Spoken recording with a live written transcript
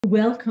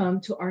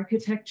Welcome to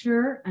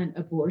Architecture and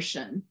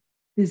Abortion,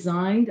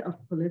 Designed of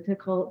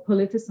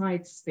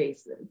Politicized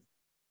Spaces.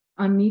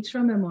 I'm Mitra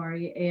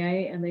Memari,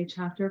 ACLA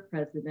Chapter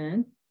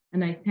President,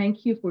 and I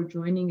thank you for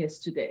joining us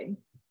today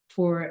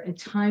for a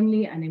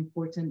timely and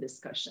important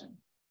discussion.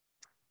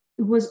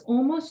 It was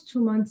almost 2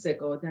 months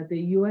ago that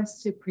the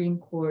US Supreme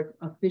Court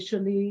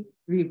officially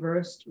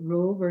reversed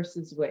Roe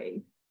versus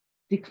Wade,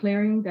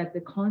 declaring that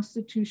the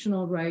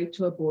constitutional right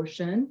to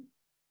abortion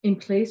in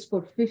place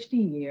for 50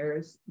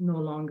 years no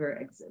longer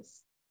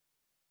exists.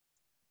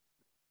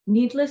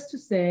 Needless to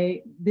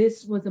say,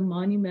 this was a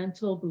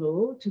monumental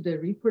blow to the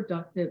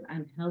reproductive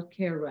and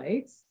healthcare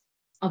rights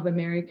of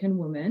American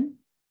women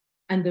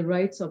and the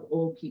rights of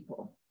all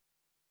people.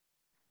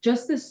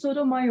 Justice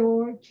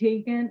Sotomayor,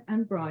 Kagan,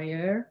 and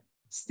Breyer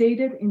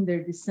stated in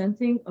their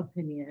dissenting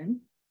opinion,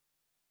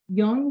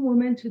 young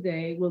women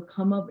today will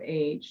come of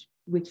age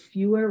with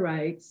fewer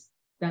rights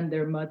than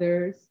their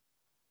mothers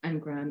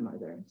and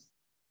grandmothers.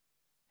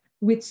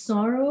 With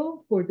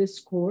sorrow for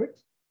this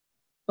court,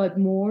 but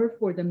more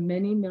for the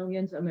many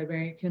millions of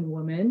American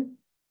women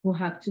who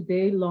have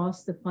today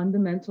lost the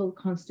fundamental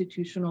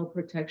constitutional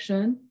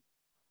protection,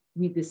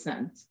 we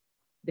dissent,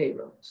 they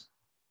wrote.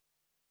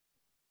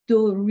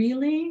 Though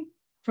really,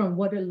 from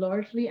what a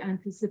largely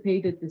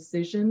anticipated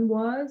decision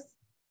was,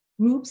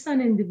 groups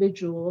and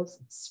individuals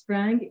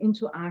sprang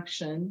into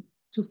action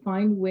to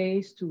find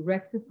ways to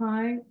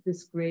rectify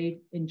this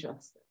grave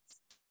injustice.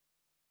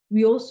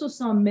 We also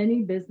saw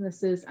many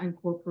businesses and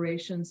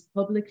corporations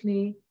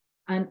publicly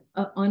and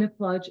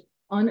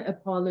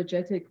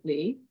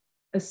unapologetically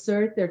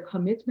assert their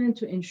commitment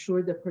to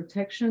ensure the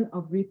protection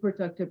of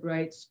reproductive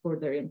rights for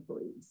their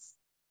employees.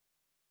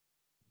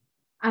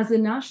 As a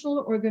national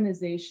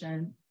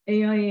organization,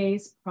 AIA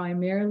is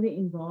primarily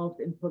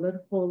involved in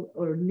political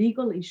or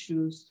legal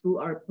issues through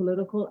our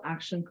Political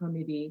Action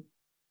Committee,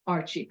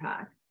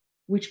 ARCHIPAC,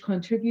 which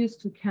contributes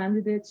to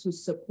candidates who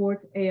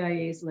support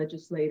AIA's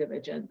legislative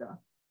agenda.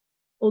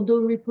 Although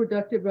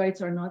reproductive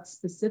rights are not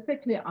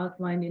specifically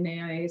outlined in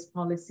AIA's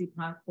policy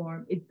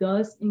platform, it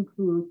does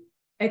include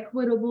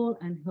equitable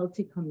and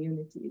healthy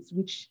communities,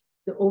 which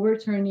the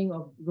overturning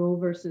of Roe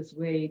versus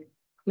Wade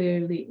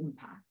clearly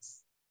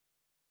impacts.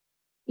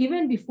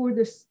 Even before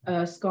this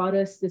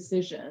SCOTUS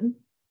decision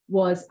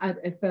was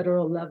at a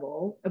federal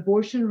level,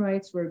 abortion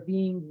rights were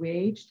being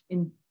waged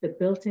in the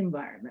built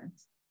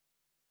environment.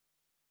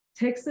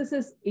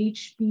 Texas's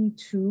HB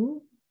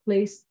 2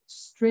 placed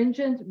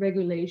stringent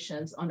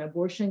regulations on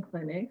abortion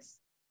clinics,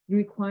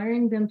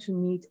 requiring them to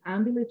meet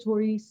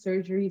ambulatory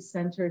surgery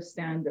center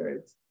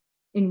standards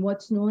in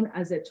what's known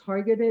as a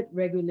targeted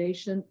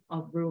regulation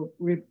of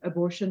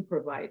abortion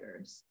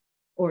providers,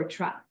 or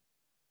TRAP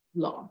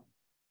law.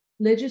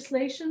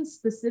 Legislation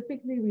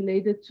specifically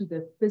related to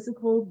the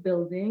physical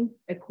building,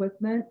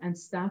 equipment, and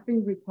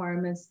staffing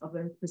requirements of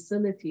a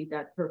facility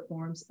that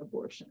performs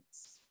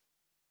abortions.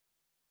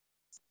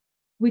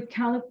 With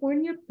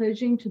California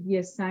pledging to be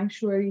a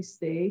sanctuary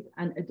state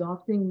and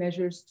adopting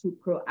measures to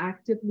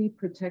proactively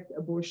protect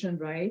abortion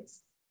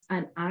rights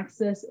and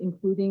access,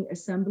 including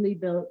Assembly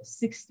Bill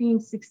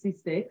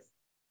 1666,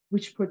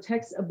 which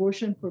protects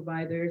abortion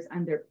providers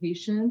and their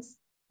patients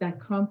that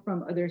come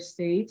from other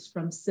states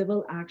from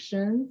civil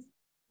actions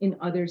in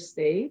other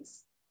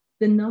states,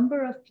 the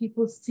number of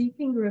people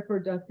seeking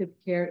reproductive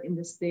care in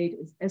the state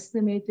is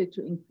estimated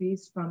to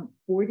increase from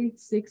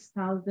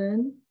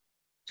 46,000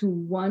 to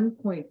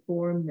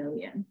 1.4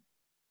 million.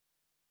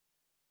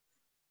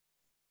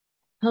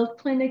 Health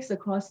clinics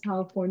across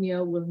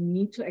California will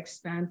need to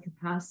expand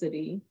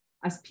capacity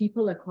as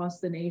people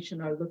across the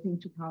nation are looking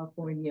to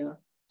California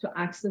to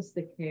access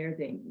the care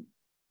they need.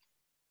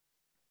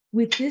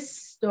 With this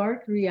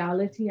stark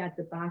reality at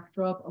the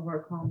backdrop of our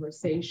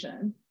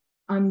conversation,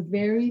 I'm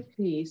very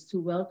pleased to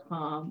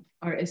welcome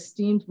our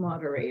esteemed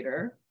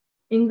moderator,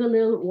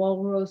 Ingalil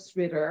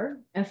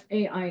Walrose-Ritter,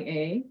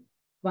 FAIA,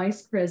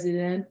 Vice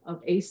President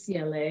of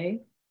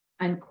ACLA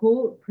and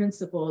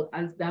co-principal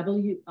at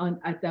W.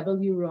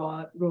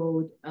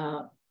 Road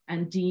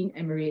and Dean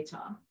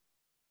Emerita.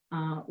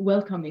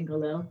 Welcome,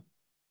 Ingalil.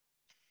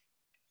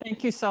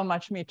 Thank you so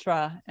much,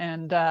 Mitra,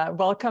 and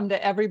welcome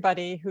to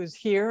everybody who's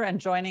here and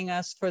joining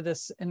us for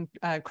this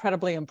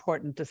incredibly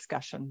important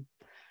discussion.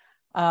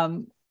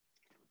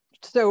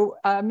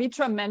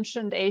 Mitra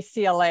mentioned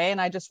ACLA, and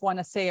I just want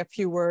to say a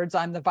few words.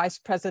 I'm the vice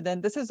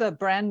president. This is a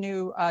brand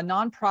new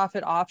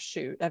nonprofit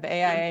offshoot of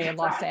AIA in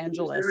Los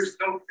Angeles.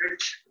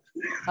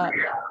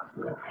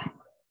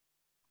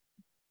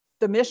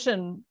 The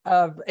mission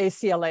of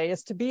ACLA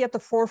is to be at the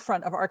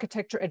forefront of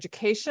architecture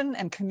education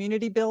and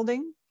community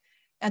building,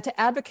 and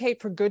to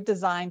advocate for good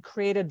design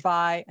created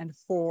by and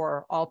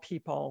for all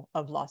people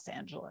of Los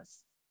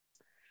Angeles.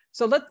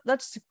 So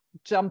let's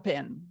jump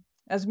in.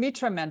 As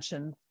Mitra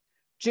mentioned,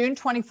 June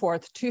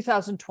 24th,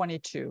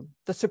 2022,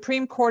 the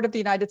Supreme Court of the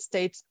United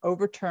States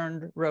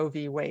overturned Roe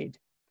v. Wade.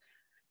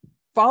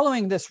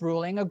 Following this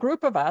ruling, a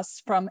group of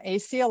us from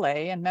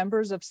ACLA and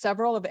members of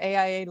several of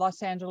AIA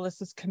Los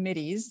Angeles's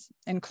committees,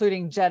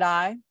 including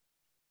J.E.D.I,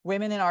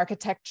 Women in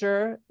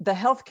Architecture, the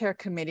Healthcare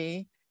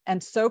Committee,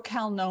 and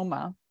SoCal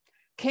NOMA,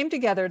 came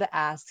together to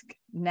ask,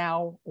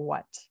 now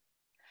what?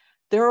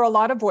 There are a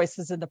lot of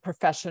voices in the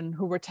profession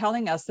who were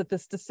telling us that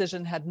this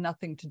decision had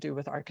nothing to do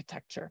with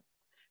architecture,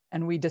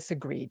 and we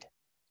disagreed.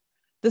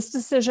 This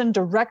decision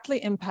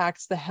directly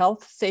impacts the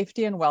health,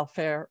 safety, and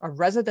welfare of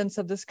residents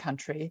of this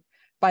country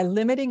by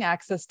limiting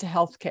access to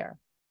healthcare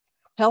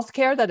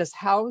that is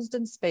housed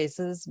in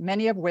spaces,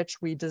 many of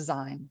which we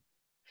design.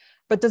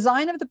 But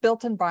design of the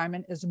built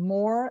environment is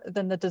more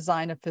than the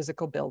design of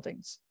physical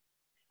buildings.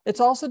 It's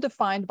also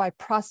defined by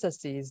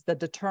processes that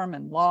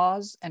determine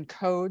laws and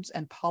codes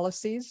and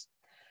policies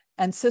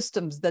and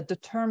systems that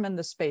determine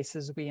the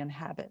spaces we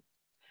inhabit.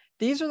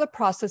 These are the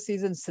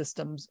processes and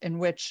systems in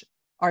which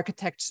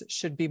architects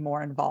should be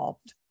more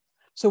involved.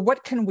 So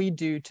what can we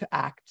do to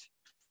act?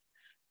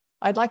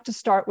 I'd like to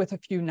start with a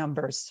few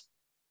numbers.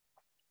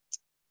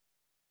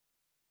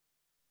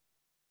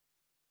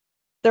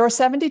 There are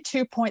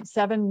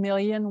 72.7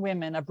 million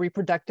women of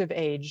reproductive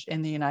age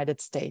in the United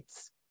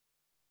States.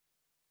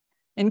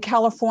 In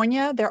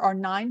California, there are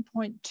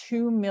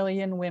 9.2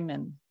 million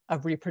women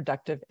of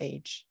reproductive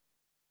age.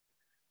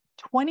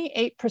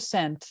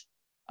 28%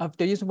 of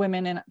these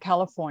women in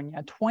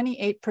California,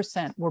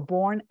 28% were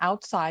born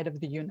outside of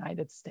the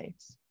United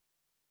States.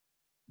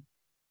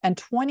 And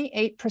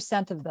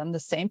 28% of them, the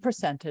same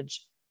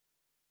percentage,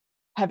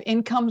 have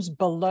incomes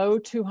below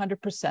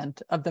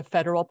 200% of the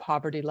federal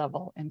poverty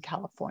level in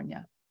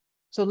California.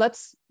 So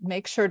let's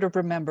make sure to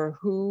remember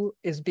who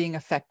is being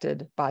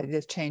affected by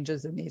the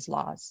changes in these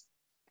laws.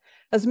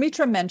 As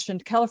Mitra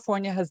mentioned,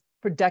 California has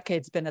for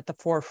decades been at the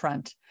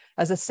forefront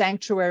as a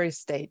sanctuary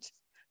state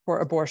for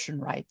abortion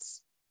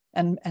rights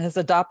and has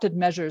adopted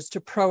measures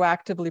to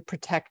proactively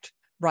protect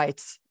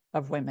rights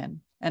of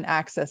women and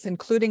access,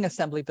 including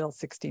Assembly Bill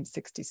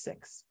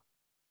 1666.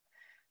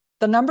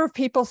 The number of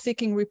people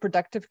seeking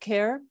reproductive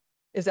care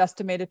is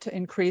estimated to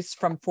increase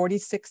from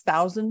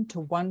 46,000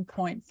 to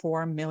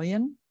 1.4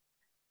 million.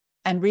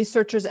 And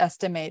researchers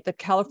estimate that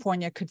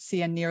California could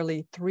see a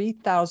nearly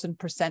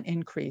 3,000%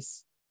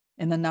 increase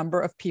in the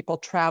number of people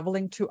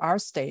traveling to our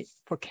state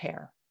for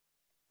care.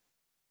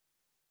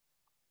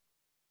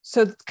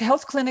 So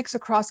health clinics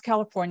across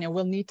California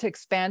will need to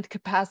expand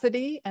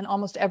capacity, and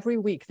almost every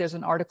week there's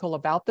an article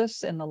about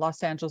this in the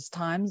Los Angeles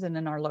Times and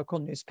in our local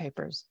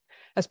newspapers,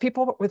 as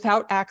people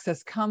without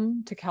access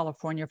come to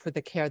California for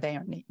the care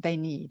they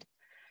need.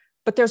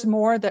 But there's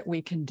more that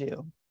we can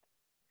do.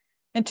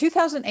 In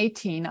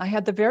 2018, I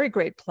had the very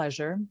great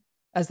pleasure,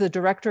 as the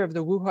director of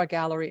the Wuha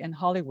Gallery in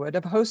Hollywood,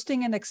 of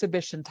hosting an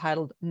exhibition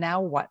titled Now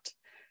What?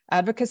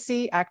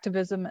 Advocacy,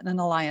 Activism, and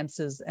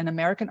Alliances in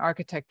American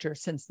Architecture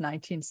since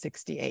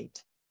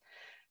 1968.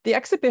 The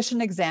exhibition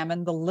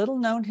examined the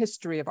little-known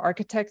history of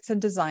architects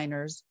and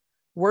designers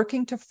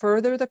working to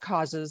further the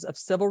causes of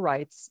civil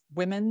rights,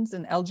 women's,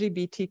 and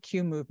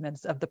LGBTQ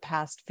movements of the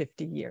past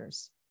 50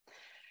 years.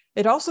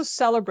 It also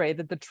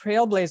celebrated the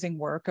trailblazing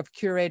work of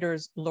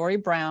curators Lori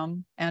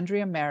Brown,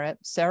 Andrea Merritt,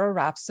 Sarah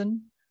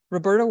Rapson,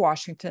 Roberta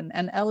Washington,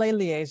 and LA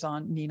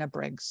liaison Nina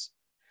Briggs.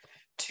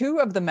 Two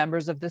of the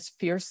members of this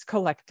fierce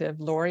collective,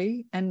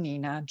 Lori and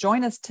Nina,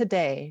 join us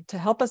today to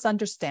help us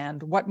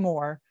understand what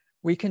more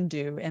we can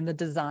do in the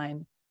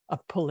design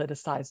of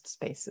politicized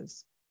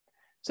spaces.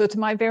 So it's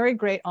my very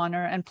great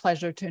honor and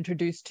pleasure to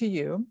introduce to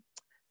you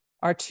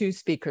our two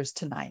speakers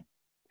tonight.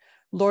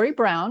 Lori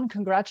Brown,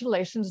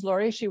 congratulations,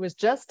 Lori. She was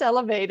just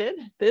elevated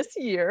this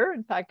year.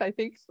 In fact, I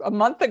think a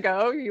month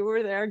ago, you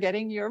were there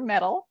getting your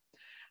medal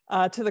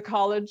to the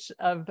College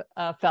of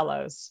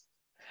Fellows.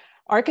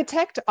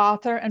 Architect,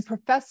 author, and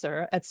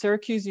professor at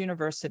Syracuse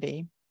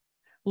University,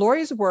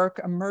 Lori's work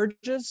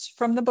emerges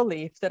from the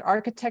belief that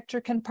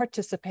architecture can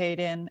participate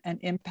in and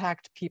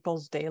impact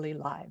people's daily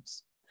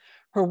lives.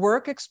 Her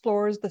work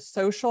explores the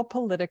social,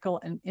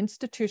 political, and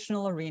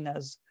institutional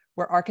arenas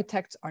where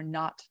architects are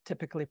not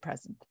typically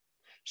present.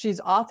 She's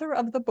author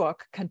of the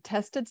book,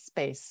 Contested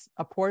Space,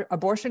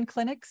 Abortion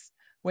Clinics,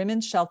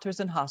 Women's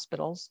Shelters and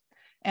Hospitals,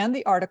 and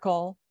the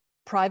article,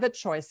 Private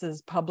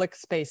Choices, Public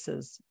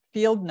Spaces,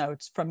 Field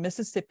Notes from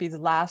Mississippi's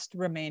Last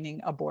Remaining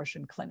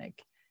Abortion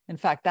Clinic. In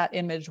fact, that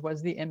image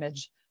was the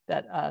image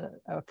that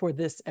for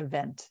this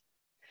event,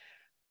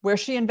 where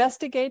she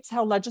investigates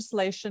how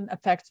legislation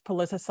affects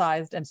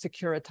politicized and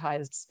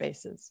securitized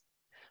spaces.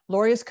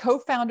 Lori is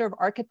co-founder of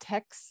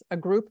Architects, a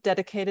group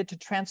dedicated to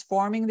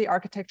transforming the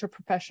architecture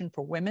profession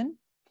for women.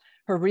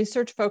 Her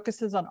research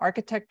focuses on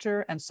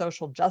architecture and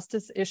social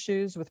justice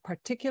issues with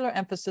particular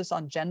emphasis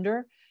on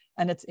gender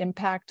and its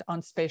impact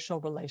on spatial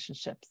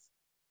relationships.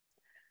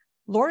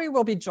 Lori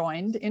will be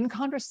joined in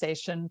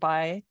conversation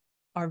by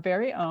our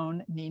very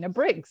own Nina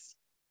Briggs,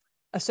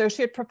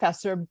 associate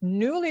professor,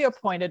 newly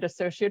appointed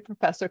associate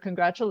professor,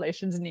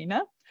 congratulations,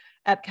 Nina,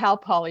 at Cal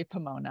Poly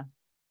Pomona.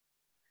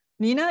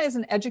 Nina is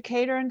an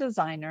educator and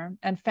designer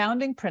and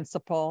founding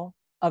principal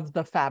of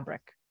The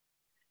Fabric.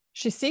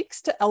 She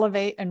seeks to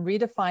elevate and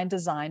redefine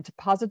design to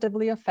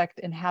positively affect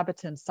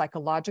inhabitants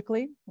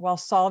psychologically while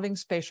solving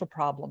spatial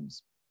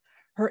problems.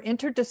 Her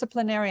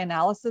interdisciplinary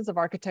analysis of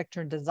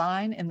architecture and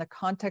design in the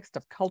context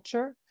of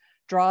culture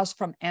draws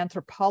from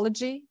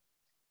anthropology,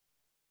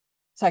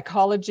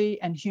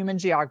 psychology, and human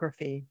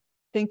geography,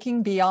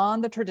 thinking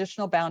beyond the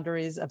traditional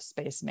boundaries of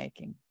space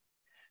making.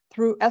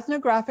 Through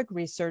ethnographic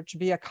research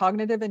via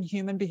cognitive and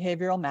human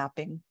behavioral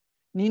mapping,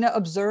 Nina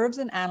observes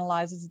and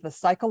analyzes the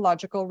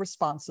psychological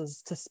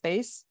responses to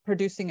space,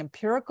 producing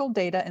empirical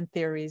data and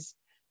theories,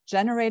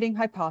 generating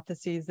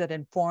hypotheses that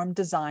inform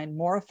design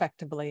more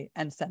effectively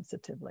and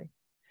sensitively.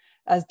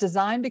 As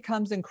design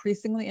becomes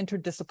increasingly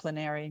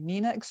interdisciplinary,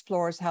 Nina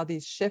explores how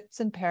these shifts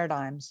in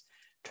paradigms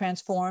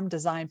transform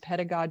design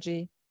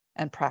pedagogy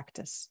and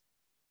practice.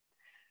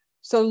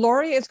 So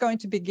Lori is going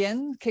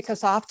to kick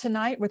us off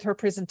tonight with her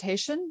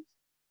presentation.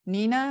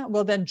 Nina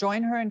will then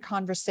join her in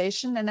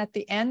conversation, and at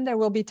the end, there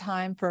will be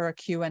time for a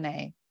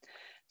Q&A.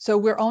 So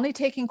we're only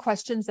taking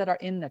questions that are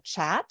in the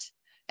chat,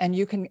 and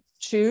you can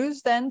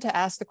choose then to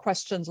ask the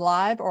questions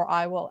live, or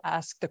I will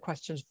ask the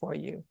questions for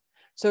you.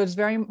 So it's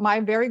my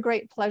very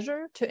great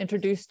pleasure to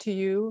introduce to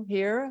you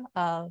here,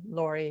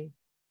 Lori.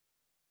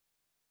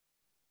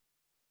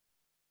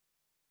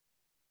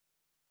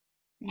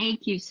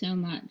 Thank you so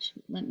much.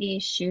 Let me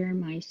share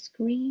my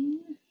screen.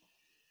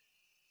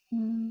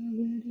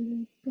 Where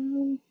did it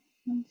go?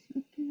 1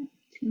 second.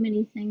 Too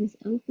many things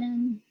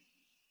open.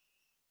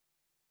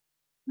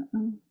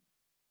 Uh-oh.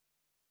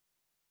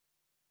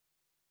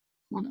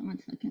 Hold on 1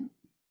 second.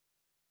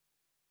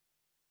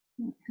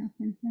 What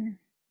happened here?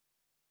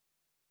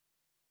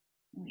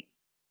 Wait.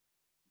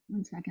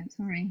 1 second.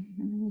 Sorry. I'm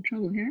having a little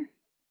trouble here.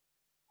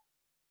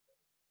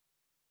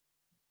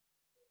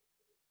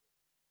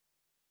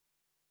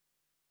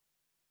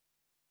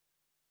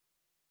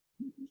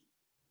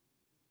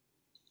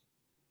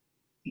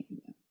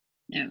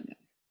 There we go.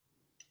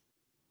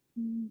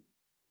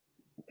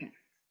 Okay.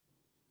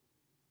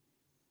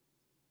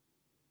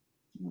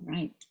 All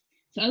right.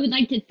 So I would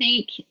like to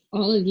thank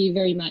all of you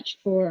very much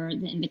for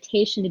the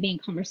invitation to be in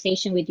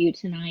conversation with you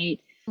tonight.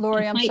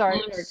 Lori, I'm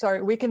sorry.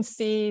 Sorry, we can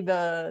see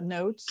the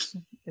notes.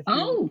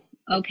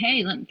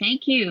 Okay.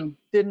 Thank you.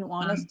 Didn't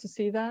want us to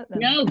see that? Then.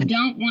 No,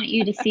 don't want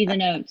you to see the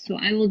notes. So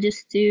I will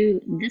just do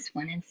this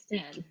one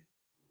instead.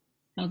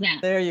 How's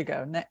that? There you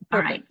go. Perfect. All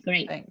right,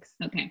 great. Thanks.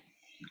 Okay.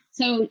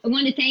 So I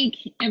want to thank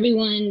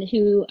everyone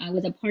who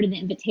was a part of the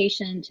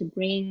invitation to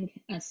bring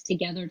us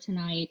together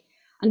tonight.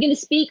 I'm going to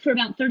speak for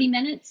about 30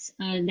 minutes.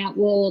 That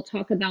will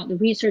talk about the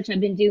research I've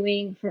been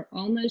doing for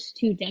almost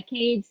 2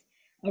 decades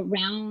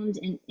around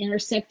and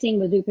intersecting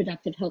with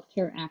reproductive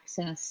healthcare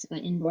access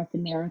in North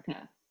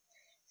America.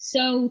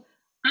 So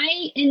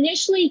I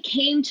initially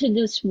came to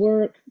this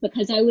work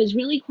because I was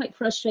really quite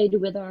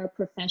frustrated with our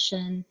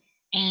profession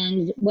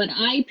and what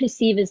I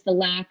perceive as the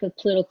lack of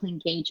political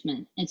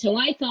engagement. And so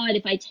I thought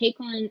if I take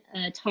on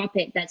a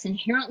topic that's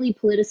inherently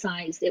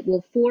politicized, it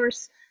will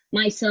force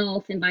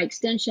myself, and by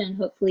extension,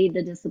 hopefully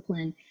the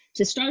discipline,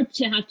 to start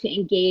to have to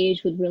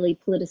engage with really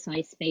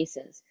politicized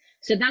spaces.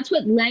 So that's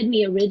what led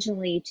me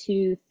originally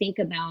to think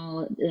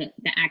about the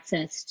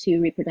access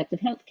to reproductive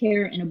health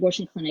care and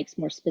abortion clinics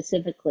more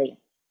specifically.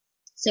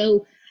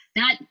 So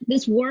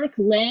this work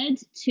led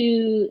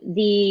to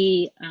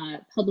the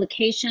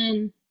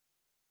publication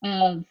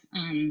of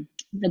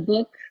the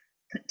book,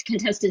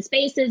 Contested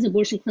Spaces,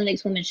 Abortion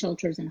Clinics, Women's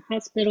Shelters, and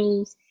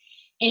Hospitals.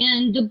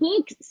 And the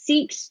book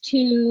seeks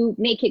to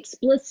make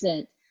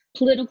explicit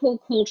political,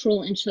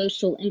 cultural, and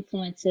social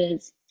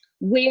influences.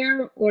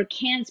 Where or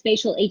can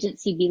spatial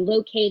agency be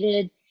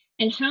located?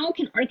 And how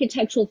can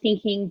architectural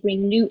thinking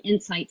bring new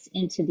insights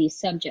into these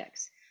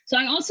subjects? So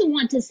I also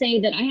want to say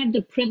that I have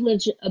the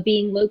privilege of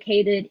being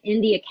located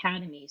in the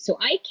academy. So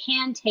I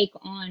can take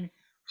on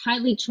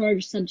highly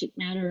charged subject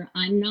matter.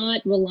 I'm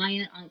not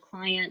reliant on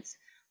clients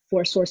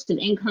for a source of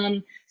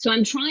income. So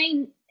I'm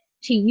trying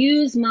to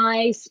use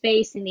my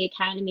space in the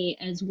academy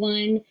as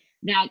one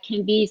that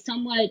can be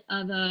somewhat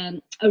of a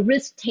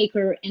risk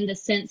taker in the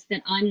sense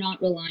that I'm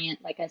not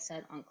reliant, like I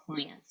said, on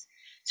clients.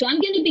 So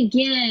I'm going to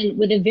begin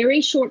with a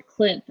very short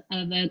clip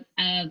of the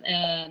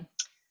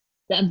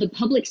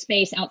public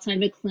space outside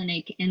of a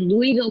clinic in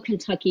Louisville,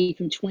 Kentucky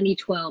from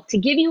 2012 to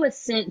give you a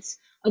sense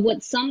of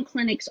what some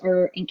clinics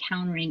are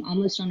encountering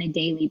almost on a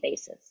daily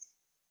basis.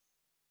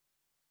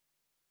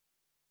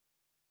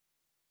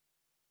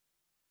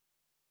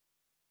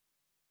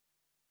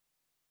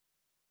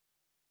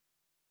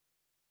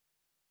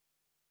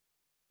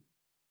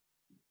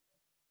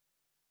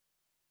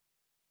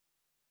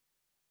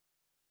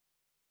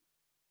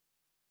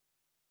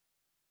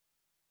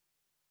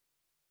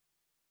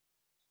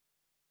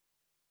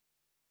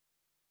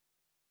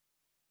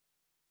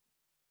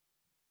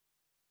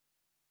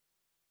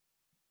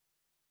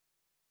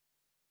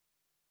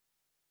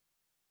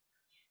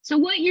 So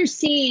what you're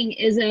seeing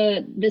is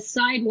the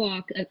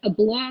sidewalk, a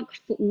block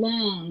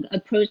long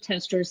of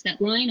protesters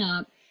that line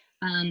up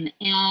and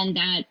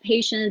that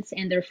patients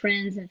and their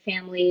friends and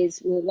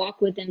families will walk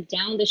with them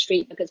down the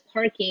street because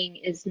parking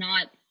is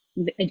not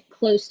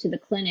close to the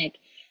clinic.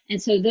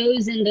 And so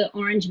those in the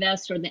orange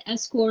vests are the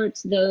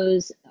escorts,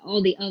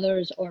 all the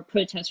others are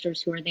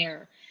protesters who are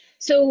there.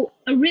 So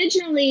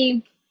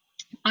originally,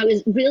 I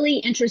was really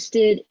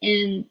interested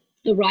in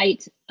the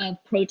right of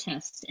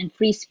protests and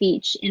free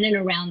speech in and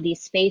around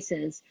these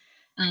spaces.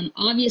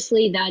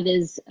 Obviously, that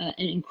is an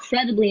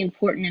incredibly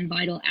important and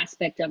vital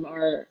aspect of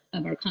our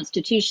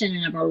Constitution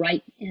and of our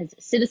right as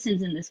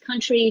citizens in this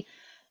country.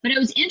 But I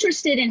was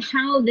interested in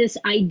how this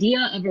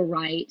idea of a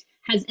right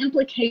has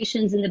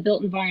implications in the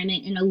built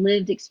environment in a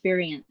lived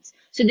experience.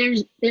 So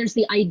there's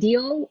the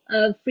ideal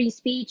of free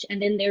speech,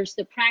 and then there's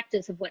the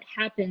practice of what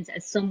happens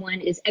as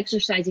someone is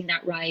exercising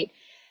that right,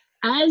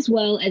 as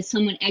well as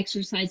someone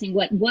exercising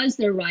what was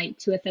their right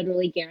to a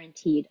federally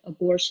guaranteed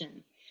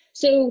abortion.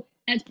 So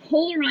as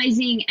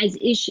polarizing as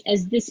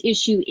this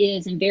issue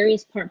is in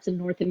various parts of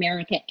North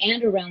America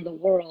and around the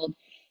world,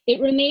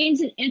 it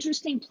remains an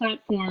interesting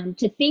platform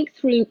to think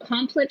through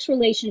complex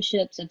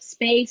relationships of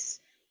space,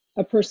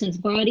 a person's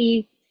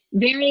body,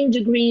 varying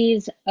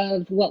degrees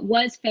of what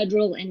was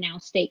federal and now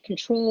state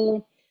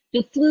control,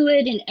 the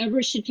fluid and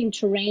ever-shifting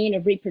terrain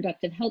of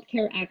reproductive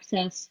healthcare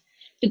access,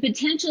 the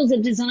potentials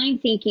of design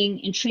thinking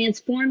in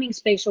transforming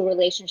spatial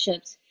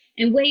relationships,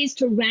 and ways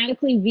to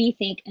radically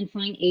rethink and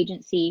find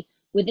agency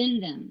within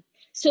them.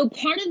 So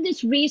part of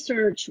this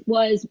research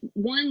was,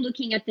 one,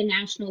 looking at the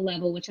national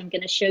level, which I'm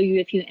going to show you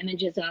a few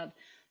images of,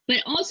 but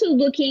also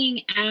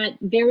looking at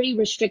very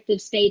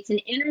restrictive states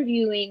and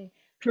interviewing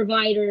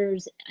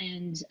providers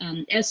and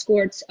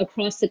escorts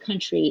across the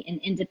country in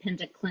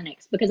independent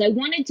clinics, because I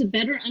wanted to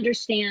better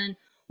understand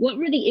what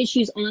were the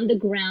issues on the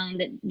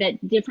ground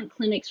that different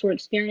clinics were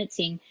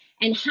experiencing,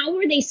 and how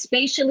were they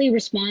spatially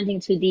responding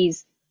to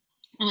these,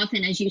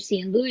 often, as you see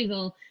in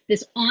Louisville,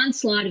 this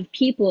onslaught of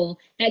people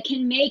that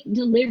can make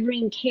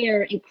delivering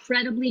care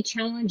incredibly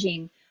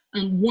challenging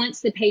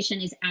once the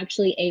patient is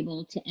actually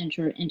able to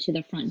enter into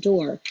the front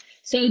door.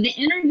 So the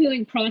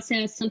interviewing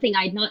process, something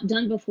I'd not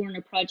done before in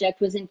a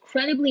project, was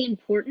incredibly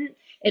important.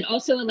 It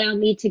also allowed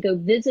me to go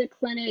visit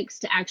clinics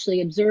to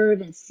actually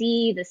observe and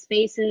see the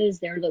spaces,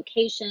 their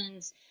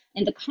locations,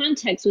 and the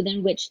context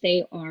within which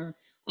they are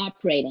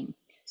operating.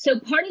 So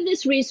part of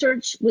this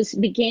research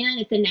began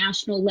at the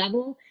national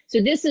level.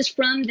 So this is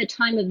from the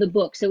time of the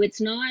book, so it's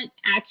not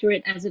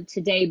accurate as of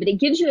today, but it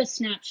gives you a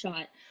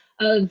snapshot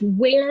of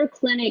where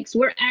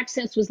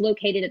access was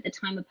located at the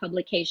time of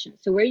publication.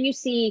 So where you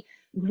see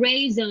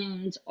gray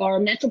zones are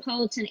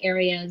metropolitan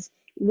areas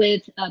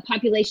with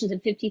populations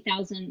of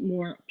 50,000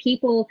 more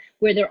people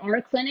where there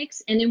are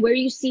clinics, and then where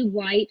you see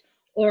white,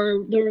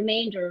 or the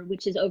remainder,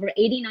 which is over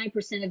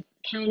 89% of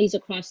counties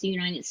across the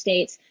United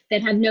States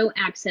that have no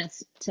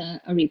access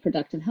to a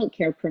reproductive health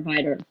care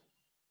provider.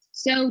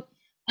 So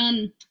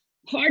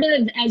part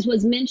of, as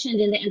was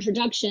mentioned in the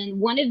introduction,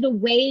 one of the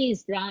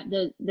ways that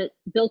the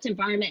built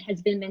environment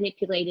has been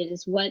manipulated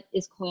is what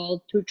is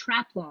called through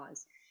trap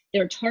laws.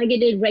 They're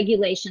targeted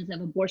regulations of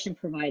abortion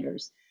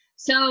providers.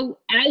 So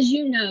as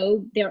you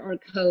know, there are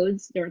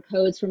codes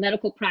for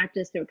medical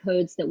practice, there are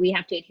codes that we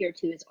have to adhere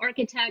to as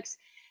architects.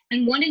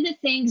 And one of the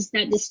things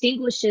that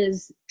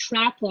distinguishes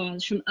trap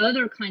laws from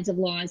other kinds of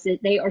laws is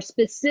they are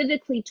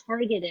specifically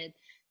targeted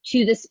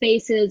to the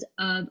spaces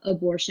of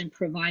abortion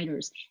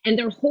providers. And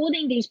they're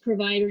holding these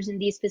providers in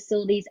these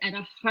facilities at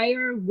a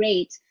higher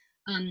rate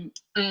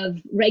of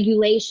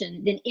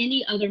regulation than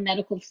any other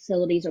medical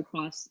facilities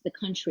across the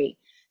country.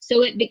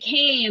 So it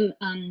became,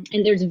 and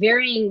there's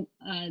varying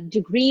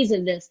degrees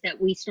of this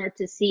that we start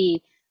to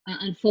see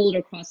unfold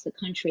across the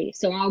country.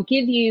 So I'll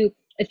give you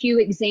a few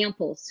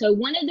examples. So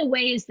one of the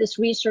ways this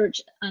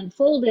research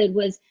unfolded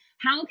was,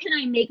 how can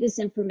I make this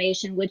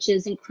information, which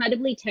is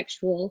incredibly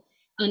textual,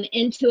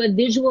 into a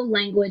visual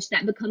language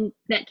that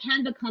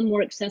can become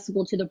more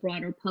accessible to the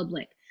broader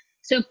public?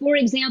 So for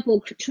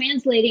example,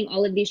 translating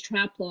all of these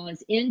trap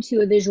laws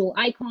into a visual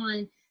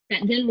icon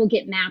that then will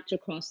get mapped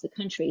across the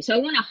country. So I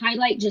want to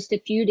highlight just a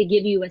few to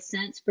give you a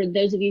sense for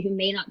those of you who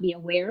may not be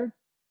aware.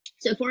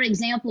 So for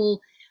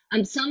example,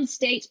 some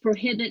states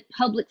prohibit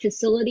public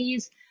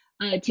facilities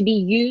to be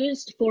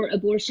used for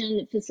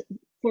abortion,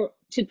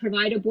 to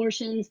provide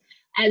abortions.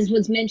 As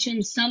was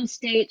mentioned, some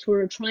states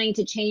were trying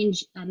to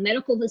change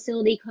medical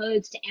facility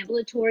codes to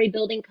ambulatory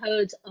building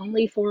codes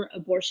only for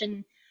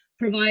abortion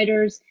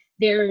providers.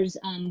 There's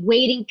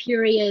waiting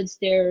periods.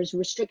 There's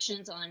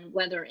restrictions on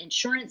whether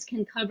insurance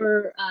can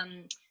cover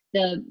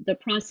the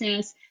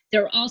process.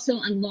 There are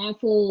also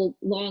unlawful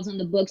laws on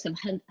the books of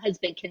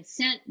husband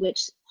consent,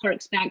 which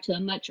harks back to a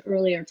much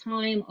earlier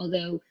time,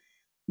 although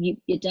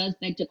it does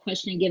beg to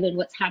question, given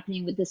what's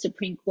happening with the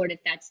Supreme Court, if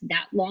that's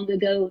that long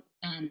ago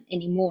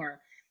anymore.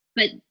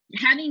 But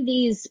having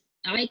these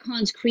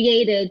icons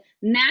created,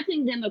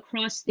 mapping them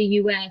across the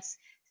US,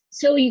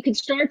 so you could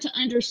start to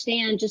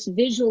understand just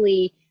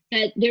visually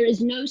that there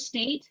is no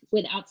state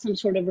without some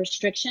sort of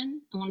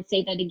restriction. I want to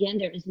say that again,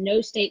 there is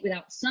no state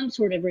without some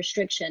sort of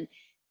restriction.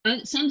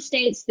 Some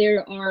states,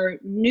 there are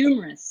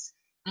numerous,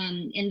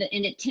 and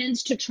it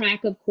tends to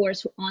track, of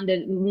course, on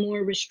the more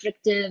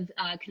restrictive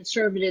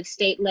conservative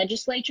state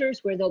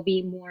legislatures where there'll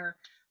be more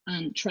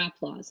trap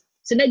laws.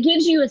 So that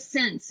gives you a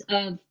sense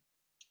of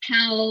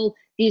how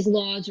these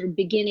laws are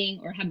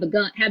beginning or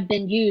have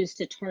been used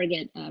to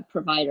target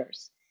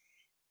providers.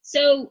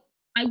 So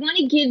I want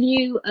to give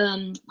you,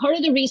 part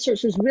of the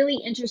research was really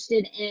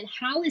interested in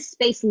how is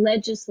space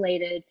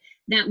legislated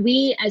that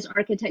we as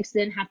architects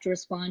then have to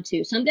respond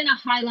to. So I'm going to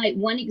highlight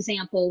one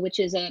example,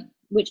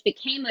 which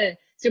became a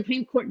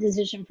Supreme Court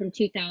decision from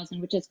 2000,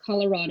 which is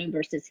Colorado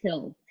versus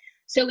Hill.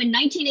 So in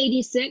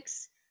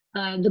 1986,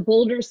 the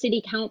Boulder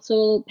City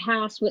Council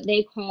passed what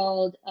they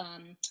called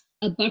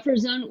a buffer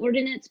zone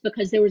ordinance,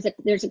 because there's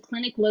a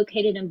clinic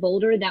located in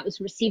Boulder that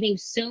was receiving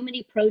so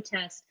many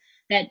protests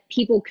that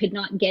people could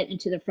not get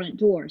into the front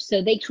door.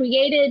 So they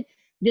created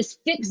this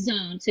fixed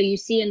zone. So you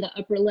see in the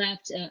upper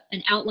left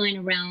an outline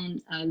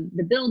around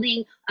the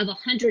building of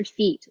 100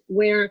 feet,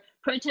 where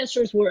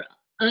protesters were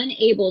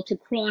unable to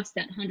cross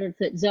that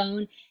 100-foot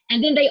zone.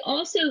 And then they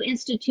also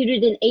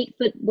instituted an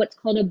 8-foot, what's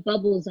called a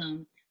bubble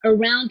zone,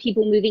 around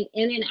people moving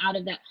in and out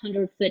of that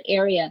 100-foot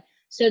area,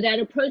 so that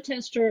a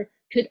protester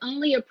could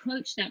only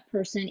approach that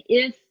person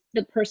if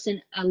the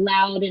person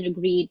allowed and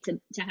agreed to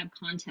have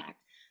contact.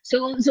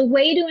 So it was a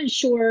way to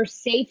ensure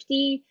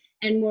safety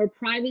and more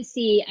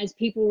privacy as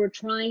people were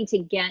trying to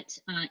get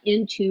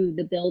into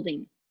the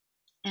building.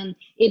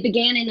 It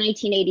began in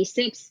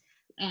 1986.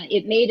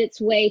 It made its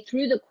way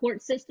through the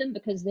court system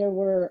because there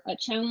were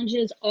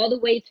challenges all the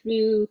way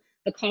through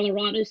the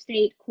Colorado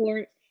State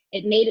Court.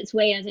 It made its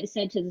way, as I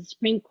said, to the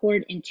Supreme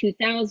Court in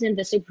 2000.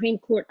 The Supreme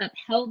Court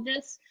upheld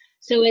this.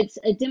 So it's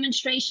a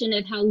demonstration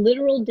of how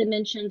literal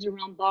dimensions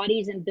around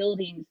bodies and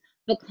buildings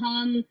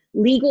become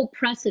legal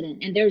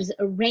precedent. And there's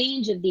a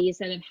range of these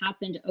that have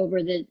happened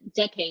over the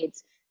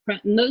decades,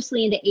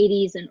 mostly in the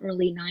 80s and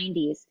early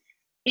 90s.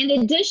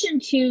 In addition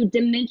to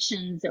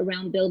dimensions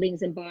around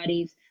buildings and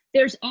bodies,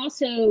 there's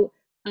also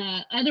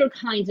other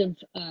kinds of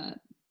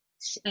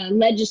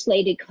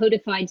legislated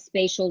codified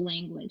spatial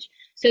language.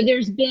 So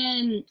there's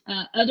been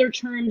other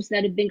terms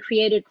that have been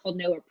created called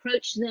no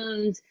approach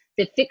zones,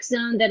 the fixed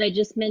zone that I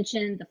just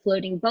mentioned, the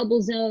floating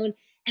bubble zone.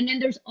 And then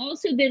there's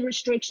also been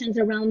restrictions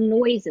around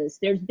noises.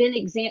 There's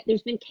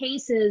been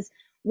cases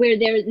where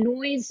the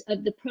noise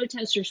of the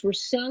protesters were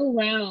so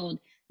loud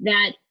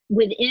that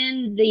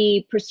within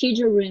the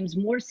procedure rooms,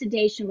 more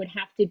sedation would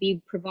have to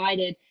be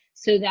provided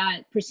so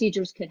that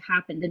procedures could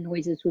happen. The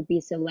noises would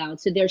be so loud.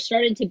 So there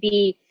started to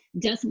be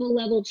decibel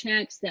level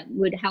checks that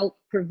would help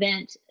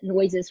prevent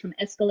noises from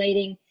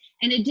escalating.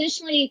 And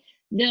additionally,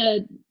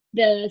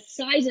 the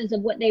sizes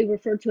of what they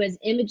refer to as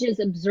images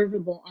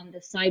observable on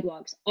the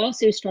sidewalks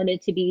also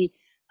started to be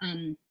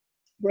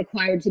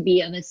required to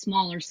be of a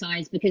smaller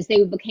size, because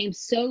they became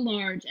so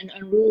large and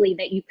unruly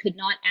that you could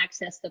not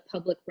access the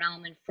public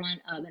realm in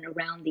front of and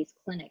around these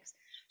clinics.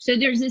 So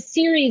there's a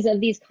series of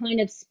these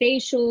kind of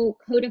spatial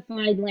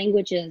codified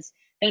languages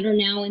that are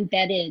now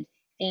embedded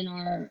in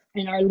our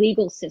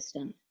legal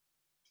system.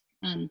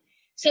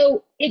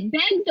 So it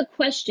begged the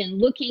question,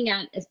 looking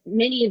at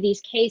many of these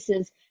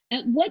cases,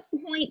 at what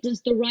point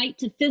does the right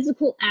to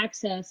physical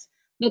access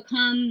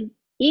become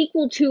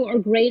equal to or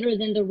greater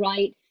than the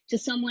right to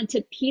someone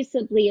to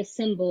peaceably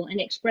assemble and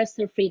express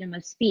their freedom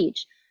of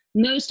speech?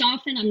 Most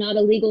often, I'm not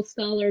a legal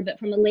scholar, but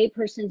from a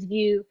layperson's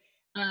view,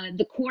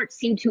 the courts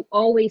seem to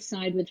always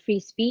side with free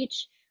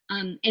speech.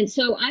 And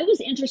so I was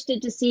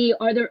interested to see,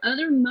 are there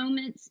other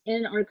moments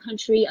in our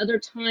country, other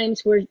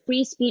times where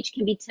free speech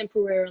can be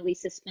temporarily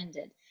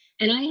suspended?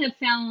 And I have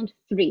found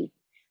 3.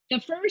 The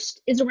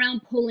first is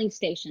around polling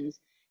stations.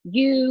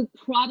 You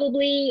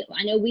probably,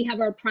 I know we have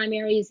our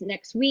primaries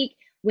next week.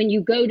 When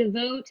you go to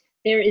vote,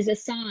 there is a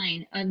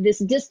sign of this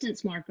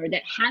distance marker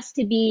that has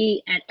to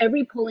be at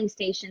every polling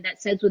station that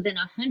says within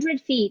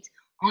 100 feet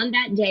on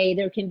that day,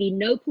 there can be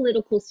no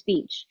political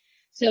speech.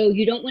 So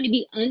you don't want to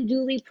be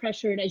unduly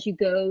pressured as you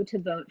go to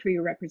vote for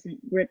your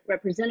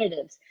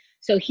representatives.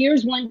 So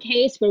here's one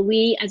case where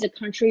we as a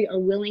country are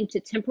willing to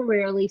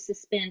temporarily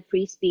suspend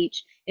free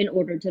speech in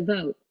order to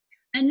vote.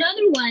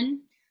 Another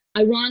one,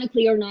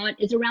 ironically or not,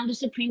 is around the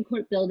Supreme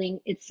Court building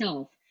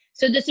itself.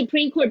 So the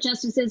Supreme Court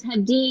justices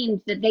have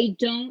deemed that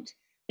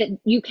that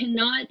you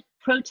cannot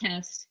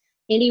protest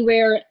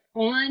anywhere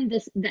on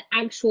the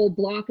actual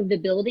block of the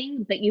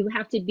building, but you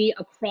have to be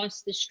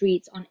across the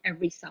streets on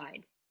every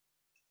side.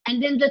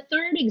 And then the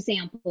third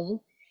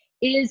example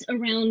is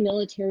around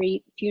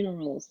military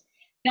funerals.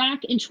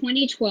 Back in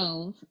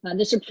 2012,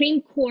 the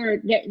Supreme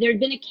Court, there had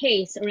been a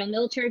case around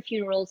military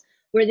funerals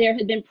where there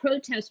had been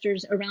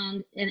protesters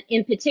around,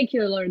 in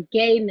particular,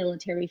 gay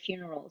military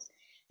funerals.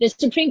 The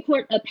Supreme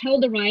Court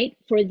upheld the right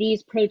for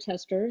these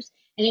protesters,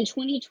 and in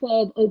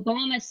 2012,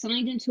 Obama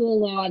signed into a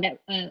law that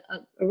a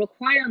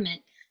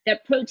requirement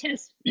that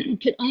protests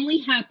could only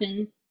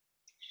happen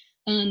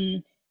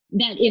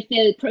that if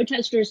the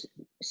protesters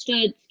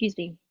stood,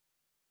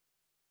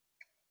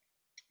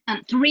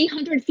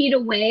 300 feet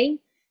away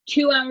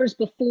 2 hours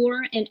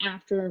before and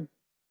after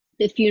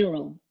the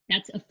funeral.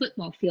 That's a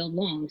football field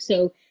long.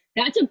 So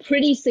that's a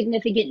pretty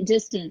significant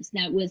distance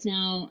that was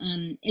now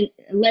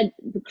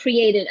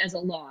created as a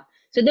law.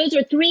 So those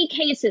are 3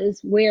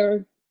 cases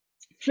where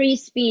free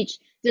speech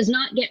does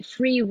not get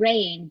free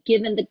rein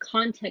given the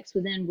context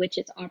within which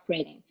it's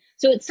operating.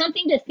 So it's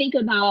something to think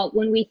about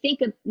when we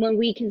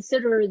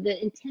consider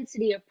the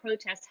intensity of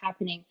protests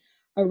happening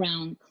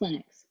around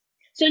clinics.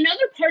 So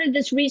another part of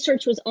this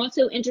research was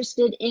also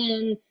interested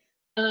in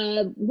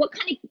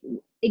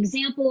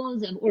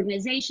examples of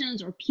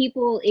organizations or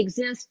people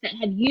exist that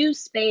have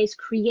used space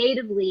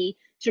creatively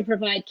to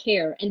provide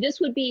care. And this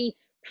would be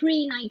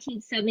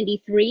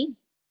pre-1973.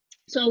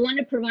 So I want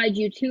to provide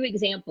you two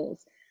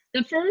examples.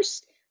 The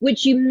first,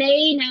 which you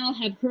may now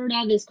have heard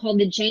of, is called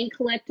the Jane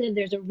Collective.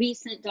 There's a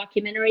recent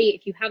documentary.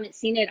 If you haven't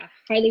seen it, I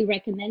highly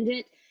recommend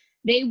it.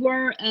 They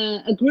were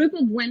a group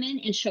of women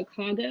in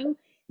Chicago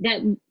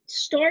that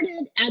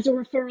started as a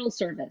referral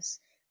service.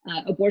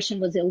 Abortion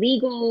was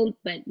illegal,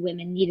 but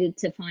women needed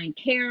to find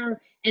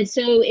care. And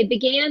so it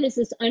began as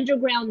this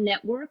underground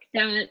network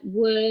that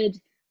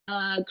would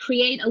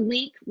create a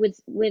link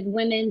with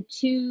women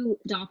to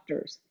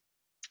doctors.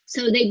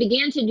 So they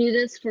began to do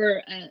this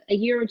for a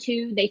year or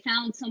two. They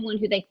found someone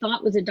who they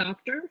thought was a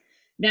doctor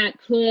that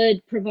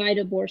could provide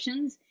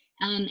abortions.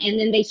 And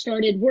then they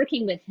started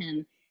working with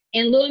him.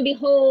 And lo and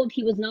behold,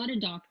 he was not a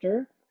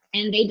doctor.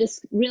 And they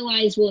just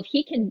realized, well, if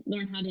he can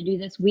learn how to do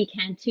this, we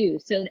can too.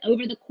 So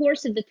over the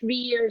course of the 3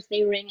 years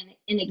they were in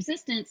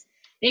existence,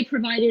 they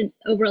provided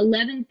over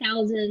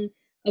 11,000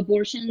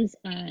 abortions,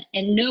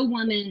 and no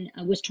woman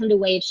was turned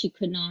away if she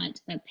could not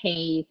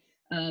pay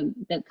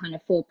the kind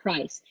of full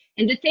price.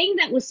 And the thing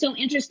that was so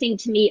interesting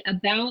to me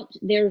about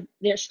their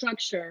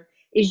structure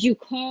is you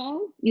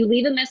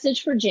leave a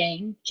message for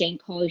Jane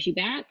calls you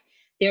back.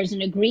 There's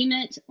an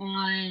agreement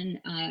on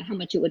how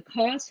much it would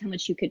cost, how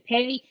much you could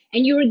pay,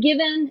 and you were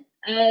given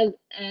an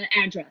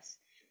address.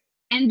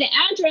 And the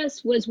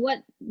address was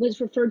what was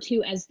referred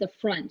to as the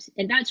front,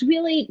 and that's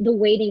really the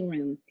waiting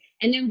room.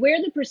 And then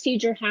where the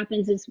procedure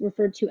happens is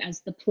referred to as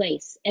the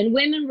place. And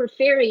women were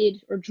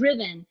ferried or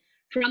driven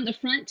from the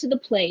front to the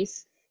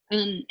place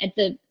at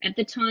the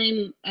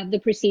time of the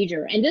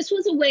procedure. And this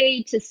was a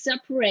way to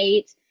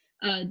separate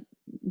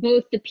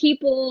both the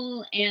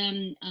people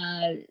and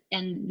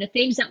the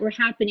things that were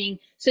happening,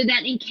 so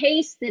that in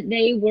case that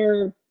they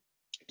were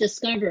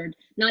discovered,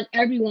 not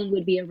everyone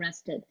would be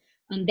arrested.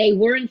 They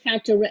were in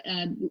fact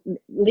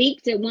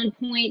leaked at one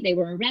point. They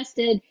were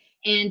arrested,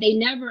 and they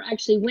never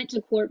actually went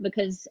to court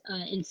because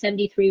in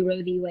 '73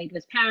 Roe v. Wade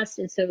was passed,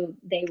 and so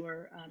they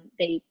were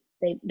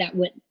that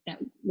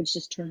was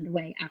just turned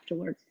away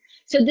afterwards.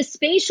 So the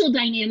spatial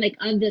dynamic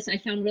of this I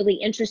found really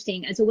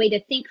interesting as a way to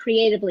think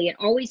creatively. It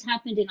always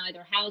happened in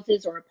either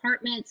houses or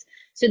apartments.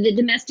 So the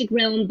domestic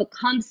realm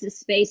becomes the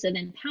space of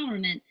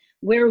empowerment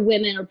where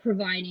women are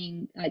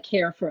providing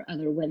care for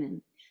other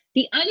women.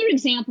 The other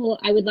example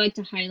I would like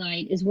to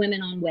highlight is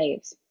Women on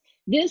Waves.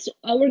 This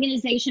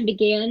organization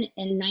began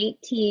in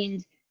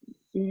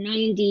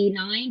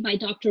 1999 by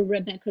Dr.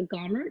 Rebecca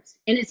Gomertz,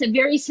 and it's a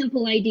very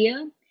simple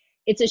idea.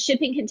 It's a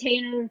shipping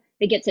container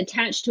that gets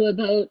attached to a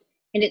boat,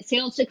 and it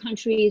sails to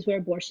countries where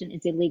abortion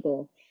is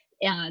illegal.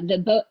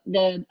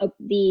 The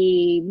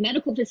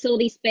medical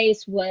facility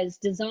space was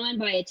designed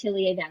by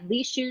Atelier van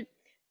Lieshout,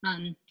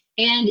 and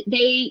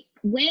they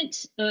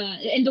went,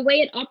 and the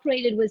way it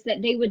operated was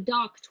that they would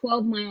dock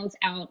 12 miles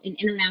out in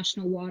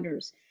international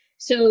waters.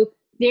 So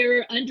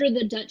they're under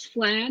the Dutch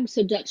flag,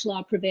 so Dutch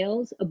law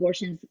prevails.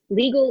 Abortion's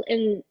legal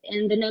in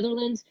the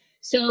Netherlands.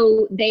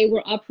 So they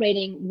were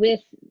operating with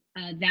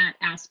that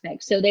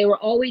aspect. So they were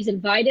always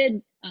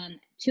invited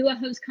to a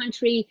host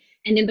country.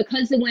 And then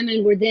because the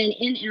women were then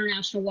in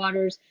international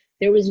waters,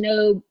 there was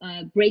no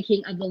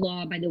breaking of the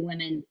law by the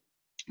women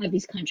of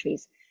these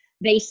countries.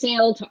 They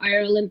sailed to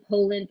Ireland,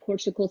 Poland,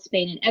 Portugal,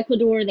 Spain, and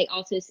Ecuador. They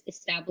also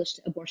established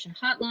abortion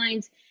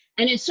hotlines.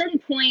 And at a certain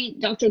point,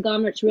 Dr.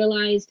 Gomertz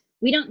realized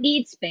we don't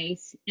need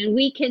space, and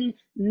we can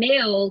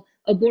mail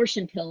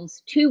abortion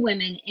pills to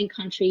women in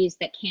countries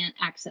that can't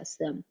access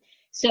them.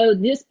 So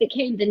this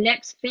became the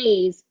next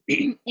phase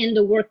in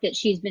the work that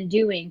she's been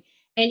doing.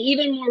 And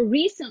even more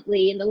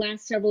recently, in the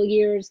last several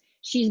years,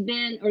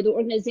 the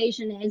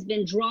organization has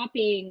been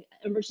dropping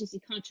emergency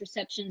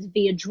contraceptions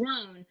via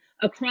drone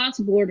across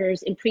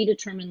borders in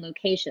predetermined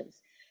locations.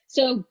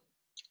 So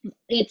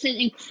it's an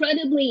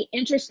incredibly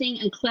interesting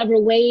and clever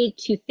way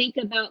to think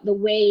about the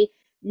way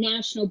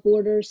national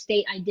borders,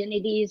 state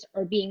identities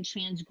are being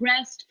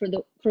transgressed for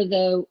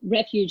the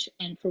refuge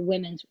and for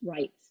women's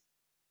rights.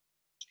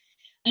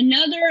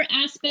 Another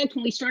aspect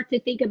when we start to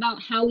think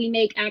about how we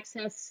make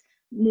access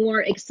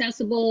more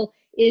accessible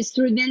is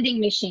through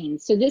vending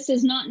machines. So this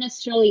is not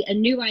necessarily a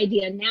new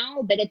idea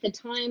now, but at the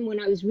time when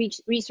I was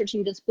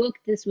researching this book,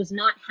 this was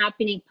not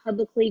happening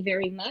publicly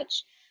very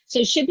much. So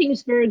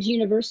Shippensburg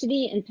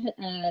University in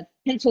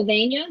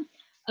Pennsylvania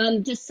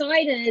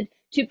decided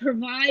to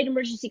provide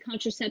emergency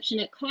contraception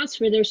at cost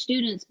for their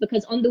students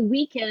because on the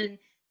weekend,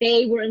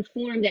 they were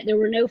informed that there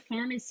were no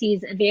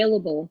pharmacies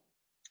available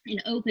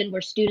and open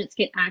where students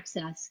get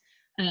access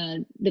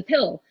the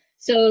pill.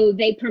 So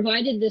they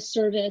provided this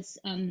service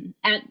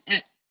at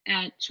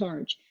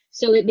charge.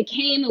 So it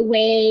became a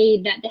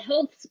way that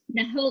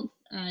the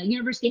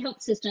university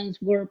health systems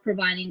were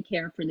providing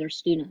care for their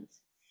students.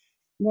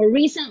 More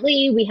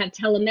recently, we have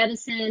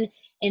telemedicine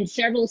in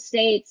several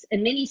states,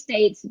 and many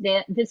states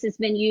that this has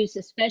been used,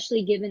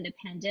 especially given the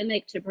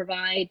pandemic, to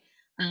provide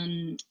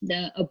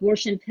the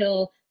abortion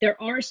pill.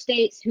 There are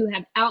states who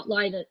have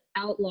outlawed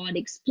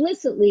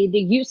explicitly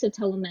the use of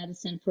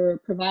telemedicine for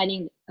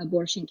providing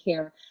abortion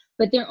care.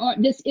 But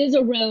this is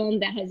a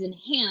realm that has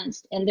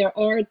enhanced, and there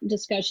are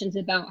discussions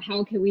about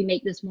how can we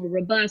make this more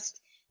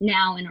robust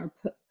now in our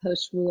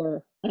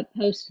post-war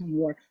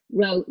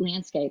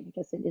landscape,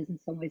 because it is in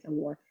some ways a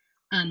war.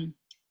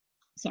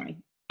 Sorry.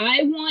 I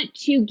want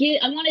to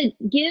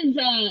give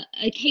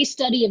a case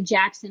study of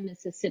Jackson,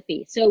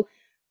 Mississippi. So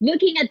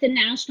looking at the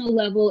national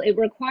level, it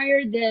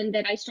required then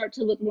that I start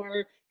to look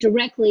more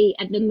directly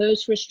at the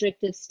most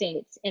restrictive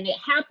states. And it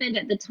happened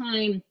at the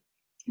time,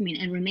 I mean,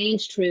 and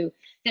remains true,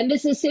 that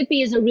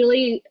Mississippi is a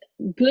really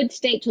good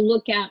state to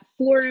look at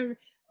for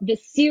the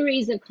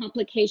series of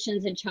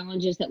complications and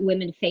challenges that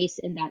women face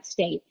in that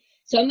state.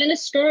 So I'm going to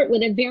start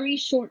with a very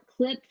short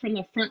clip from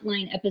a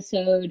Frontline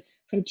episode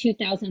from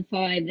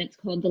 2005 that's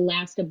called The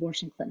Last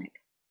Abortion Clinic.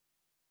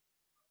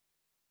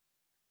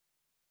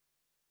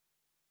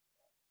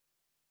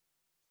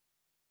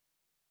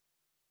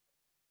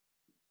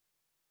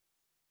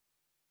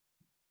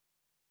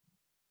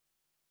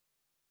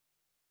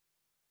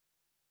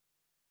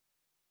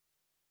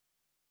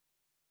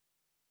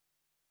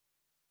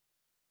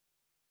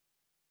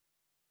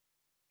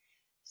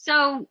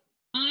 So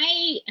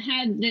I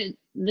had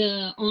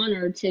the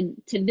honor to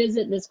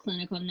visit this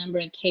clinic on a number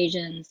of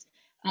occasions.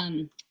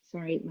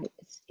 Sorry,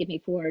 skip me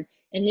forward.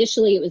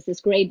 Initially, it was this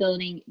gray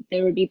building.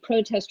 There would be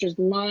protesters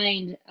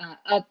lined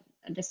up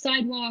the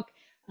sidewalk.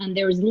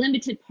 There was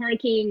limited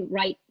parking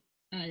right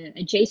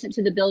adjacent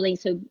to the building,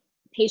 so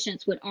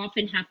patients would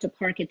often have to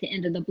park at the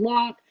end of the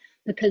block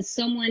because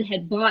someone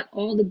had bought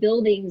all the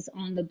buildings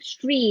on the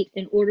street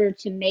in order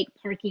to make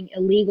parking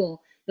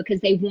illegal,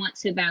 because they want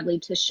so badly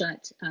to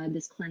shut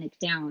this clinic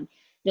down.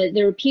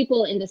 There were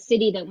people in the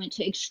city that went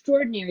to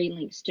extraordinary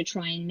lengths to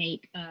try and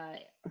make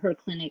her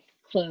clinic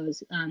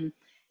close,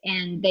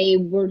 and they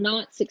were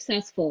not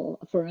successful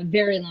for a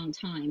very long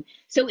time.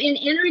 So in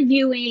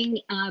interviewing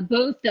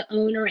both the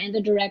owner and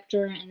the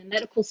director and the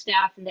medical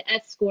staff and the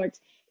escorts,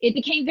 it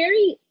became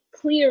very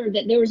clear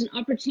that there was an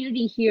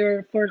opportunity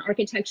here for an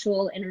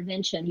architectural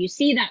intervention. You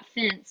see that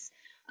fence.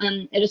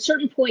 At a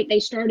certain point, they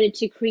started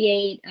to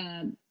create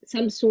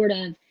some sort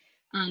of,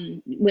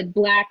 with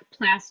black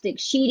plastic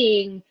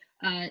sheeting,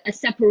 a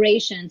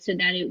separation so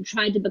that it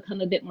tried to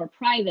become a bit more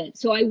private.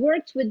 So I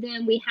worked with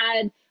them. We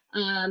had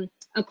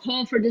a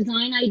call for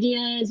design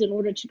ideas in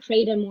order to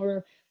create a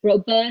more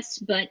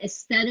robust but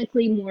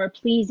aesthetically more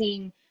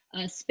pleasing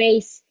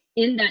space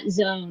in that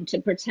zone to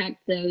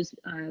protect those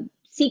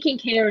seeking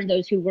care and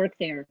those who work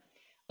there.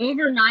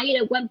 Overnight,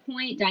 at one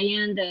point,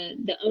 Diane,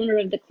 the owner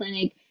of the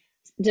clinic,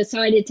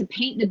 decided to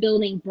paint the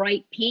building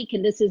bright pink,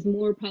 and this is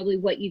more probably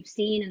what you've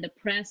seen in the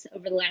press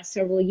over the last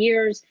several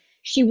years.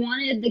 She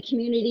wanted the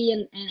community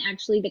and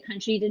actually the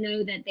country to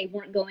know that they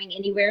weren't going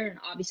anywhere, and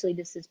obviously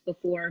this is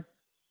before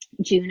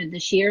June of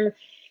this year.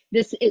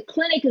 This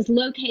clinic is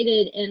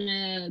located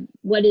in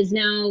what is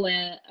now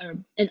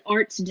an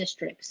arts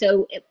district.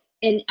 So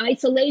in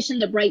isolation,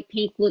 the bright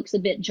pink looks a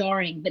bit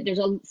jarring, but there's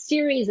a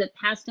series of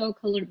pastel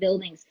colored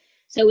buildings.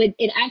 So it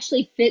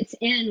actually fits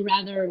in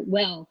rather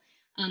well.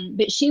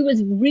 But she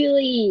was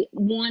really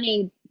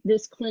wanting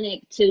this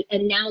clinic to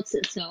announce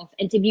itself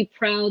and to be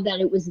proud that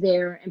it was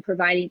there and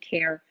providing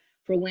care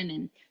for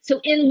women.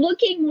 So in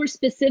looking more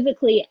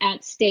specifically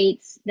at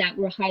states that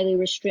were highly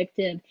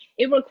restrictive,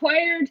 it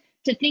required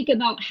to think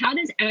about how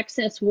does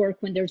access work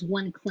when there's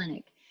one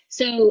clinic.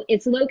 So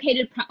it's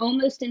located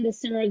almost in the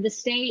center of the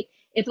state.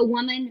 If a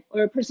woman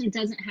or a person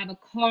doesn't have a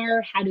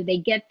car, how do they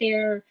get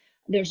there?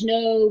 There's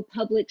no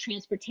public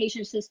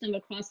transportation system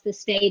across the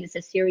state. It's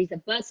a series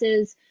of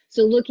buses.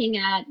 So looking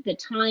at the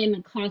time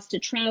and cost to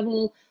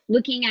travel,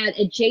 looking at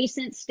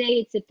adjacent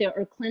states, if there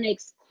are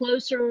clinics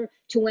closer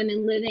to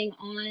women living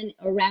on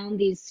around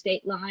these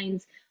state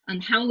lines,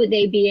 how would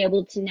they be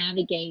able to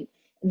navigate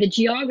the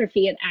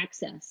geography of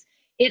access?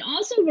 It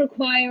also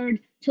required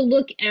to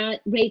look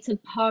at rates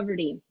of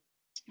poverty.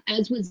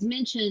 As was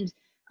mentioned,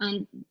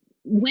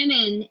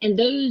 women and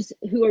those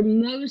who are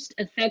most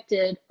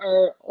affected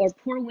are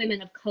poor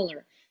women of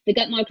color. The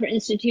Guttmacher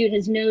Institute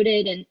has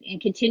noted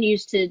and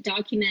continues to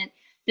document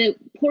that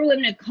poor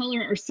women of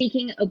color are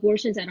seeking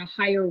abortions at a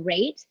higher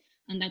rate,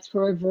 and that's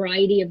for a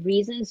variety of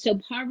reasons. So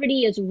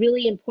poverty is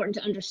really important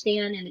to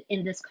understand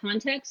in this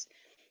context.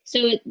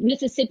 So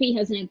Mississippi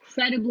has an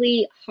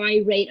incredibly high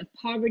rate of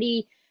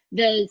poverty.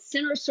 The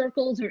center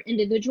circles are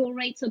individual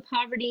rates of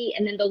poverty,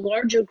 and then the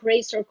larger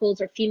gray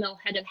circles are female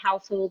head of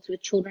households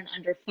with children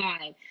under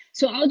 5.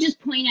 So I'll just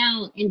point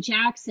out in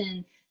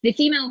Jackson, the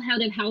female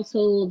head of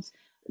households,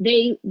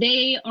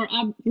 they are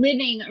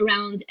living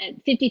around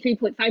at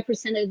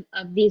 53.5%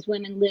 of these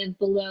women live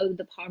below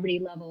the poverty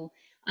level.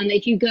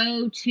 If you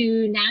go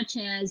to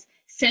Natchez,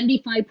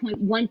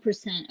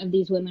 75.1% of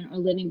these women are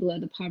living below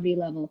the poverty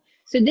level.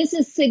 So this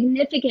is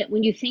significant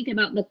when you think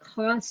about the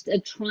cost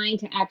of trying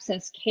to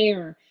access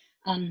care.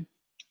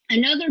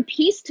 Another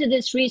piece to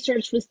this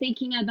research was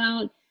thinking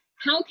about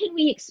how can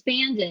we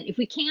expand it? If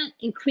we can't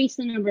increase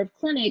the number of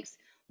clinics,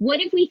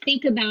 what if we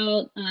think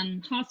about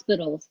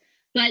hospitals?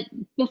 But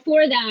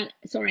before that,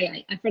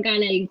 sorry, I forgot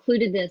I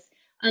included this.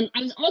 I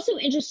was also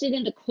interested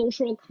in the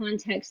cultural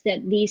context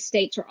that these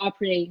states are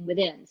operating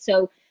within.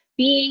 So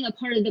being a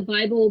part of the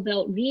Bible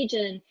Belt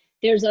region,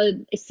 there's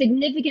a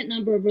significant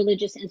number of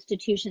religious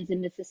institutions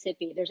in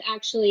Mississippi. There's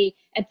actually,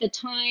 at the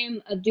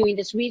time of doing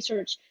this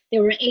research,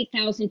 there were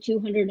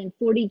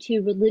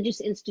 8,242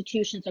 religious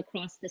institutions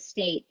across the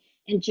state.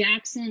 In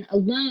Jackson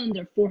alone,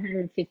 there are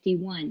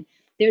 451.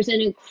 There's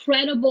an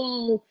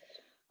incredible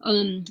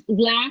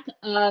lack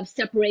of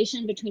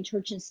separation between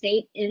church and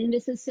state in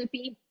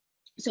Mississippi.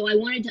 So I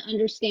wanted to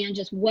understand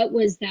just what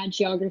was that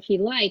geography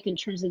like in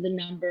terms of the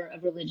number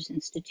of religious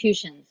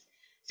institutions.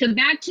 So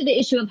back to the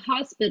issue of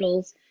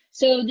hospitals.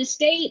 So the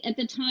state at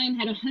the time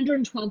had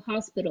 112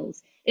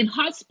 hospitals. If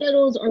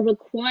hospitals are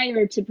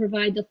required to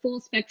provide the full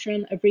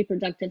spectrum of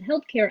reproductive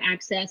health care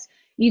access,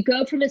 you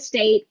go from a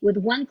state with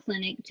 1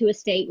 clinic to a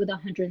state with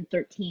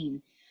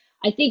 113.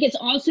 I think it's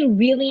also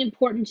really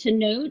important to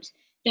note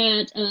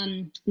that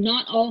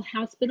not all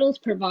hospitals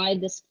provide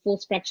this full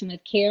spectrum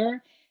of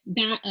care.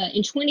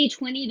 In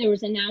 2020, there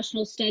was a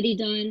national study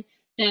done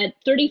that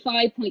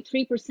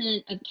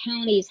 35.3% of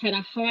counties had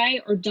a high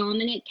or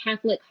dominant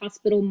Catholic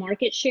hospital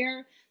market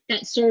share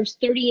that serves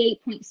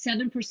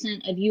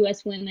 38.7% of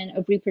US women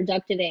of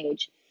reproductive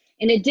age.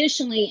 And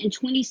additionally, in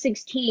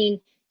 2016,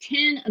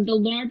 10 of the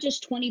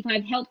largest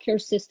 25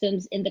 healthcare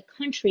systems in the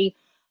country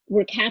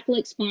were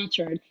Catholic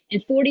sponsored,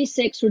 and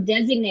 46 were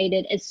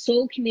designated as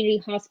sole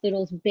community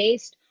hospitals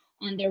based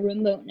on their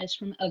remoteness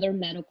from other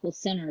medical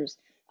centers.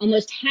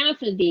 Almost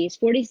half of these,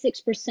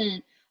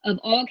 46% of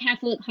all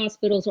Catholic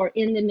hospitals, are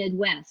in the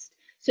Midwest.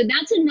 So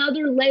that's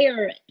another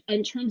layer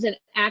in terms of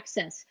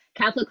access.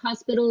 Catholic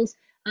hospitals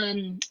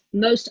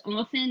most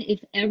often, if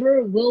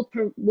ever, will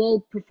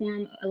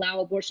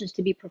allow abortions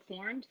to be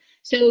performed.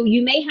 So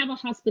you may have a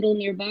hospital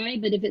nearby,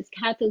 but if it's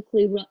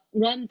Catholically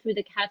run through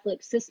the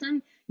Catholic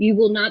system, you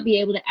will not be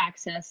able to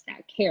access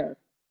that care.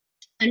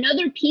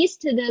 Another piece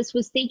to this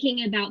was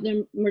thinking about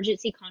the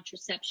emergency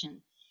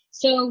contraception.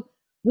 So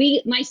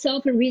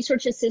myself and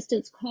research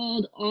assistants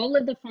called all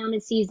of the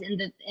pharmacies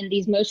in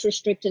these most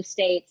restrictive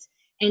states.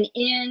 And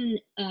in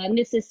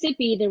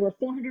Mississippi, there were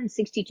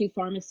 462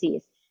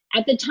 pharmacies.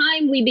 At the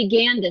time we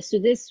began this, so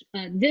this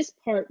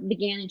part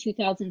began in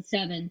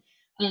 2007,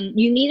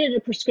 you needed a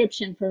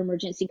prescription for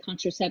emergency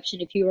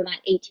contraception if you were not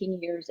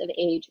 18 years of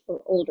age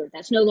or older.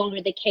 That's no longer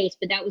the case,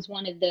 but that was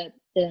one of the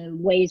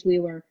ways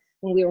when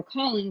we were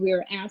calling, we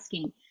were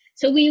asking.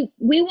 So we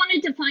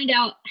wanted to find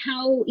out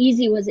how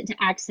easy was it to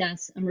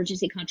access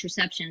emergency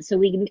contraception. So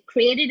we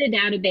created a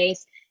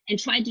database and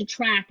tried to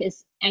track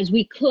as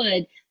we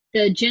could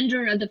the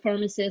gender of the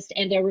pharmacist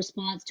and their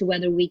response to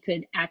whether we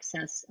could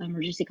access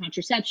emergency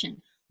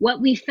contraception.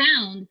 What we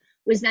found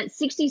was that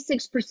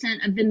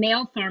 66% of the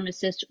male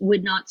pharmacists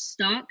would not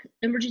stock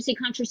emergency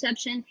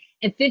contraception,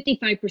 and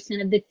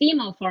 55% of the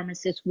female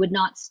pharmacists would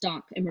not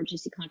stock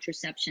emergency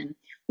contraception.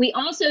 We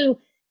also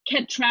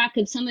kept track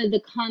of some of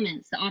the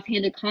comments, the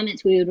offhanded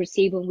comments we would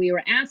receive when we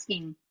were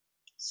asking.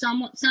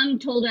 Some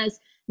told us,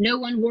 no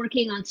one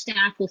working on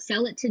staff will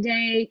sell it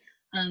today.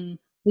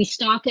 We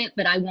stock it,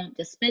 but I won't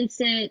dispense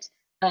it.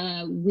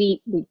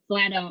 We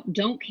flat out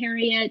don't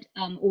carry it,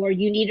 or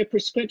you need a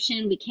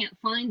prescription. We can't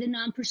find the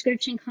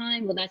non-prescription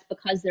kind. Well, that's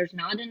because there's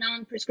not a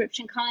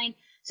non-prescription kind.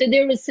 So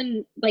there was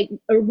some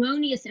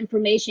erroneous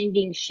information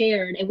being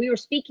shared, and we were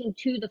speaking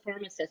to the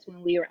pharmacists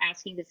when we were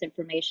asking this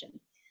information.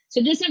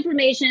 So this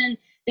information,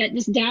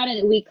 this data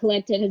that we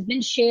collected has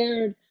been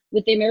shared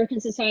with the American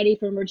Society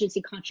for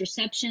Emergency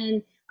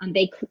Contraception.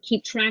 They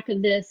keep track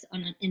of this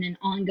in an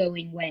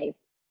ongoing way.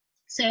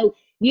 So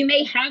you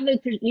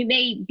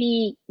may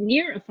be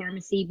near a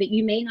pharmacy, but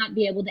you may not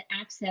be able to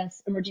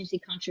access emergency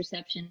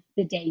contraception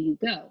the day you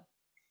go.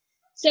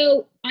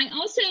 So I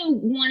also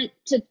want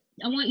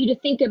you to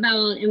think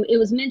about, and it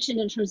was mentioned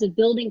in terms of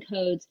building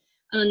codes,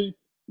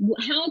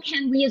 how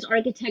can we as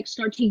architects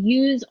start to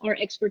use our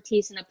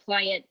expertise and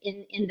apply it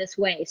in this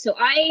way? So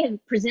I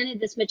have presented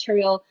this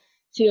material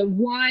to a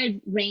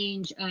wide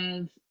range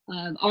of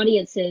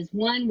audiences.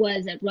 One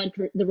was at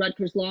the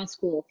Rutgers Law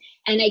School,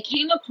 and I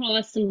came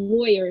across some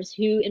lawyers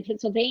who in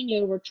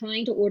Pennsylvania were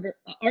trying to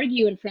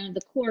argue in front of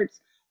the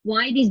courts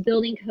why these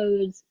building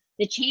codes,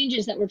 the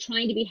changes that were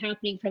trying to be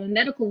happening from a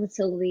medical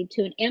facility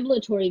to an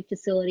ambulatory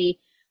facility,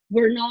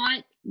 were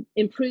not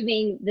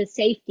improving the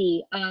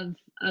safety of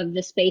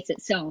the space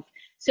itself.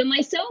 So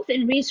myself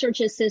and research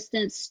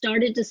assistants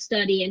started to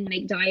study and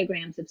make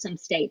diagrams of some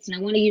states, and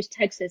I want to use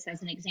Texas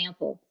as an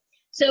example.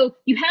 So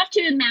you have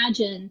to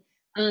imagine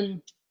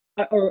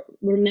or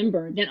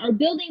remember that our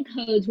building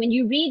codes, when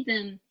you read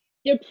them,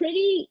 they're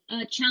pretty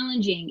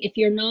challenging if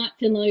you're not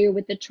familiar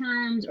with the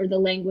terms or the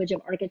language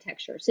of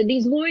architecture. So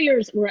these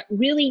lawyers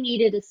really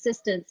needed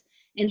assistance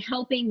in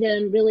helping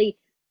them really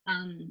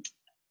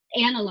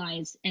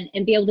analyze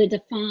and be able to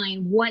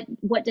define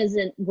what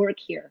doesn't work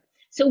here.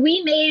 So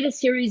we made a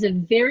series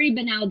of very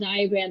banal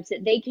diagrams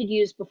that they could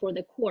use before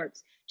the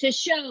courts to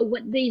show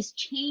what these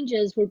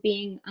changes were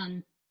being,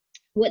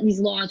 what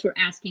these laws were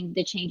asking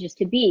the changes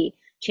to be.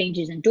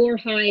 Changes in door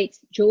heights,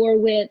 door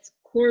widths,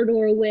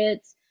 corridor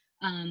widths,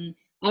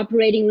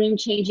 operating room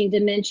changing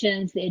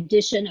dimensions, the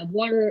addition of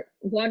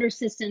water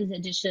systems,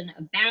 addition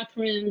of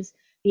bathrooms,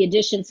 the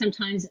addition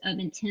sometimes of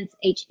intense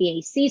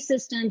HVAC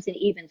systems and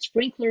even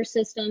sprinkler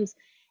systems.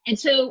 And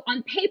so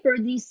on paper,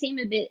 these seem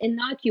a bit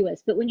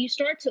innocuous, but when you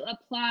start to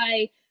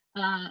apply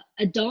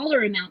a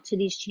dollar amount to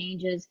these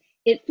changes,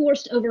 it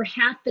forced over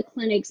half the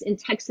clinics in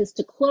Texas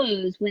to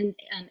close when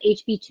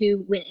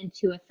HB2 went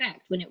into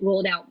effect, when it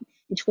rolled out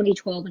in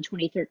 2012 and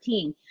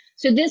 2013.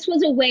 So this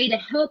was a way to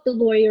help the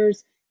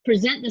lawyers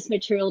present this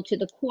material to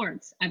the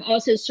courts. I've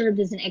also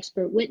served as an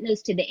expert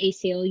witness to the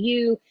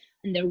ACLU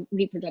and the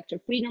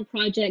Reproductive Freedom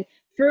Project,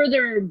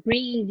 further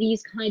bringing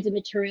these kinds of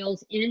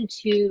materials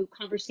into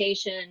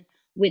conversation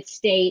with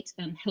state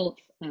health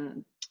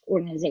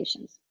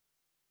organizations.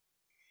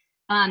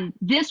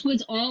 This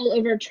was all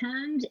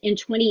overturned in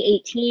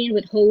 2018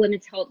 with Whole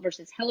Women's Health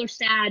versus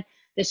Hellerstad.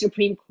 The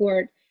Supreme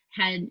Court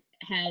had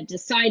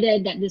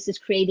decided that this is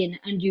creating an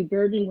undue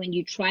burden when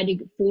you try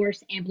to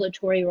force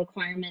ambulatory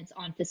requirements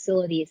on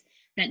facilities,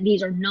 that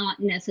these are not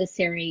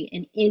necessary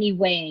in any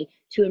way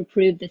to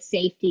improve the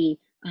safety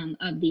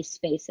of these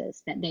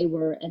spaces, that they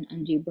were an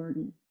undue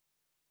burden.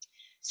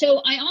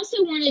 So I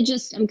also want to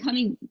just, I'm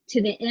coming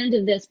to the end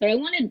of this, but I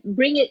want to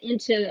bring it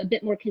into a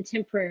bit more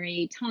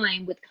contemporary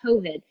time with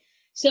COVID.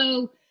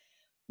 So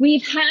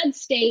we've had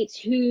states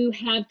who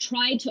have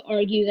tried to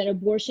argue that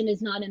abortion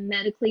is not a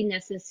medically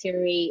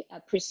necessary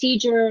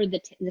procedure,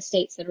 the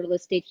states that are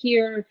listed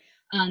here,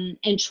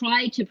 and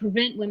try to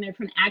prevent women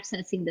from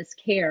accessing this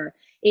care.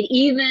 It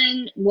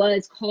even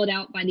was called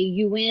out by the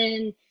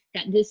UN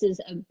that this is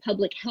a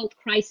public health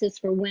crisis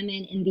for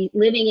women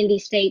living in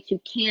these states who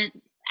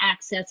can't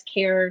access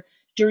care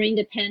during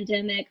the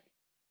pandemic.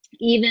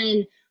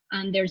 Even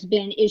there's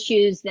been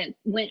issues that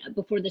went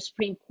before the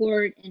Supreme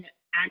Court in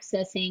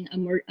accessing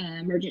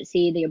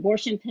emergency, the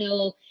abortion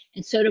pill,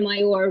 and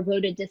Sotomayor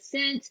wrote a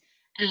dissent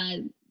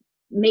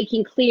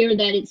making clear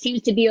that it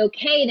seems to be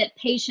okay that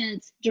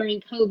patients during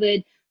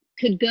COVID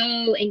could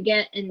go and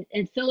get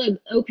and fill an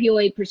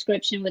opioid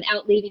prescription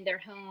without leaving their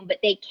home, but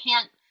they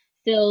can't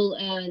fill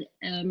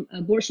an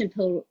abortion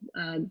pill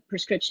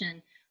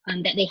prescription,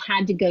 that they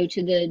had to go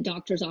to the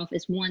doctor's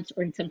office once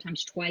or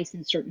sometimes twice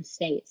in certain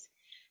states.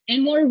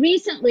 And more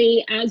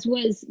recently, as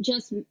was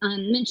just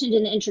mentioned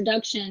in the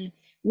introduction,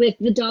 with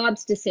the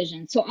Dobbs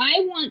decision. So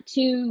I want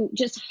to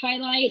just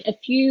highlight a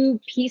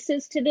few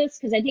pieces to this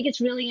because I think it's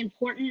really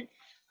important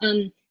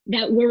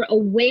that we're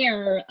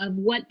aware of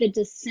what the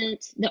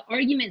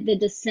argument the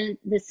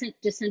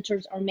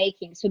dissenters are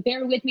making. So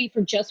bear with me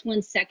for just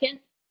 1 second.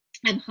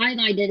 I've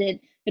highlighted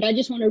it, but I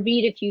just want to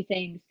read a few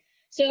things.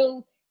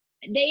 So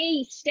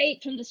they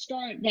state from the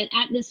start that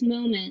at this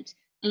moment,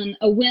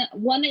 a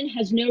woman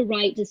has no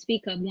right to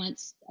speak of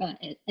once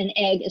an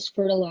egg is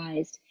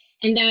fertilized.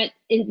 And that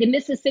in the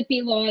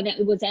Mississippi law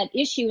that was at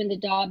issue in the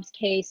Dobbs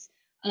case,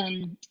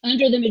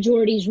 under the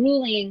majority's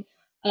ruling,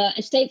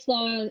 a state's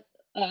law,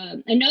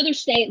 another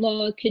state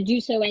law could do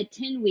so at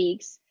 10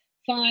 weeks,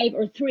 5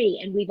 or 3,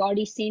 and we've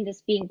already seen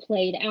this being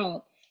played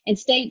out. And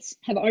states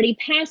have already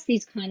passed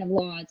these kind of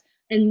laws,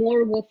 and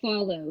more will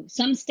follow.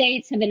 Some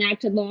states have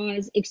enacted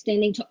laws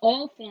extending to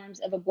all forms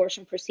of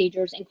abortion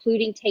procedures,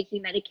 including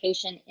taking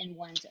medication in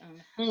one's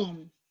own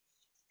home.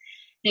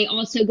 They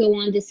also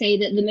go on to say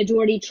that the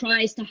majority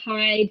tries to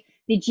hide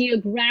the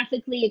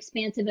geographically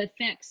expansive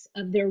effects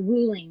of their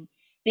ruling.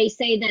 They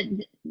say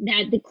that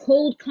the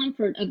cold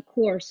comfort, of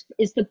course,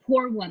 is the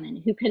poor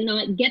woman who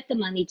cannot get the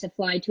money to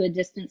fly to a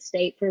distant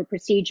state for a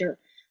procedure.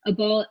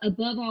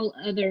 Above all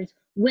others,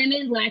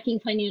 women lacking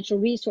financial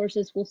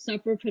resources will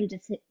suffer from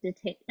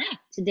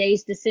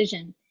today's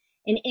decision.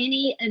 In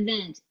any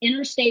event,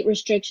 interstate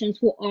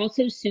restrictions will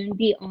also soon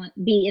be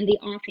in the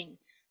offing.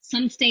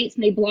 Some states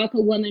may block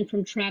a woman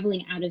from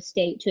traveling out of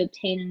state to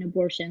obtain an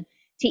abortion,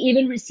 to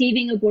even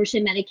receiving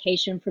abortion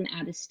medication from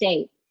out of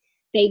state.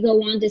 They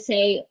go on to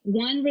say,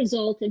 one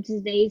result of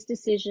today's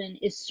decision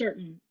is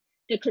certain: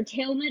 the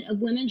curtailment of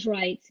women's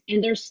rights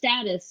and their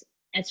status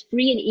as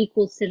free and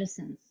equal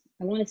citizens.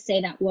 I want to say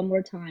that one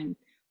more time.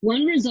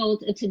 One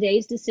result of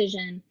today's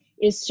decision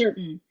is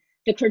certain: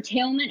 the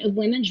curtailment of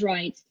women's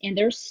rights and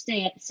their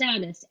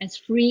status as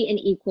free and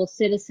equal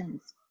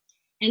citizens.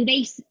 And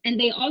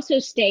they also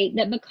state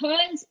that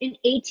because in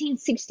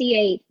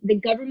 1868, the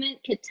government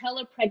could tell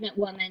a pregnant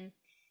woman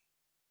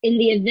in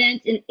the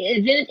event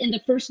in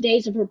the first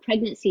days of her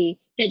pregnancy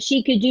that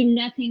she could do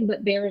nothing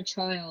but bear a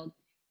child,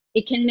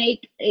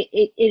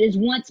 it is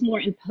once more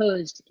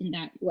imposed in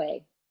that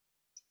way.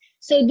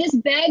 So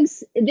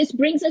this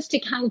brings us to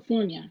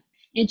California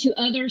and to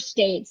other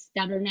states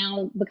that are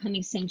now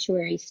becoming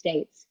sanctuary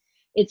states.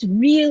 It's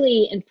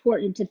really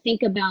important to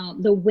think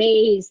about the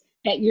ways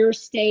that your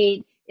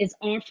state is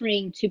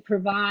offering to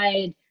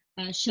provide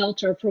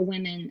shelter for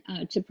women,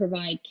 to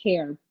provide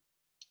care.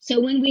 So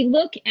when we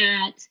look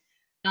at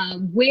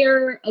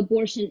where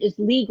abortion is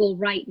legal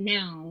right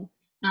now,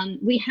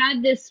 we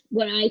have this,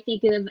 what I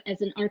think of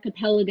as an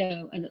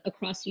archipelago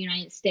across the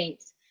United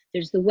States.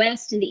 There's the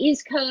West and the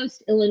East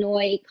Coast,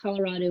 Illinois,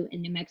 Colorado,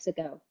 and New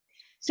Mexico.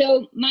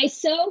 So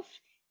myself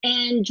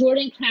and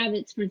Jordan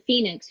Kravitz from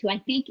Phoenix, who I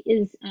think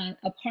is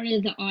a part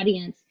of the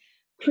audience,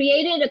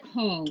 created a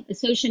call, a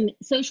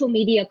social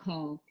media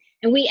call,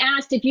 And we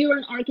asked if you're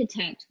an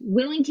architect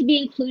willing to be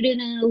included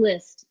in a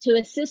list to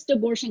assist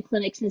abortion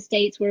clinics in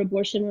states where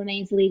abortion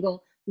remains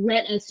legal,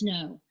 let us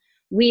know.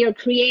 We are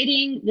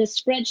creating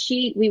this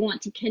spreadsheet. We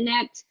want to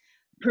connect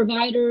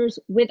providers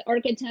with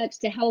architects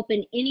to help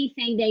in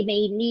anything they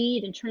may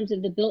need in terms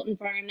of the built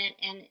environment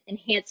and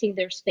enhancing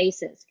their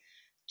spaces.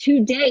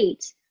 To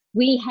date,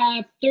 we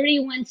have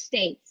 31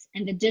 states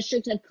and the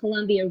District of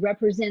Columbia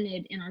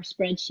represented in our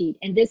spreadsheet.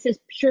 And this is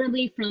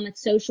purely from a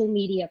social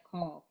media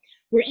call.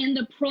 We're in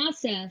the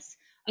process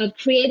of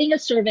creating a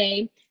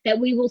survey that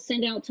we will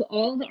send out to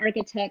all the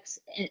architects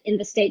in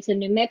the states of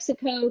New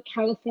Mexico,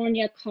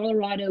 California,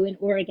 Colorado, and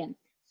Oregon.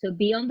 So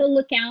be on the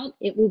lookout.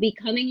 It will be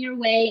coming your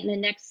way in the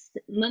next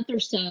month or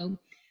so.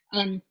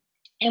 And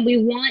we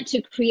want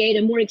to create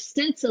a more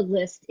extensive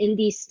list in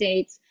these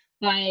states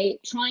by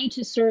trying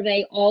to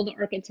survey all the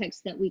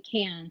architects that we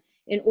can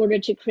in order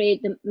to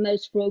create the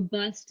most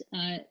robust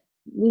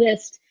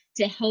list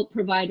to help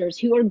providers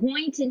who are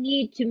going to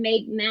need to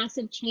make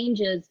massive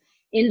changes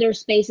in their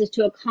spaces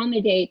to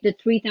accommodate the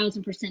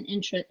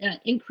 3,000%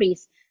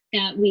 increase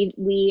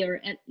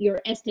that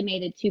you're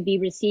estimated to be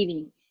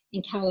receiving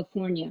in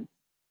California.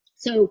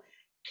 So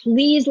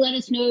please let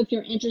us know if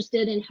you're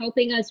interested in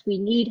helping us. We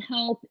need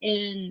help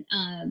in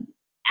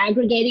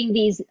aggregating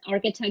these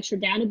architecture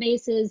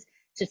databases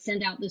to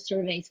send out the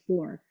surveys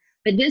for.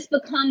 But this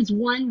becomes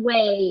one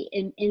way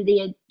in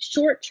the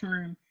short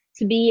term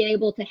to be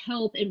able to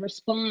help and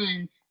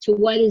respond to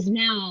what is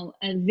now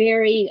a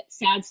very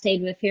sad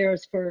state of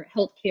affairs for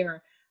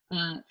healthcare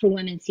for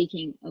women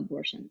seeking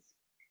abortions.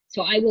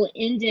 So I will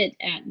end it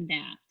at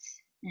that,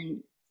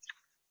 and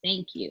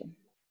thank you.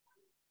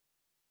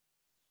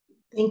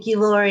 Thank you,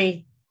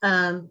 Lori.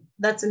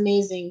 That's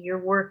amazing. Your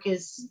work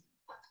is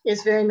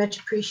very much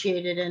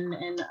appreciated,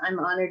 and I'm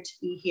honored to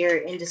be here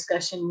in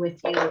discussion with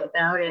you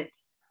about it.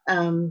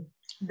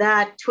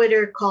 That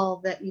Twitter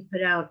call that you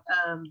put out,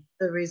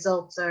 the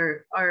results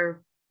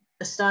are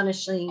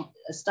astonishingly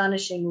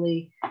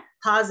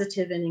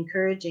positive and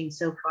encouraging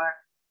so far.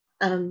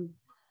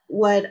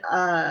 What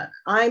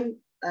I'm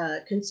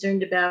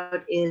concerned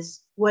about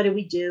is, what do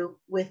we do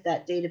with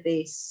that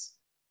database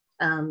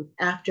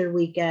after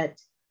we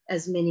get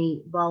as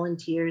many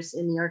volunteers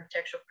in the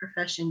architectural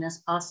profession as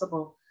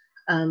possible?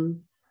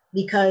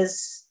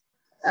 Because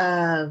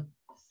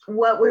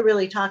what we're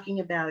really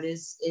talking about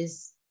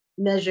is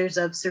measures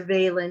of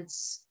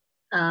surveillance,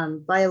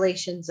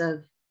 violations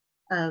of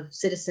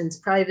citizens'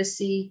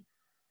 privacy,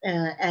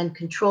 and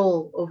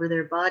control over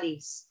their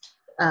bodies.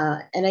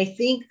 And I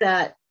think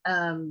that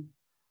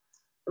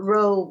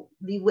Roe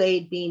v.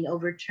 Wade being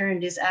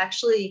overturned is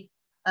actually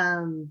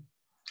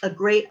a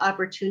great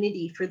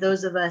opportunity for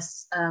those of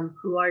us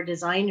who are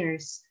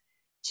designers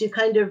to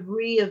kind of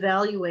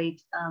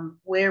reevaluate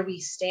where we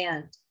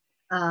stand.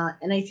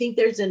 And I think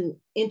there's an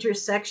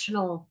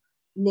intersectional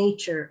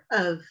nature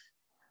of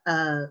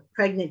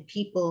pregnant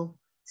people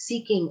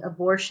seeking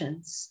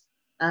abortions.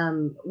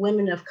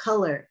 Women of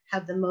color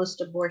have the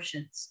most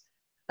abortions.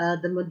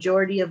 The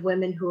majority of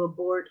women who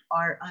abort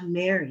are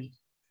unmarried.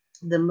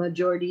 The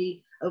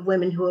majority of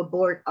women who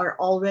abort are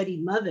already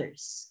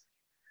mothers.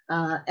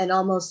 And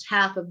almost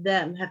half of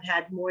them have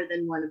had more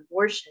than one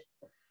abortion.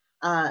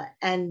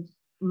 And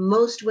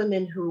most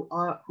women who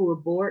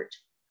abort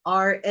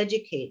are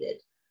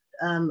educated,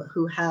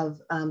 who have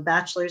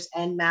bachelor's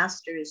and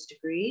master's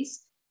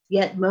degrees,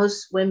 yet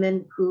most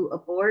women who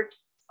abort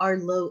are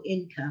low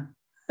income.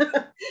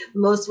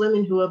 Most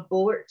women who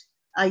abort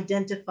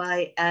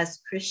identify as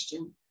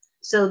Christian.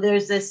 So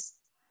there's this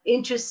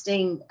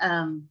interesting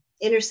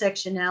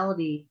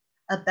intersectionality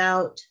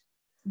about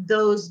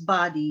those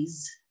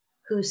bodies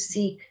who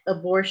seek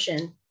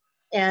abortion.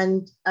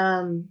 And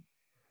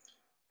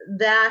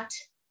that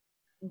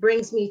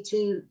brings me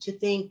to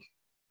think,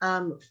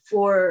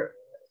 for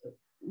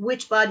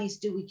which bodies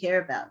do we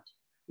care about?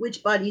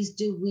 Which bodies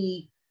do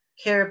we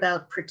care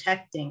about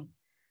protecting?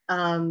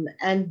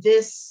 And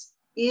this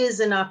is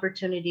an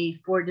opportunity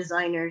for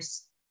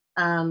designers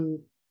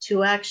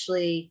to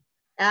actually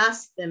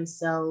ask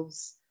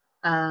themselves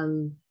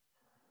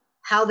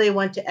how they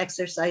want to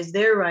exercise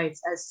their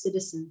rights as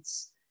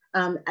citizens,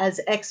 as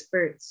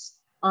experts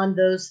on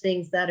those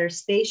things that are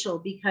spatial,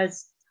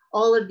 because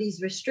all of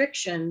these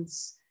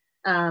restrictions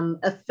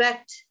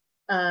affect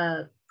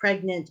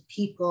pregnant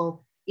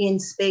people in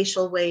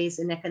spatial ways,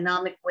 in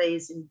economic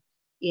ways,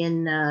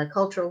 in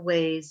cultural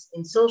ways,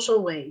 in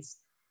social ways.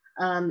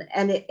 And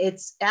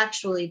it's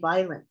actually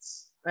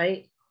violence,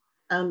 right?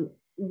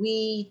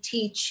 We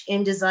teach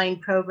in design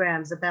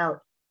programs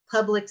about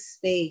public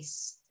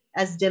space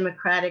as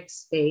democratic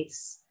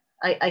space.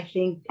 I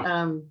think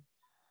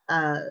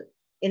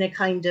in a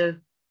kind of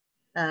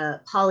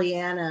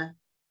Pollyanna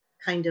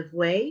kind of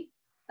way,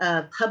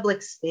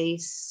 public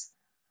space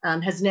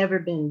has never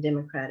been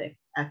democratic,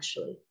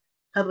 actually.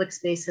 Public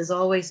space has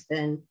always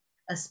been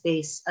a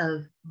space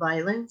of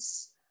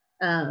violence,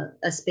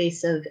 a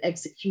space of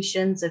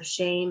executions, of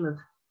shame,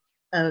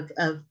 of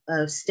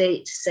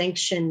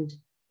state-sanctioned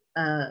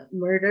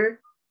murder.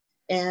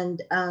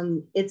 And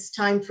it's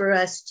time for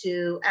us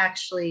to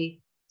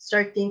actually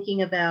start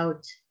thinking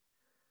about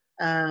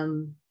how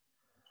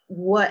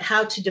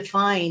to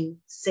define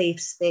safe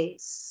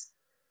space,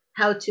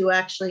 how to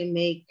actually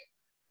make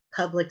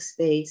public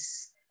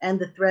space and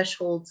the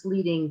thresholds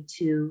leading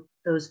to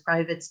those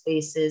private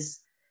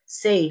spaces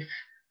safe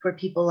for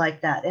people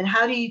like that. And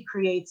how do you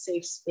create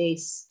safe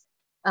space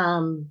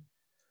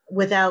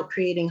without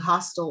creating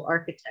hostile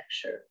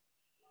architecture?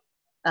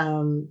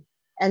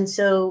 And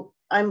so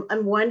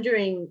I'm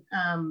wondering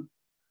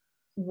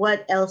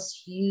what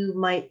else you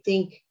might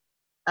think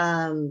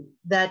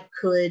that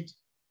could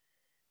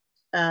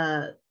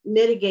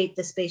mitigate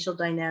the spatial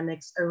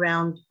dynamics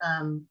around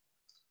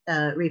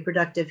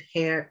reproductive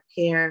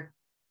care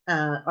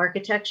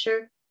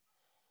architecture,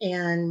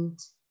 and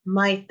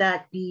might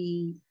that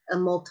be a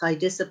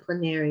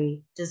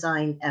multidisciplinary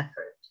design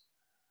effort?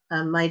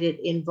 Might it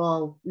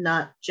involve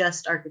not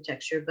just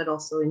architecture, but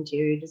also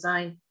interior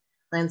design,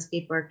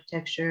 landscape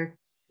architecture,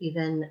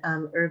 even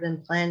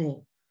urban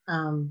planning?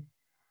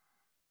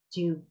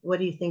 What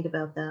do you think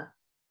about that?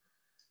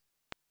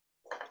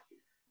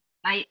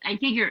 I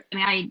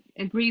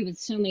agree with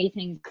so many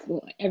things,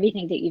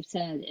 everything that you've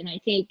said. And I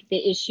think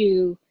the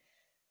issue,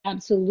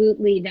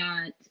 absolutely,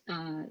 that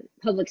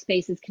public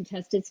space is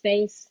contested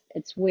space.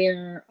 It's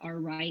where our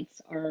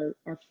rights are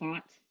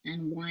fought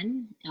and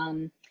won.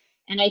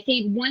 And I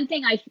think one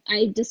thing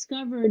I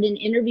discovered in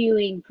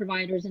interviewing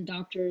providers and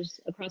doctors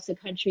across the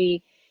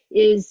country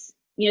is,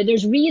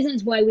 there's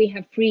reasons why we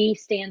have free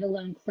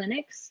standalone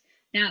clinics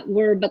that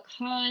were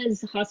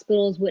because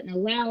hospitals wouldn't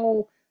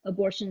allow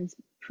abortions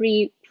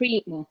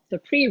pre-Roe.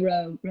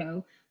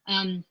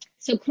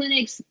 So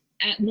clinics,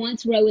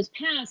 once Roe was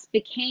passed,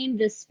 became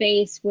this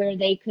space where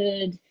they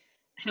could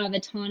have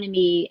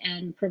autonomy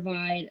and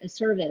provide a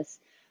service.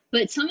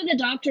 But some of the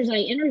doctors I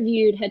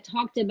interviewed had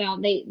talked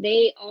about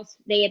they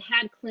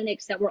had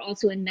clinics that were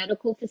also in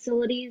medical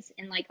facilities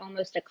in like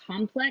almost a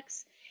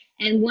complex.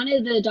 And one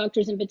of the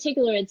doctors in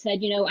particular had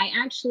said, I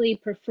actually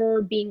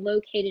prefer being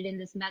located in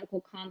this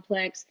medical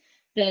complex.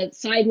 The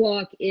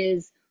sidewalk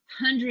is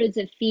hundreds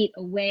of feet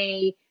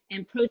away,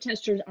 and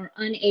protesters are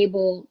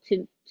unable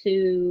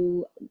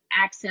to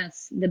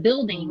access the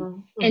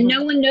building. And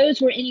no one knows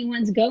where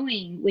anyone's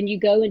going when you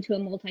go into a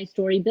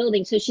multi-story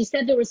building. So she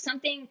said there was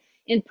something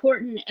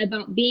important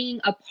about being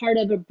a part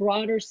of a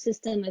broader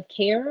system of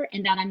care,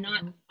 and that I'm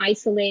not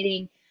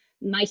isolating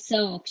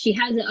myself. She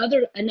had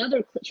other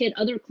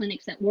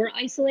clinics that were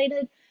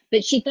isolated,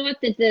 but she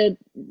thought that that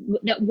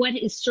what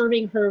is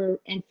serving her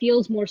and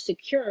feels more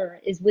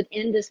secure is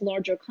within this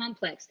larger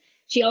complex.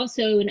 She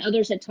also, and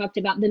others, had talked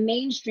about the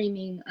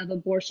mainstreaming of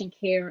abortion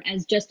care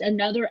as just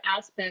another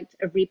aspect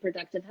of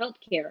reproductive health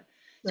care.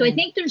 So I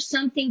think there's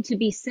something to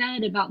be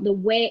said about the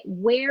way,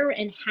 where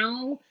and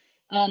how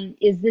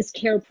is this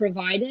care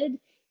provided.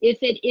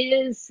 If it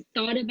is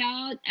thought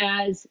about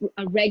as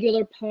a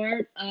regular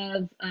part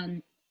of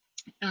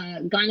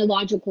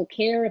gynecological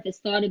care, if it's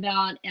thought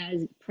about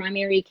as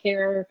primary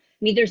care,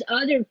 there's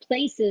other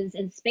places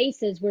and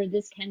spaces where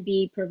this can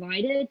be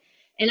provided.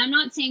 And I'm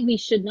not saying we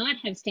should not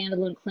have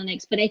standalone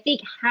clinics, but I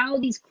think how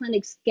these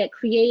clinics get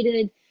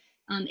created,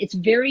 it's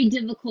very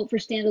difficult for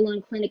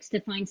standalone clinics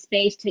to find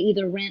space to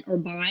either rent or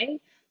buy,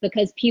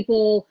 because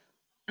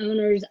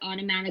owners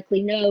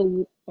automatically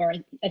know or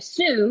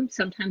assume,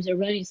 sometimes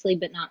erroneously,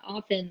 but not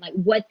often, like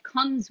what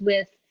comes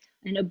with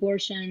an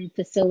abortion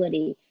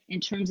facility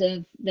in terms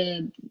of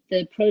the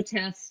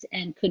protest,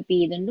 and could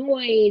be the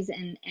noise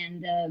and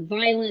the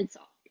violence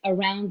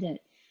around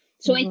it.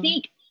 So I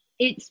think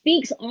it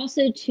speaks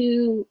also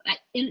to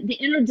the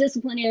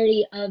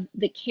interdisciplinarity of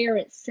the care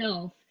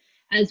itself,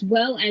 as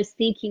well as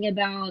thinking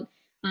about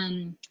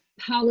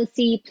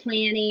policy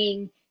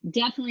planning,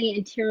 definitely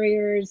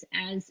interiors,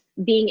 as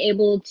being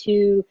able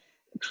to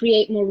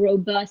create more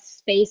robust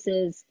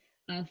spaces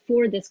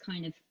for this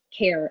kind of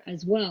care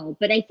as well.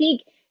 But I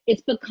think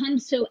it's become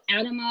so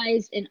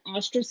atomized and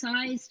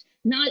ostracized.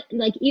 Not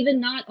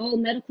all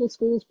medical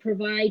schools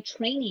provide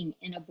training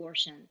in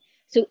abortion.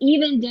 So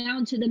even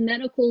down to the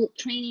medical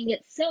training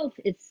itself,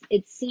 it's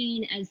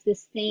seen as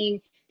this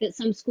thing that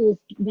some schools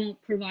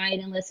won't provide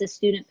unless a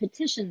student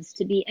petitions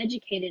to be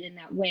educated in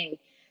that way.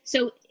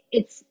 So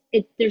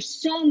there's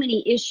so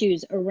many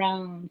issues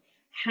around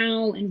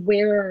how and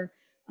where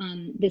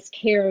this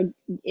care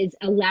is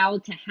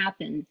allowed to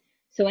happen.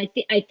 So I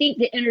think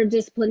the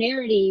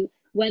interdisciplinarity,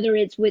 whether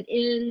it's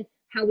within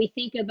how we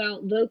think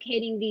about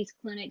locating these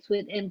clinics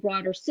within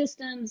broader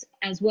systems,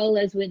 as well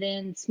as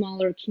within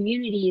smaller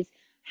communities,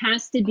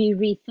 has to be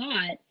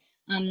rethought,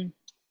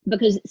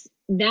 because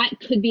that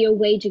could be a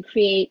way to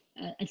create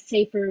a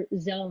safer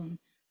zone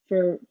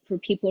for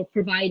people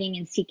providing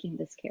and seeking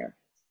this care.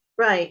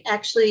 Right,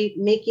 actually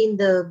making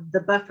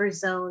the buffer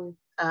zone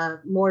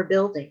more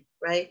building,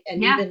 right?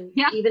 And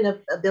even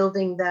a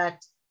building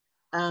that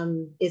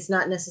is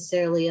not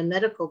necessarily a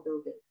medical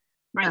building,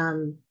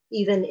 right?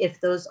 Even if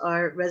those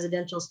are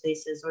residential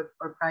spaces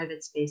or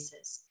private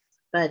spaces,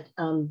 but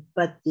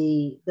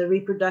the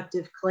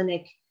reproductive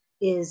clinic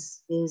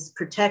is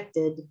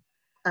protected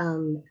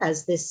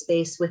as this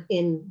space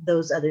within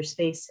those other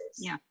spaces.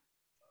 Yeah.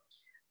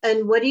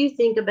 And what do you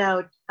think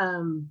about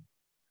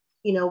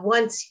you know,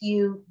 once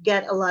you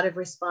get a lot of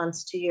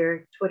response to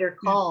your Twitter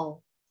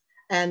call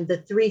and the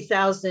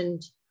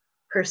 3,000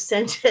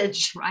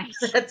 percentage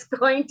that's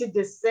going to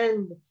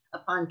descend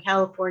upon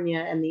California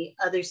and the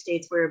other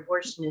states where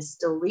abortion is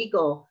still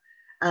legal,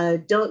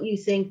 don't you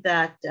think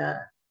that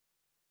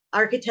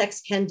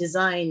architects can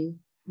design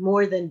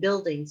more than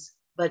buildings,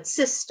 but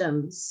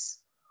systems,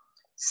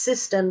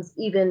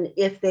 even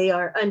if they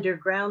are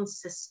underground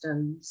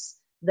systems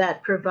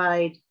that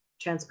provide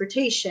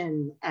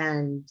transportation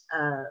and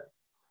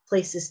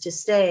places to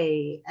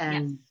stay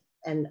and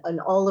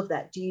all of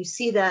that? Do you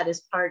see that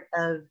as part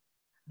of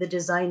the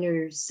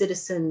designer's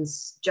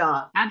citizen's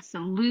job?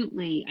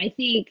 Absolutely. I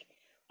think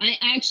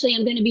I'm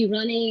going to be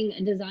running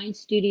a design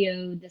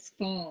studio this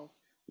fall,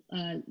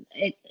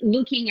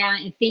 looking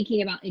at and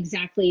thinking about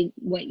exactly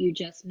what you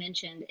just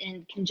mentioned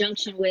in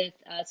conjunction with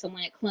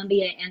someone at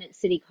Columbia and at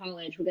City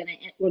College. We're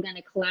going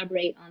to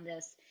collaborate on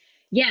this.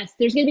 Yes,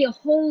 there's going to be a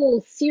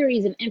whole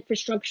series of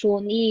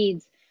infrastructural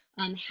needs,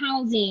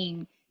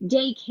 housing,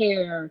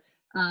 daycare,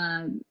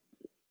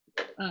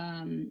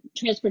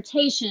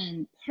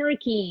 transportation,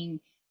 parking,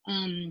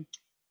 and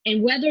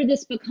whether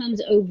this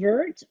becomes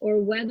overt or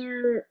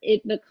whether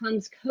it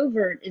becomes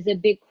covert is a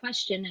big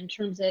question in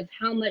terms of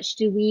how much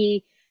do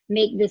we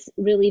make this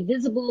really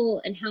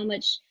visible and how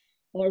much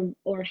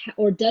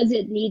or does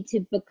it need to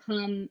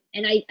become,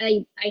 and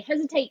I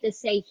hesitate to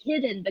say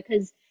hidden,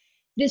 because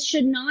this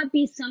should not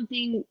be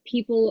something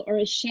people are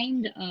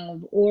ashamed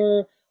of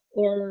or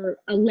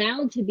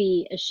allowed to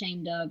be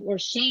ashamed of or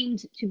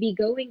shamed to be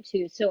going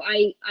to. So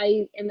I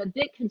am a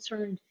bit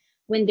concerned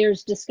when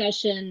there's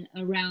discussion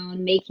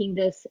around making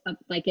this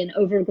like an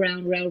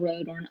overground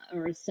railroad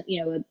or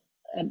you know,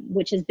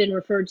 which has been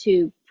referred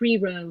to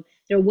pre-Roe.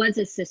 There was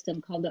a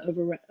system called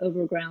the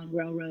overground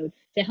railroad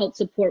to help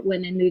support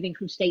women moving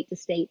from state to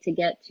state to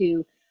get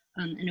to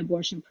an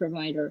abortion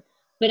provider.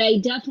 But I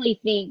definitely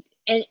think,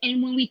 and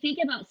when we think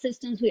about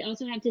systems, we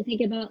also have to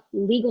think about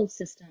legal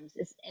systems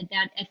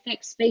that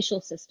affect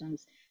spatial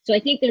systems. So I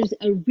think there's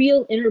a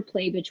real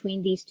interplay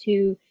between these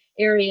two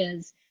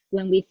areas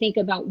when we think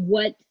about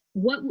what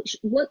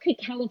could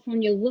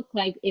California look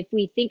like if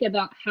we think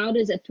about how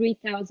does a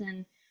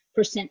 3,000%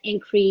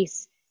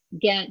 increase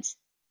get,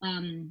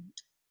 how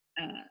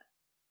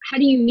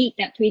do you meet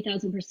that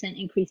 3,000%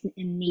 increase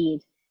in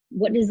need?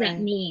 What does that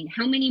mean?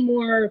 How many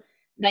more,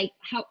 like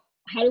how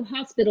do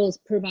hospitals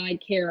provide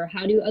care?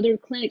 How do other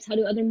clinics, how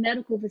do other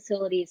medical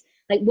facilities,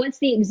 like what's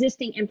the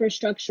existing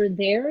infrastructure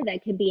there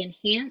that can be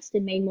enhanced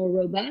and made more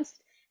robust?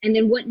 And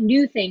then what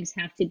new things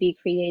have to be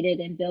created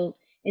and built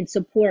in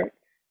support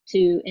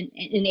to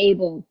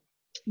enable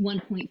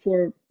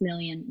 1.4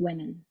 million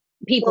women,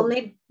 people?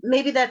 Well,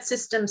 maybe that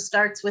system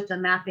starts with a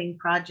mapping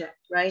project,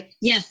 right?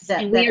 Yes,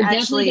 and we are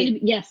definitely going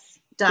to, yes.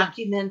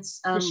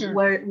 Documents sure.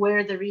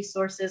 where the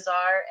resources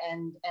are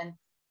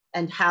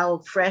and how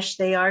fresh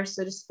they are,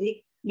 so to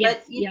speak.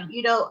 Yes, but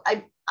you know,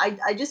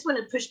 I just want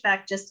to push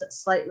back just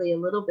slightly a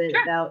little bit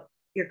about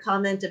your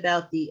comment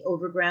about the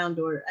overground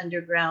or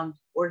underground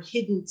or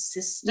hidden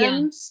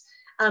systems,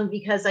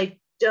 because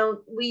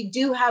we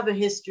do have a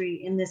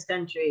history in this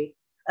country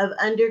of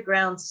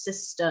underground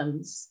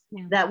systems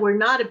that were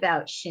not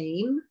about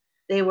shame.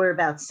 They were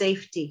about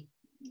safety,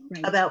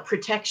 about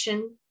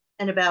protection,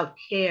 and about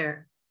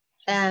care.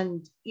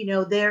 And, you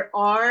know, there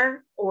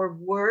are or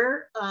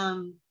were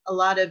a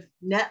lot of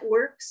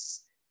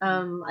networks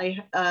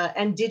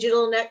and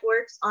digital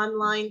networks,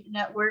 online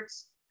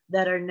networks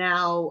that are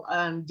now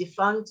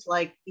defunct,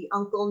 like the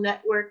Uncle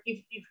Network.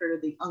 You've heard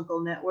of the Uncle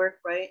Network,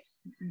 right?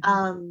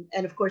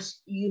 And of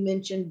course, you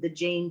mentioned the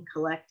Jane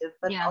Collective,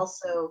 but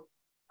also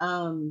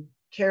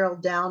Carol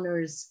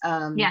Downer's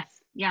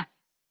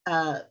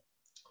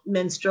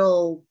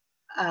menstrual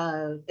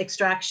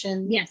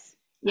extraction.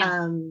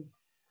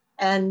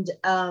 And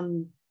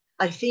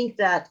I think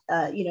that,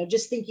 you know,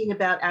 just thinking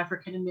about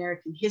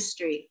African-American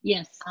history,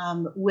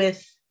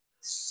 with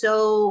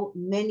so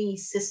many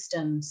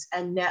systems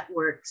and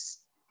networks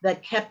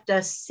that kept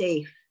us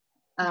safe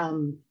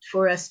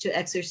for us to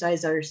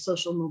exercise our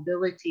social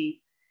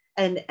mobility.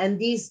 And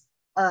these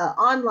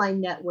online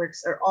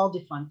networks are all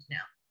defunct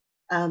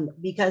now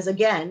because,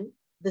 again,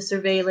 the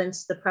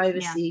surveillance, the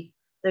privacy,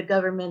 the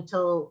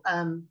governmental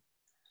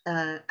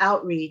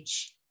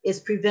outreach is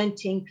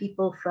preventing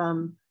people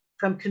from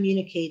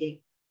communicating.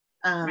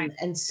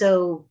 And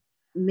so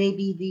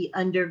maybe the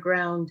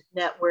underground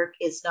network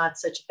is not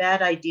such a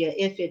bad idea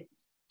if it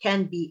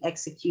can be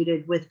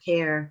executed with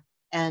care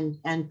and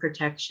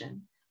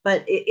protection.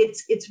 But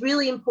it's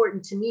really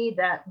important to me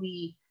that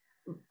we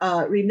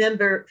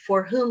remember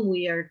for whom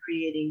we are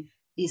creating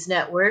these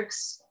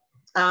networks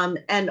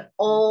and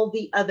all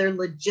the other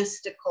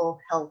logistical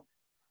help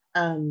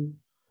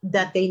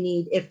that they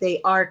need if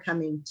they are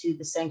coming to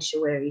the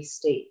sanctuary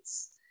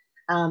states.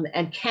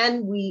 And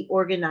can we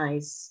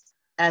organize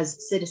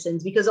as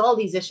citizens, because all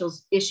these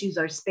issues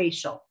are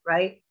spatial,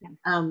 right?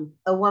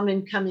 A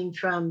woman coming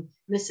from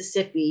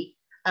Mississippi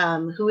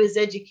who is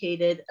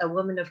educated, a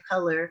woman of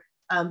color,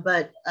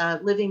 but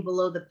living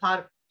below the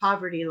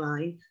poverty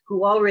line,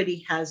 who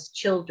already has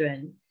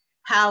children,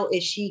 how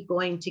is she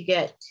going to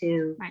get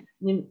to Right.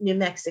 New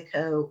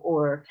Mexico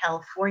or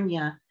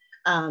California,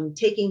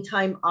 taking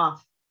time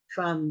off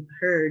from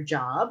her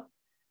job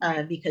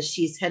because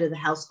she's head of the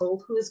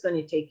household, who is going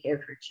to take care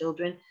of her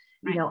children?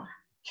 Right. You know,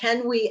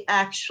 can we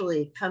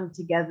actually come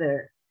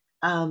together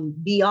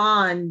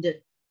beyond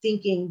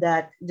thinking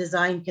that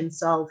design can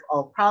solve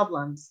all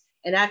problems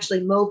and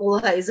actually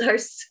mobilize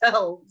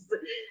ourselves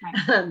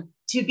Right.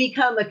 To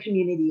become a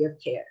community of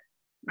care?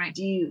 Right.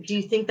 Do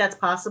you think that's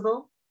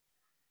possible?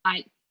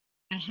 I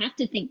have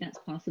to think that's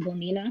possible,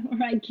 Nina,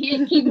 or I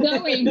can't keep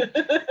going.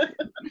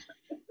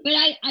 But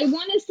I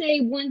want to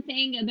say one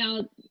thing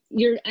about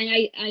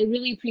I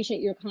really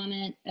appreciate your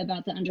comment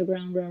about the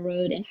Underground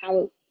Railroad and how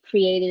it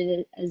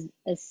created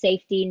a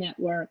safety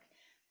network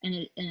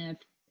and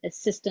a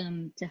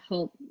system to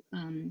help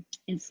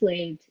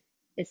enslaved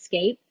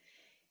escape.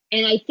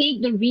 And I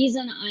think the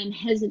reason I'm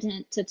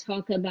hesitant to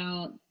talk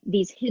about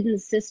these hidden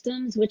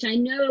systems, which I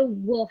know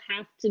will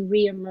have to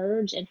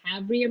reemerge and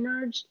have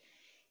reemerged,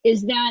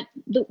 is that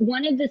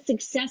one of the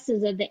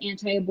successes of the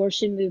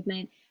anti-abortion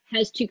movement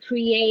has to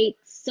create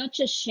such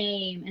a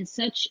shame and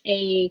such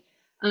a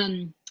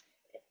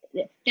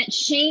that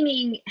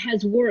shaming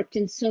has worked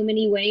in so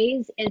many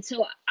ways. And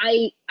so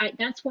I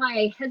that's why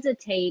I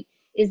hesitate,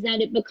 is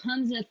that it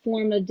becomes a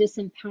form of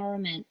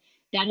disempowerment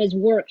that has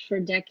worked for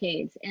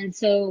decades. And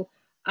so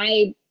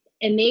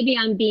and maybe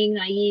I'm being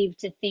naive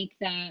to think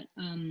that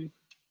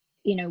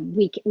you know,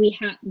 we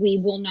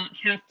will not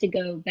have to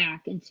go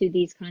back into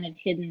these kind of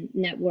hidden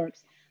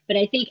networks. But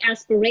I think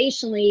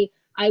aspirationally,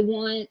 I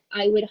would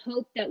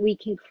hope that we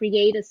can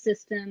create a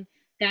system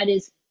that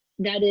is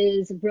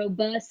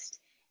robust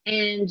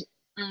and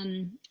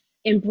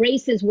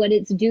embraces what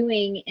it's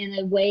doing in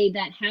a way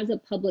that has a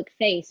public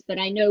face. But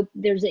I know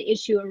there's an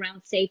issue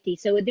around safety.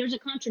 So there's a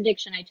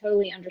contradiction. I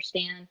totally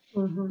understand.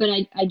 Mm-hmm. But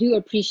I do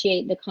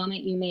appreciate the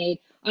comment you made.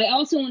 I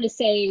also want to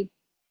say,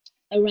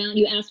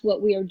 you asked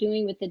what we are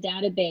doing with the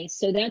database.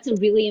 So that's a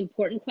really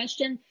important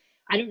question.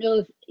 I don't know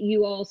if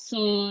you all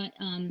saw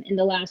in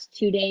the last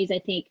 2 days, I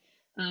think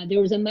there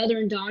was a mother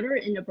and daughter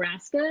in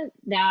Nebraska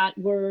that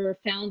were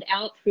found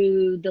out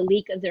through the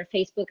leak of their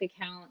Facebook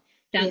account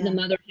that the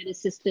mother had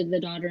assisted the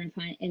daughter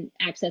in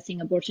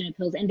accessing abortion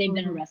pills, and they've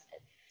been arrested.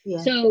 Yeah.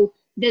 So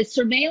the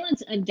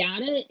surveillance of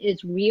data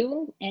is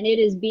real, and it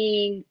is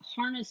being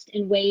harnessed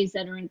in ways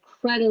that are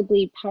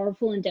incredibly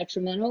powerful and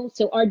detrimental.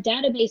 So our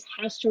database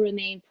has to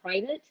remain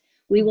private.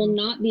 We will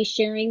not be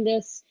sharing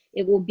this.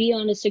 It will be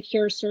on a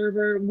secure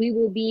server. We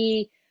will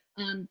be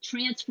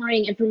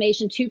transferring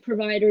information to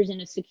providers in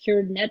a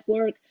secured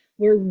network.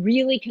 We're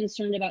really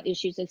concerned about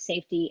issues of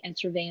safety and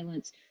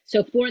surveillance.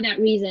 So for that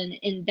reason,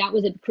 and that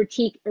was a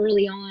critique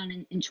early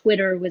on in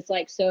Twitter, was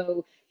like,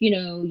 so, you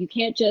know, you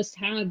can't just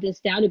have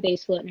this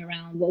database floating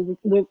around. Well,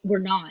 we're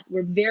not.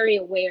 We're very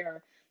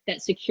aware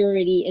that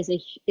security is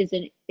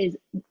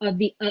of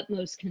the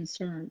utmost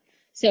concern.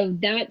 So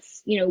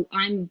that's, you know,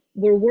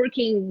 we're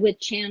working with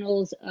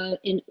channels of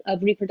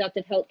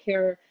reproductive health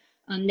care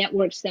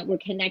networks that we're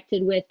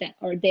connected with, that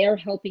are there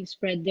helping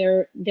spread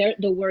the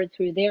word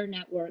through their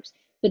networks.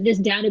 But this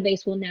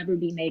database will never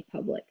be made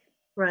public.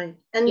 Right.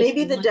 And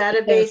maybe the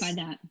database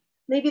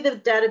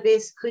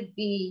could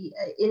be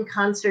in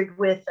concert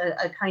with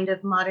a kind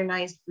of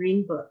modernized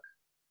green book,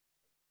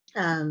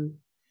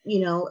 you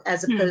know,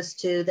 as opposed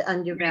to the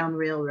Underground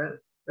Railroad,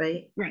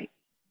 right? Right.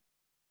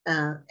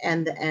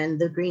 And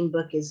the green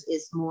book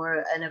is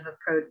more an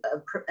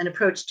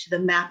approach to the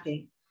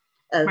mapping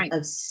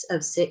of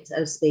safe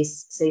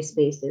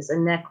spaces, a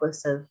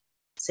necklace of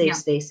safe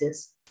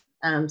spaces.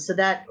 So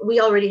that we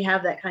already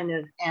have that kind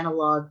of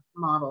analog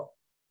model,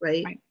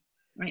 right?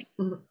 Right.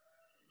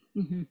 Mm-hmm.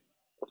 Mm-hmm.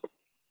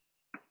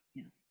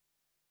 Yeah.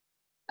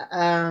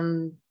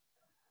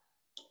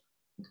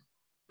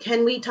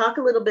 Can we talk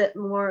a little bit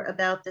more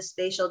about the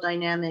spatial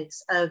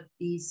dynamics of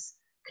these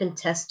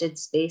contested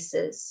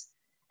spaces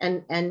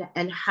and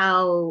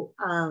how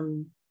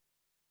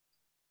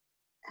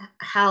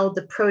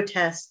the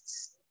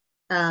protests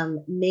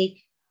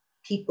make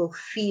people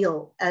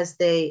feel as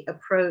they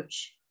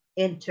approach,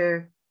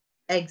 enter,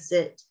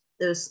 exit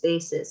those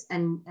spaces,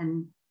 and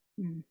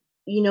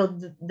you know,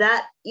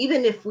 that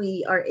even if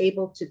we are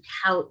able to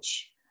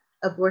couch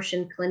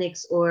abortion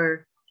clinics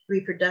or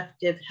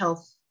reproductive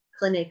health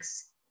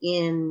clinics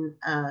in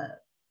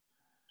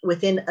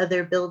within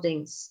other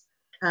buildings,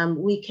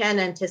 we can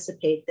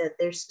anticipate that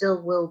there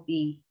still will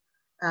be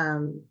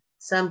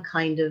some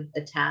kind of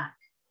attack.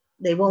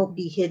 They won't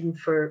be hidden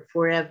for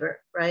forever,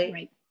 right?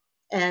 Right.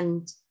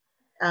 And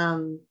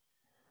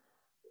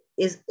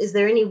is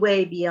there any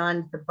way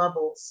beyond the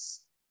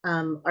bubbles,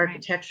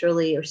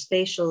 architecturally or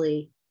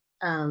spatially,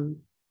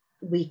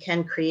 we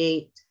can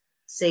create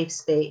safe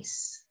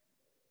space?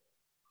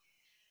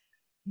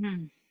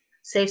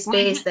 Safe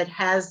space that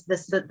has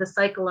the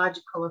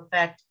psychological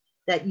effect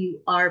that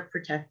you are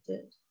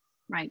protected.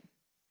 Right.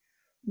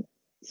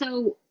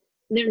 So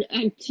I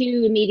have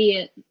two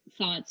immediate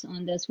thoughts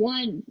on this.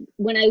 One,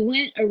 when I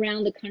went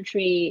around the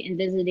country and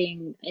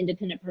visiting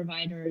independent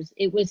providers,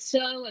 it was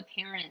so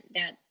apparent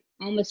that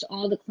almost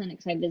all the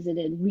clinics I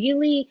visited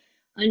really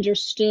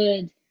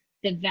understood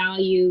the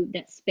value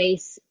that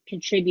space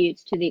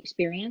contributes to the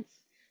experience.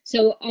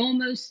 So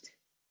almost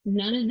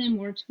none of them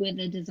worked with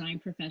a design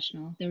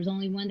professional. There was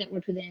only one that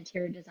worked with an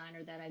interior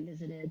designer that I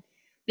visited,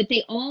 but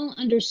they all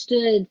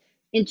understood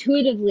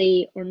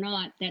intuitively or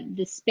not that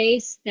the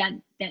space that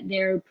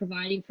they're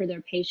providing for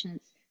their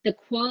patients, the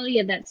quality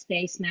of that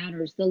space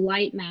matters, the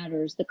light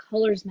matters, the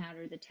colors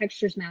matter, the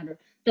textures matter,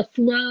 the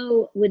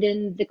flow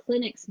within the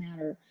clinics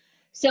matter.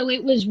 So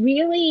it was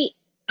really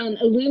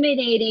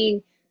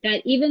illuminating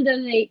that even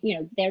though they, you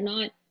know, they're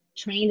not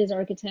trained as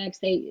architects,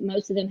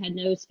 most of them had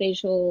no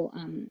spatial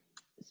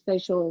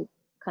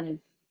kind of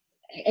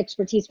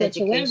expertise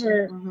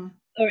whatsoever,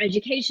 or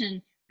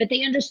education, but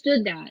they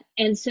understood that.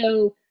 And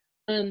so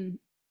can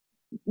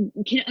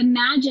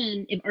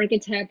imagine if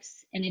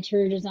architects and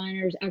interior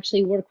designers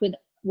actually work with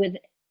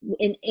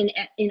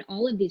in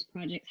all of these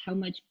projects, how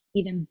much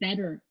even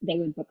better they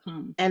would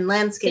become. And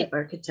landscape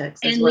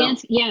architects as well.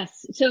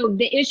 Yes. So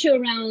the issue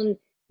around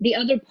the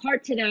other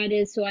part to that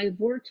is, so I've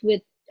worked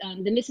with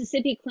the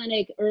Mississippi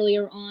clinic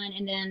earlier on,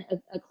 and then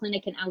a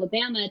clinic in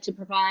Alabama to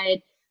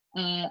provide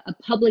a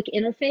public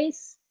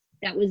interface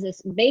that was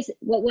this basic,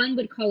 what one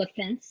would call a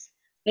fence,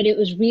 but it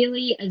was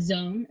really a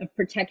zone of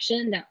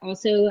protection that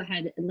also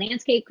had a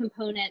landscape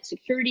component,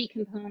 security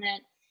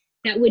component,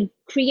 that would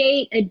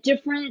create a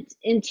different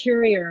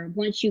interior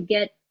once you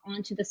get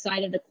onto the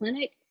side of the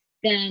clinic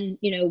than,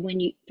 you know, when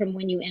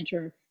you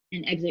enter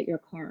and exit your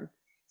car.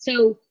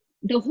 So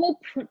the whole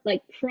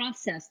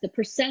process, the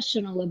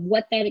processional of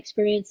what that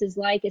experience is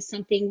like, is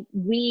something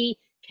we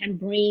can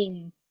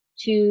bring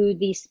to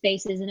these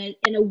spaces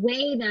in a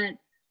way that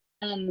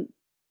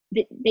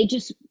they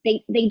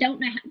don't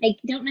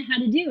know how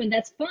to do, and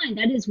that's fine.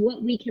 That is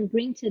what we can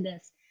bring to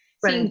this.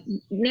 Right. So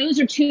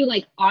those are two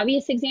like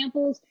obvious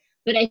examples,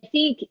 but I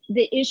think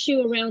the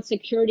issue around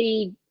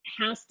security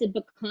has to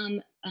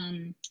become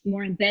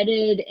more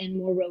embedded and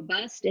more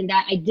robust, and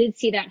that I did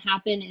see that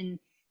happen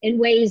in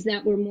ways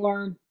that were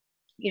more,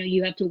 you know,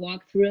 you have to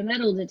walk through a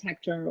metal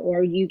detector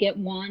or you get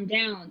wand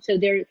down. So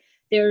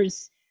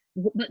there's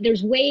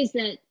ways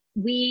that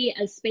we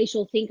as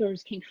spatial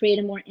thinkers can create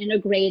a more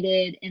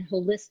integrated and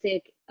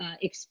holistic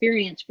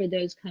experience for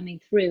those coming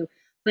through.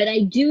 But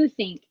I do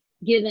think,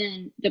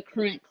 given the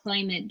current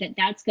climate,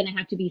 that's going to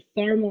have to be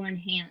far more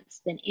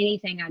enhanced than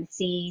anything I've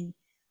seen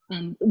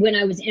when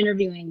I was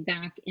interviewing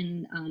back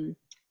in,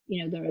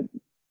 you know, the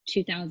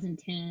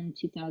 2010,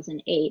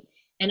 2008.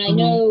 And I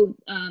know,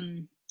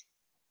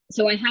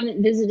 so I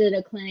haven't visited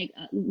a clinic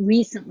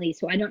recently,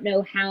 so I don't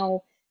know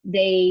how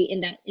they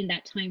in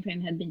that time frame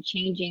have been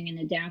changing and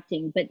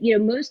adapting. But you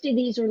know, most of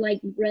these are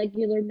like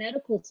regular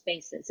medical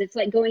spaces. It's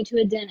like going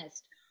to a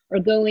dentist or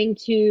going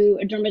to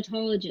a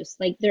dermatologist.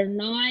 Like they're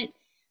not,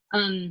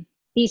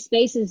 these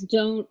spaces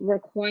don't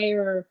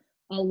require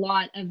a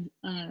lot of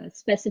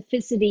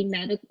specificity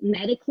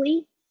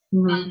medically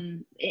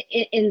in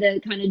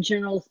the kind of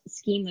general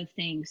scheme of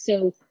things.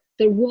 So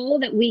the role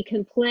that we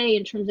can play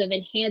in terms of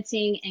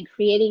enhancing and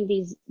creating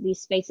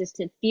these spaces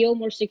to feel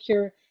more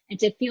secure and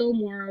to feel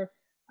more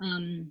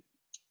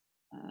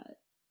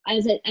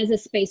as a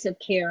space of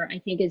care, I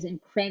think is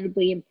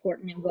incredibly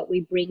important in what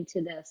we bring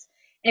to this.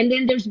 And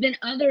then there's been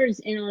others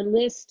in our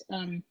list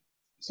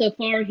so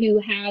far who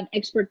have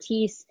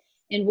expertise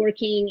in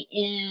working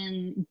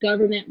in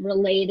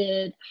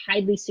government-related,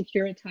 highly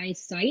securitized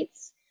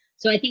sites.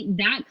 So I think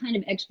that kind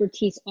of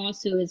expertise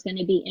also is going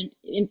to be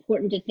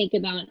important to think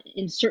about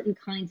in certain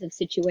kinds of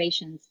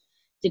situations.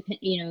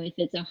 You know, if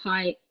it's a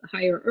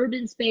higher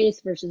urban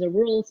space versus a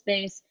rural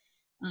space.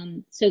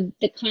 So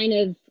the kind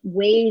of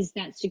ways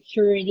that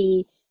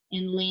security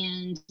and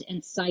land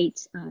and site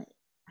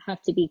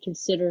have to be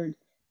considered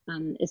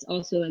is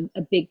also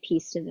a big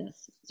piece to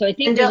this. So I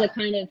think there's a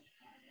kind of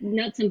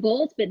nuts and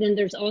bolts, but then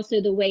there's also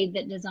the way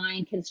that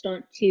design can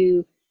start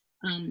to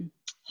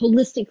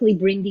holistically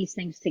bring these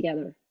things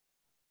together.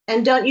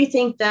 And don't you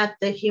think that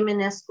the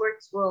human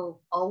escorts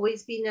will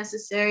always be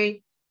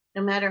necessary,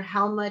 no matter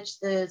how much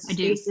the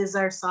spaces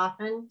are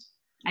softened?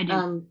 I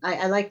do.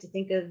 I like to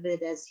think of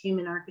it as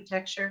human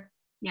architecture.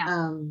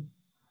 Yeah.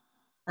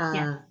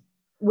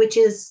 Which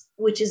is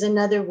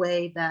another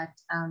way that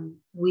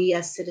we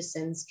as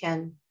citizens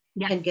can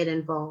get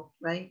involved,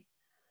 right?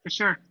 For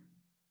sure.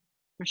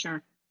 For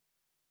sure.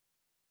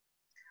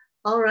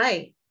 All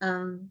right.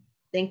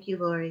 Thank you,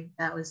 Lori.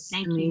 That was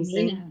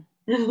amazing.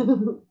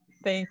 You,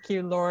 Thank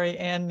you, Lori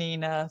and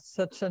Nina.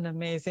 Such an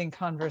amazing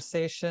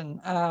conversation.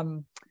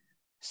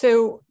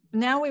 So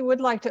now we would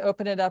like to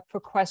open it up for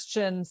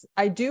questions.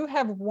 I do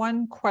have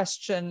one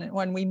question.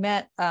 When we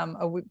met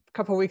a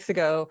couple of weeks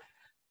ago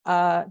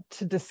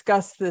to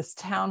discuss this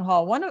town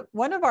hall,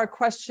 one of our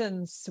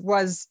questions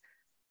was,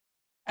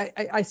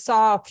 I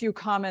saw a few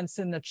comments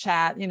in the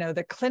chat, you know,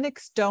 the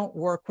clinics don't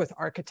work with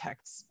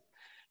architects.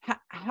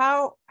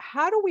 How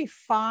do we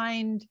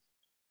find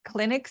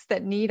clinics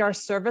that need our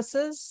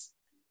services?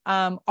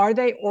 Are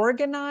they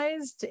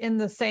organized in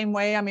the same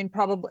way? I mean,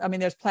 probably, I mean,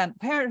 there's Planned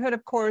Parenthood,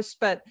 of course,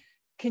 but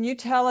can you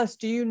tell us,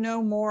 do you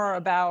know more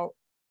about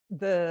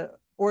the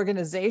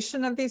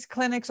organization of these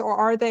clinics, or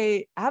are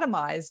they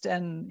atomized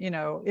and,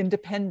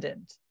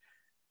 independent?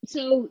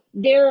 So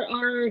there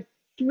are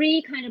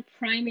three kind of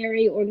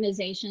primary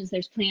organizations.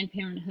 There's Planned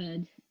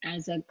Parenthood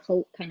as a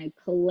kind of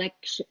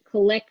collection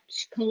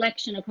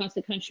across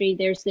the country.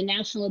 There's the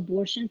National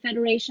Abortion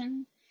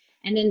Federation,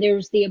 and then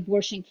there's the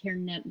Abortion Care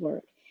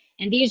Network.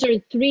 And these are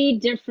three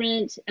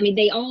different,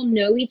 they all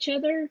know each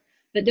other,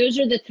 but those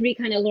are the three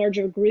kind of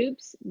larger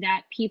groups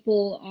that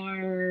people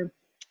are,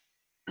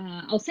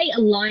 I'll say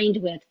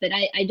aligned with, but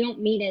I don't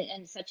mean it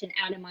in such an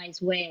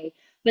atomized way.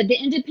 But the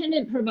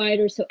independent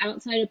providers, so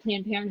outside of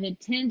Planned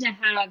Parenthood, tend to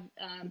have,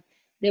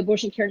 the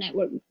Abortion Care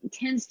Network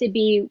tends to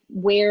be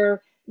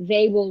where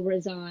they will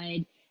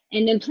reside.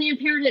 And then Planned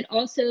Parenthood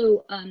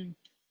also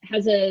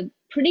has a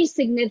pretty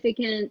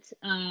significant,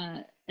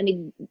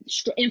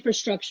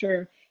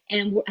 infrastructure,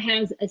 and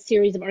has a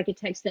series of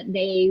architects that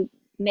they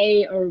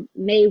may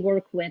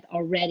work with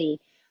already.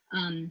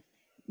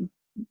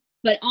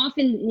 But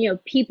often,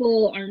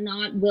 people are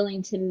not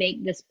willing to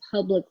make this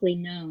publicly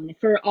known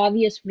for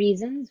obvious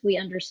reasons. We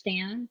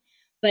understand,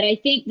 but I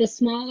think the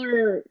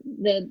smaller,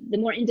 the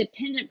more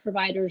independent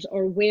providers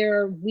are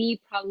where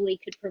we probably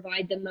could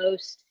provide the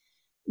most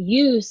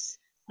use,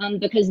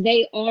 because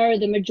they are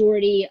the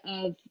majority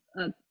of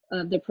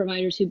the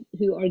providers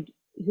who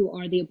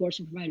are the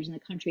abortion providers in the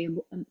country.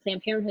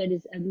 Planned Parenthood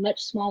is a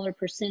much smaller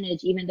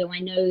percentage, even though I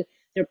know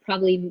they're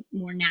probably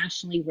more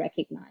nationally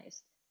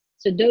recognized.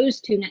 So those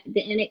two,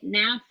 the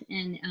NAF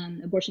and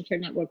Abortion Care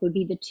Network would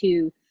be the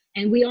two.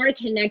 And we are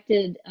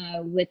connected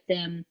with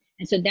them.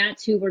 And so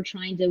that's who we're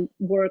trying to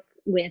work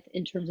with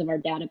in terms of our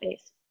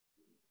database.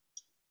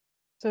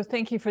 So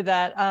thank you for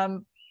that.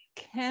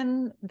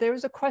 Ken, there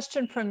was a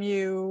question from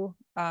you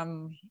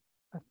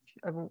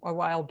a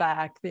while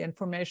back, the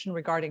information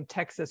regarding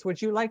Texas. Would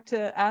you like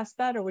to ask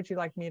that, or would you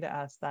like me to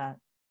ask that?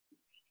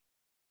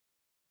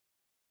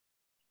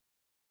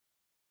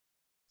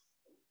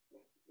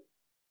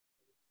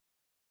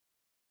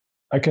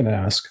 I can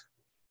ask.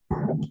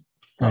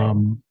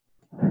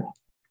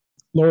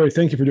 Lori,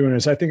 thank you for doing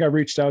this. I think I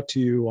reached out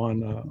to you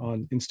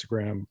on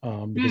Instagram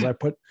because I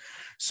put,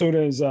 so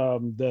does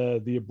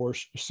the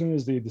abortion, as soon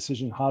as the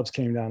decision Hobbs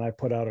came down, I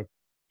put out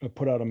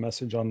a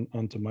message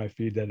onto my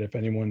feed that if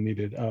anyone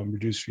needed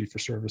reduced fee for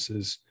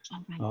services,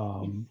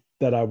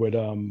 that I would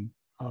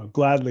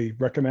gladly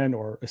recommend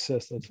or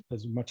assist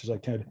as much as I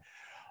can.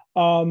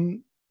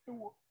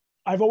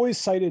 I've always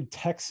cited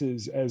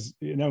Texas as,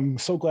 and I'm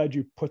so glad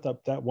you put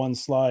up that one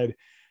slide.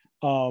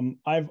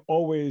 I've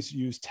always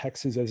used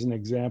Texas as an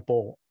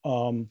example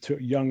to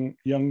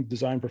young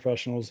design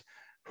professionals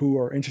who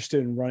are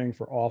interested in running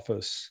for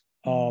office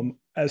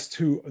as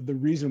to the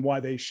reason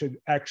why they should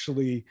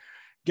actually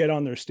get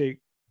on their state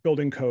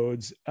building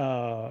codes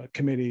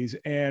committees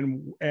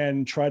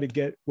and try to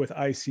get with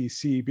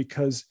ICC,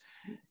 because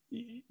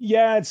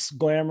yeah, it's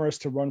glamorous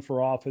to run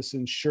for office,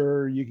 and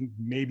sure,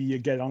 maybe you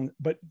get on,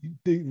 but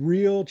the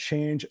real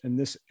change in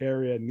this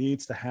area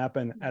needs to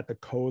happen at the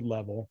code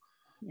level.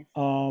 Yes.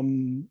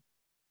 And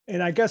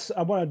I guess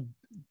I want to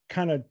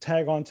kind of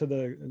tag on to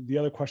the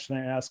other question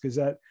I asked, is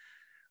that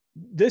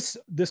this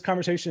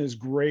conversation is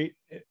great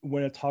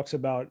when it talks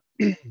about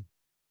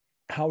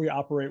how we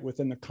operate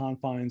within the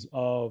confines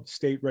of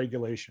state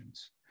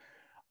regulations.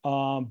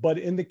 But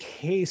in the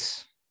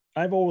case,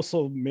 I've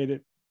also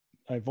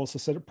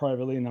said it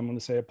privately, and I'm going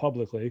to say it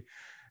publicly.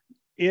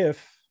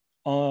 If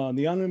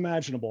the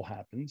unimaginable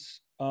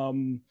happens,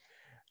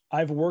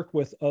 I've worked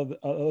with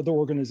other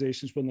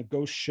organizations when the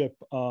ghost ship,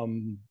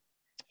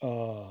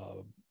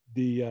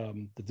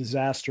 the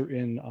disaster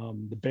in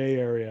the Bay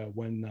Area,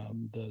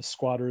 when the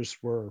squatters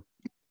were,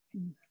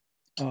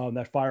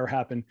 that fire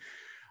happened.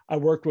 I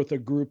worked with a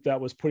group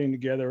that was putting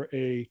together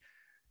a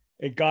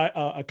kind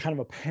of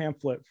a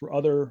pamphlet for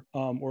other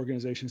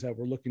organizations that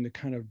were looking to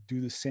kind of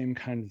do the same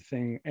kind of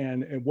thing.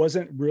 And it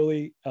wasn't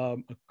really,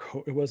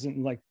 it was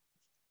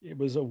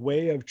a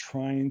way of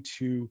trying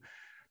to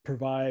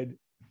provide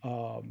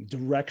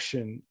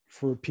direction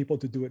for people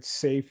to do it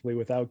safely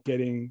without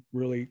getting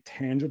really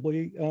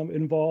tangibly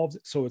involved.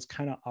 So it's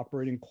kind of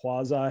operating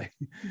quasi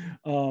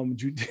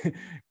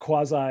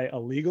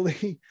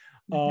illegally.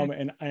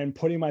 And I'm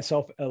putting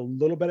myself a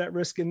little bit at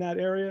risk in that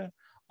area.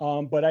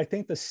 But I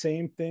think the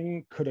same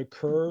thing could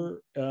occur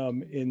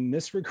in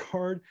this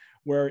regard,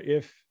 where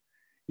if,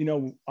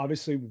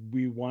 obviously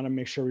we want to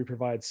make sure we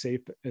provide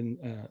safe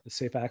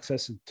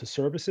access to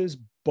services,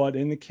 but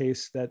in the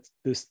case that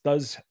this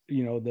does,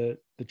 the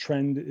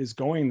trend is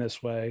going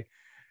this way,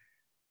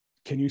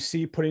 can you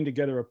see putting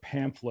together a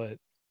pamphlet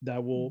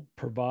that will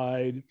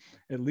provide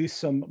at least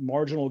some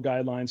marginal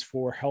guidelines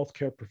for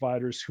healthcare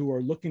providers who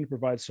are looking to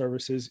provide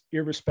services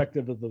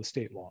irrespective of the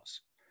state laws?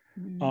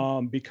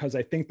 Because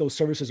I think those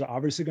services are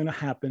obviously going to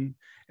happen,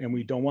 and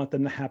we don't want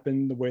them to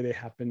happen the way they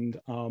happened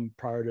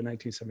prior to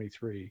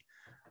 1973.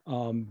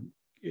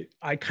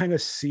 I kind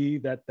of see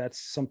that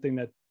that's something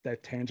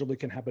that tangibly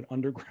can happen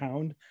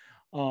underground.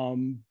 I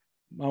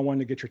wanted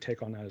to get your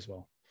take on that as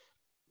well.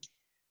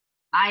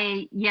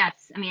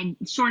 Yes,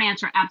 short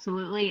answer,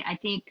 absolutely. I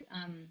think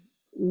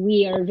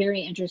we are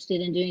very interested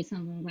in doing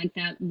something like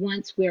that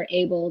once we're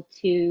able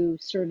to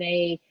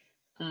survey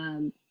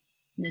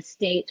the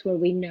states where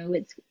we know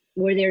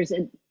where there's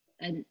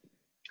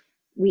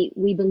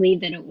we believe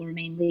that it will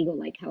remain legal,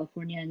 like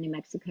California and New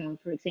Mexico,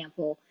 for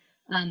example.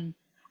 One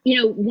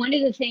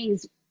of the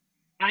things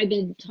I've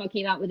been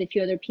talking about with a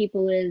few other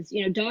people is,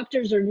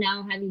 doctors are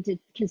now having to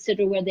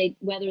consider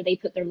whether they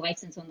put their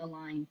license on the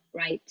line,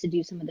 right, to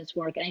do some of this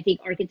work. And I think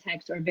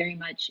architects are very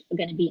much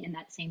going to be in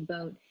that same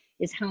boat,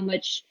 is how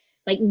much,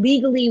 like,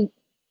 legally,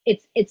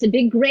 it's a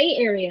big gray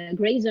area,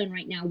 gray zone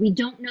right now. We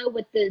don't know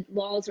what the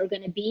laws are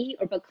going to be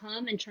or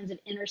become in terms of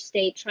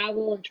interstate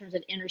travel, in terms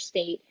of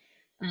interstate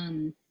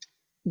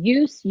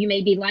use. You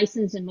may be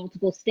licensed in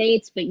multiple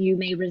states, but you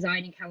may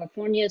reside in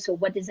California. So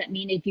what does that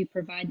mean if you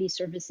provide these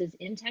services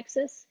in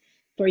Texas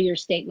for your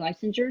state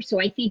licensure? So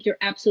I think you're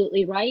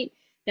absolutely right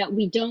that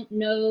we don't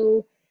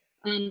know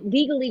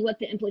legally what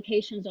the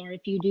implications are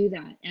if you do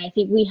that. And I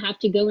think we have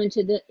to go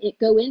into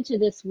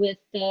this with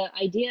the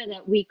idea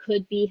that we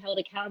could be held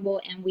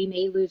accountable and we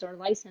may lose our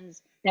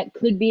license. That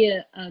could be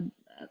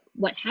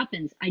what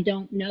happens. I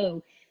don't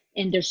know.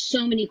 And there's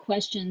so many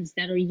questions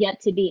that are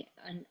yet to be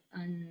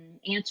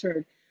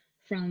unanswered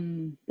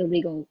from the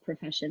legal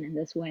profession in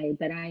this way.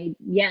 But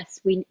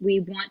yes, we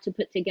want to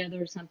put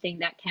together something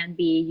that can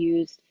be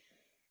used,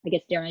 I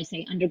guess, dare I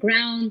say,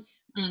 underground,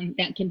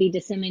 that can be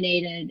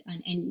disseminated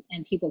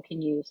and people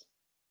can use.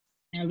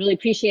 And I really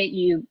appreciate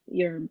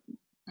your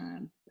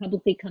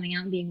publicly coming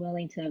out and being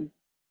willing to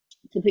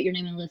put your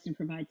name on the list and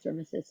provide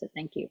services. So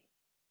thank you.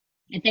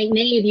 And thank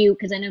many of you,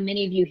 because I know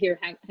many of you here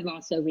have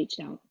also reached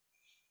out.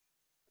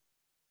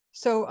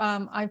 So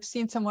I've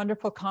seen some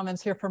wonderful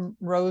comments here from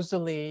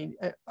Rosalie.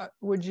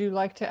 Would you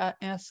like to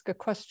ask a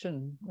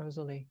question,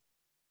 Rosalie?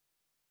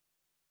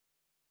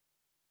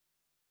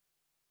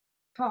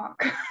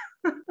 Talk.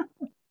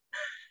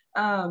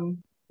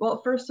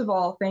 Well, first of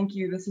all, thank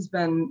you. This has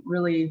been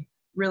really,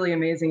 really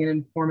amazing and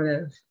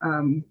informative.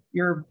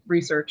 Your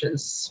research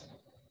is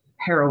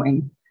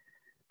harrowing.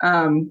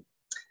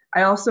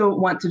 I also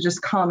want to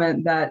just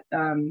comment that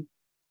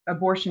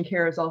abortion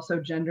care is also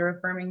gender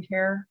affirming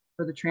care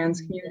for the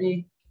trans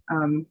community,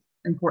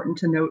 important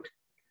to note.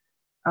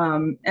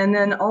 And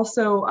then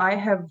also I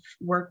have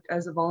worked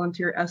as a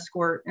volunteer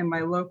escort at my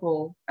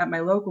local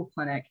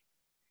clinic.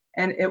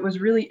 And it was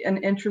really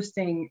an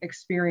interesting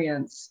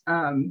experience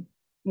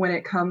when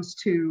it comes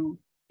to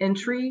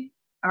entry.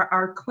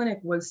 Our clinic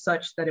was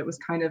such that it was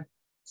kind of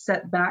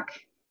set back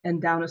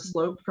and down a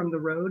slope from the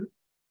road.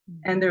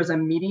 And there's a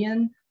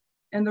median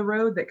in the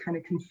road that kind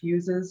of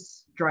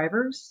confuses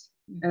drivers.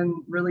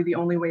 And really the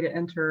only way to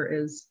enter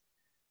is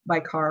by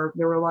car.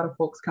 There were a lot of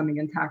folks coming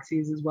in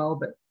taxis as well,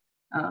 but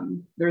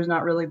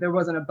there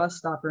wasn't a bus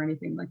stop or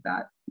anything like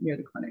that near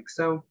the clinic.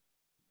 So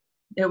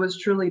it was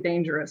truly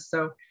dangerous.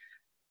 So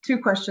 2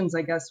 questions,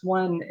 I guess.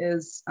 One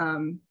is,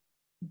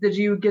 did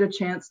you get a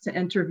chance to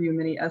interview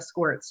many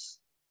escorts?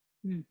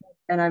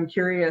 And I'm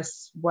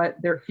curious what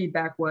their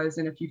feedback was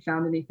and if you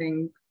found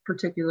anything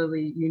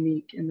particularly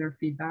unique in their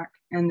feedback.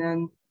 And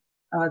then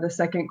the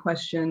second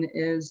question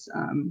is,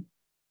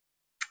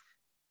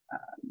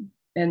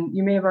 and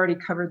you may have already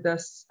covered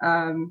this,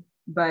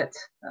 but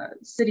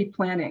city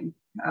planning,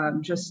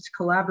 just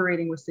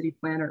collaborating with city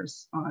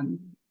planners on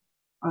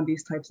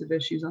these types of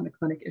issues, on the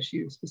clinic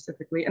issue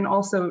specifically. And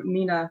also,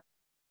 Nina,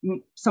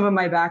 some of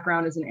my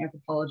background is in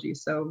anthropology,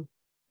 so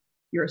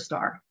you're a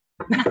star.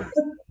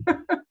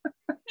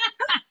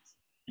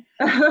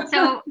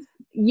 So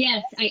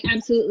yes, I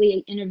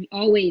absolutely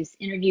always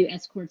interview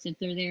escorts if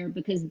they're there,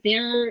 because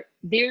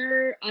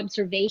their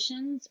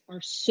observations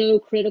are so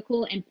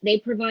critical and they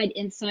provide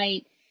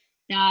insight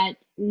that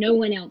no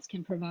one else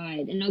can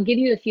provide. And I'll give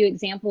you a few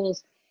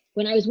examples.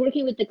 When I was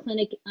working with the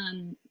clinic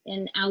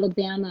in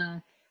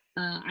Alabama,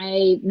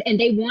 and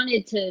they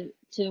wanted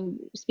to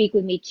speak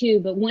with me too,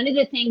 but one of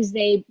the things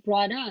they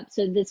brought up,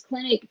 so this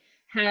clinic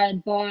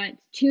had bought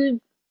two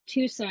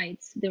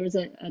sites. There was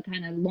a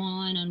kind of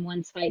lawn on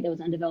one site that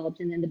was undeveloped,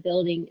 and then the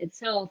building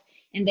itself,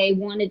 and they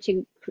wanted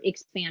to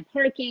expand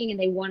parking, and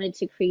they wanted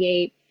to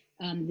create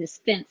this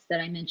fence that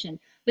I mentioned.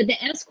 But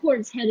the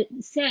escorts had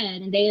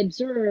said, and they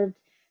observed,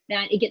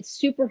 that it gets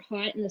super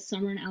hot in the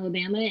summer in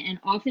Alabama, and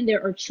often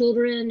there are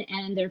children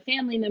and their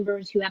family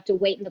members who have to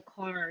wait in the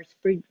cars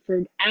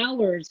for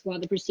hours while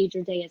the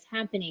procedure day is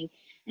happening.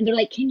 And they're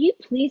like, can you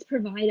please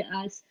provide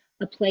us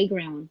a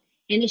playground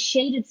and a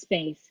shaded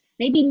space,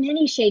 maybe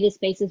many shaded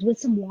spaces with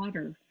some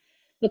water?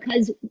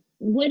 Because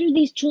what do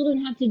these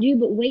children have to do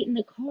but wait in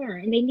the car,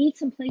 and they need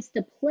some place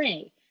to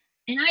play?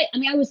 And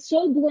I was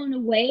so blown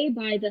away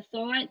by the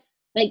thought,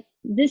 like,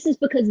 this is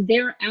because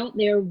they're out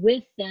there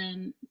with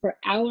them for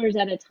hours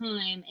at a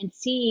time and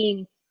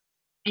seeing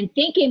and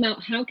thinking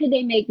about how could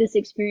they make this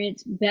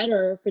experience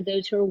better for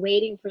those who are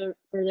waiting for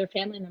their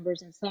family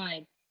members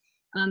inside.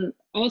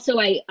 Also,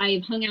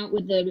 I've hung out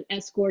with the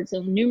escorts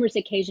on numerous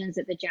occasions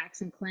at the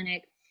Jackson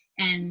Clinic,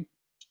 and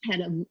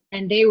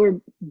they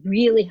were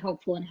really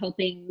helpful in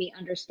helping me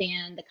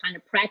understand the kind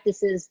of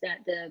practices that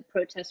the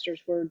protesters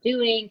were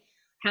doing,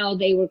 how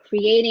they were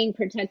creating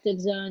protective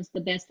zones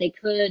the best they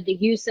could, the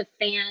use of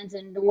fans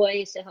and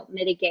noise to help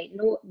mitigate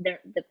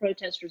the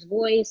protesters'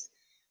 voice.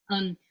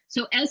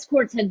 So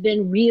escorts have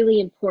been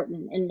really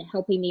important in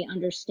helping me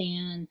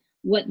understand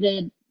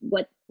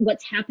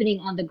what's happening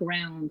on the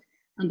ground,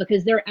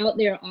 because they're out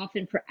there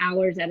often for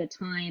hours at a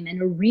time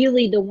and are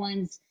really the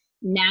ones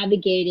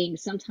navigating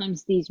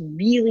sometimes these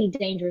really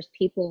dangerous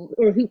people,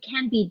 or who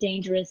can be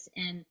dangerous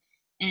and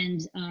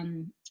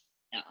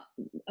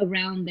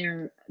around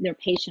their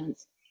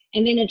patients.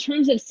 And then in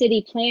terms of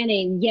city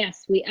planning,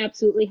 yes, we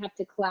absolutely have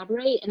to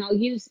collaborate. And I'll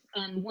use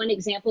one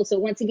example. So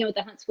once again, with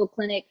the Huntsville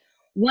Clinic,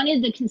 one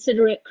of the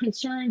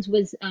concerns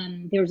was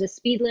there was a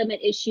speed limit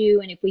issue.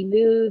 And if we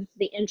moved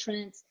the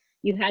entrance,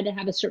 you had to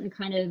have a certain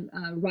kind of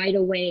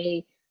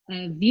right-of-way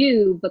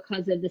view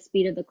because of the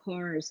speed of the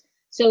cars.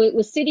 So it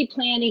was city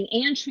planning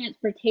and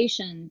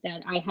transportation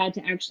that I had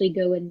to actually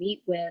go and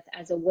meet with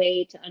as a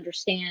way to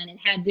understand and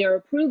had their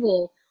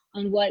approval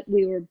on what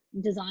we were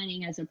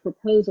designing as a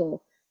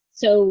proposal.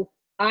 So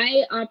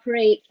I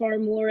operate far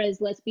more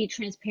as let's be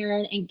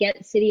transparent and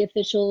get city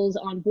officials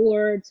on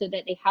board so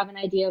that they have an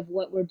idea of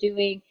what we're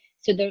doing,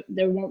 so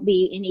there won't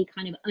be any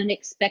kind of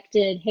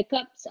unexpected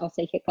hiccups, I'll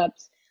say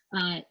hiccups,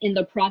 in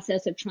the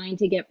process of trying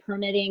to get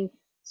permitting.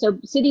 So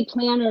city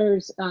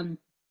planners,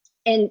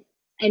 and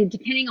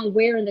depending on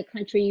where in the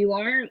country you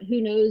are,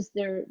 who knows,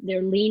 they're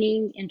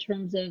leaning in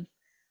terms of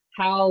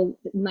how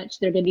much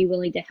they're going to be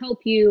willing to help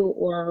you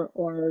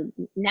or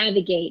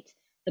navigate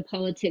the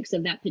politics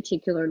of that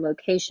particular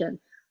location.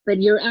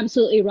 But you're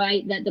absolutely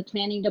right that the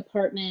planning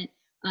department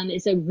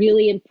is a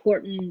really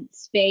important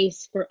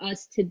space for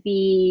us to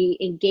be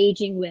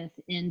engaging with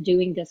in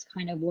doing this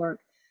kind of work,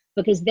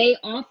 because they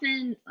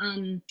often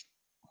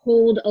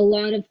hold a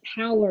lot of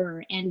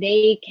power and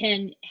they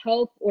can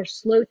help or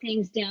slow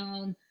things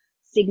down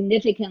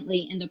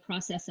significantly in the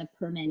process of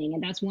permitting.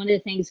 And that's one of the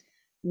things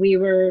we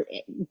were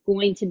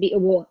going to be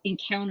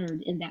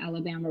encountered in the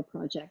Alabama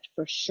project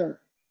for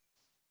sure.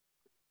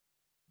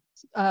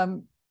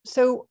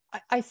 So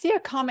I see a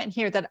comment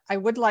here that I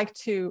would like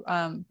to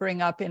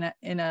bring up in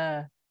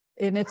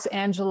it's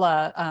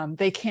Angela.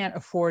 They can't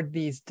afford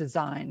these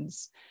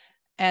designs,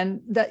 and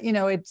that, you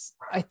know, it's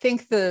I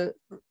think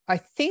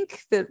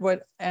that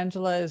what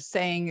Angela is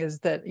saying is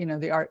that, you know,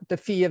 the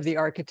fee of the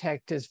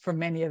architect is for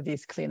many of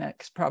these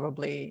clinics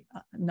probably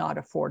not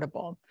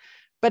affordable.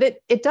 But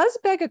it does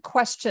beg a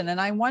question, and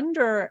I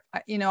wonder,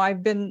 you know,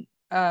 I've been,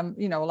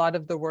 you know, a lot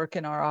of the work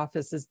in our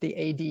office is the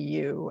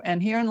ADU,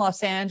 and here in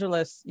Los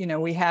Angeles, you know,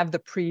 we have the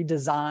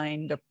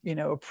pre-designed, you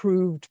know,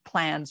 approved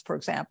plans, for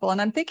example.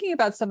 And I'm thinking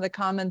about some of the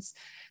comments,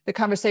 the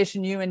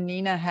conversation you and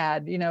Nina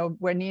had, you know,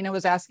 where Nina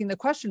was asking the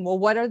question, well,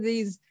 what are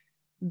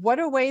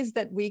ways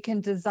that we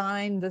can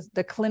design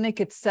the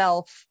clinic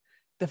itself,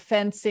 the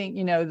fencing,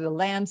 you know, the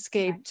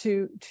landscape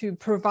to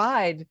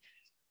provide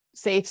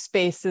safe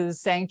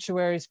spaces,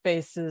 sanctuary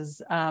spaces,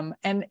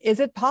 and is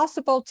it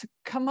possible to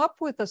come up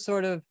with a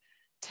sort of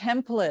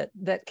template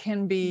that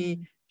can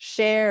be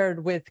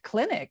shared with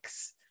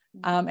clinics?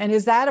 And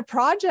is that a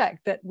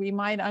project that we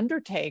might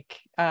undertake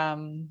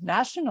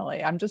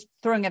nationally? I'm just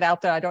throwing it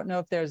out there. I don't know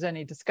if there's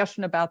any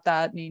discussion about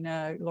that.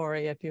 Nina,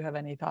 Lori, if you have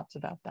any thoughts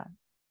about that.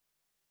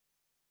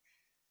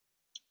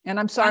 And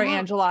I'm sorry,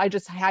 Angela, I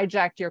just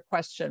hijacked your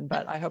question,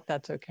 but I hope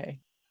that's okay.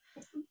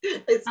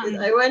 Is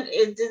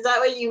that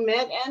what you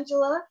meant,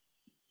 Angela?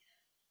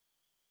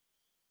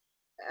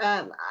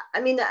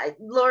 I mean,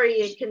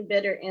 Lori can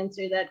better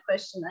answer that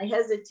question. I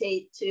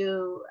hesitate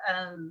to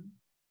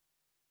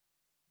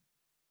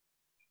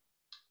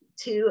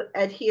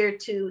adhere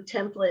to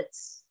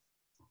templates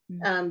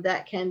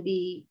that can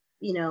be,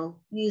 you know,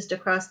 used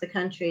across the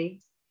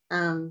country,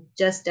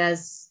 just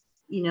as,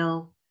 you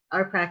know,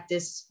 our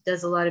practice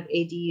does a lot of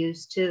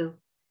ADUs too.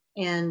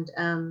 And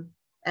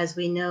as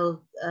we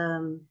know,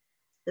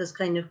 those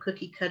kind of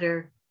cookie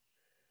cutter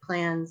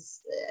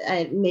plans,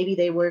 maybe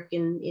they work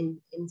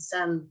in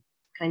some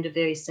kind of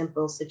very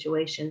simple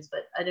situations,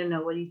 but I don't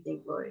know. What do you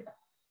think, Lori?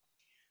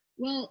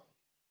 Well,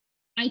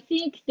 I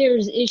think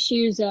there's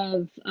issues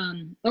of, I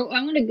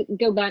want to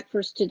go back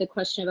first to the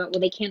question about,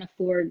 well, they can't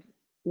afford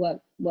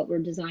what we're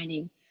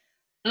designing.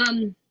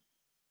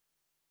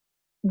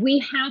 We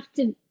have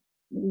to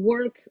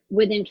work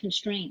within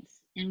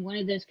constraints, and one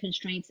of those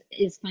constraints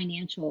is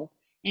financial.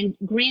 And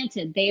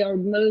granted, they are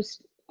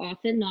most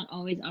often, not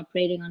always,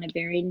 operating on a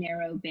very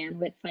narrow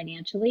bandwidth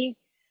financially,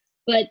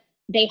 but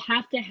they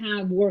have to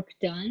have work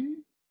done.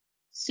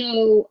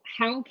 So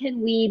how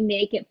can we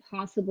make it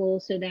possible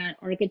so that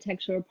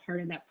architecture are part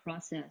of that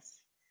process?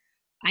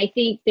 I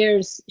think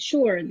there's,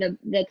 sure,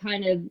 the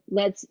kind of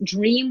let's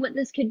dream what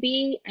this could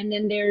be, and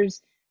then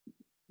there's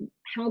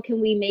how can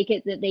we make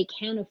it that they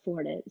can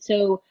afford it?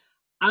 So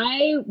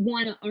I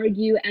want to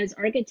argue as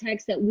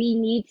architects that we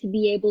need to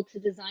be able to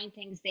design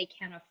things they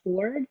can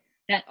afford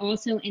that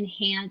also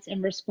enhance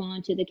and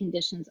respond to the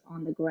conditions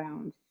on the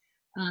ground.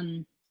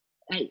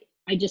 I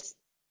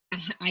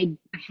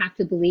have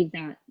to believe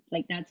that,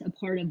 like, that's a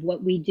part of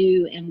what we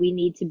do, and we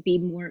need to be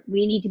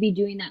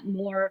doing that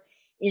more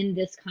in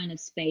this kind of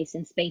space,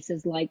 in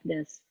spaces like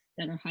this,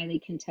 that are highly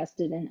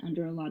contested and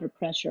under a lot of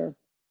pressure.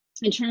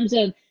 In terms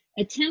of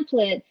a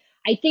template,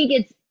 I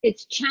think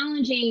it's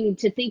challenging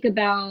to think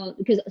about,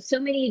 because so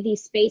many of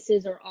these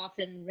spaces are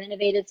often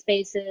renovated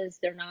spaces.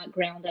 They're not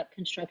ground up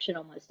construction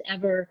almost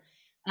ever.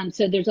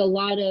 So there's a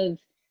lot of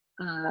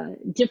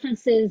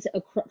differences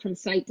from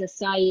site to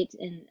site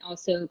and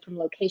also from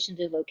location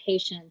to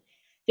location.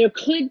 There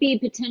could be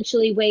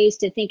potentially ways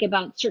to think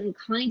about certain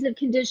kinds of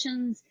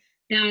conditions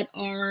that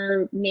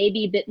are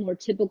maybe a bit more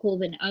typical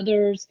than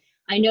others.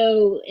 I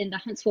know in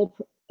the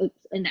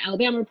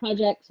Alabama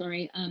project,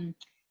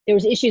 there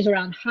was issues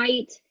around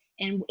height.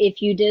 And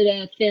if you did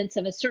a fence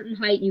of a certain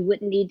height, you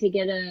wouldn't need to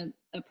get a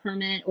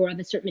permit, or of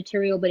a certain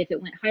material. But if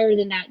it went higher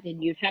than that,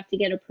 then you'd have to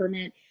get a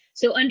permit.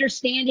 So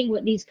understanding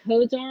what these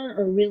codes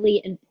are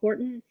really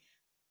important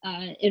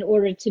in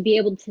order to be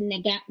able to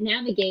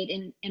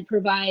navigate and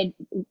provide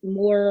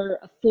more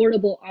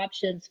affordable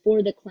options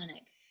for the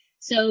clinic.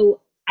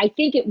 So I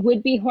think it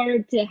would be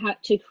hard to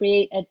have to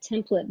create a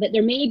template, but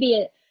there may be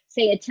a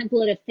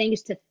template of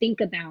things to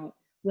think about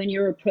when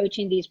you're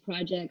approaching these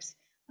projects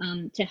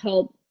to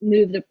help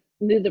move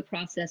the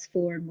process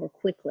forward more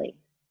quickly.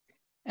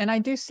 And I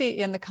do see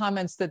in the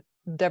comments that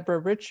Deborah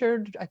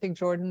Richard, I think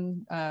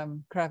Jordan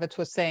Kravitz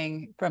was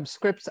saying, from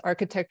Scripps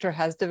Architecture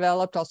has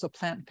developed. Also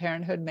Planned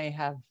Parenthood may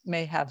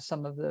have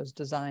some of those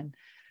design,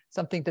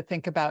 something to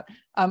think about.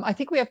 I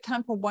think we have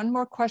time for one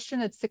more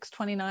question at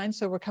 6:29,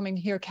 so we're coming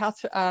here.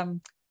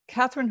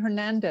 Catherine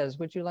Hernandez,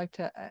 would you like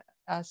to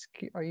ask,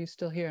 are you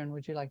still here, and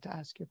would you like to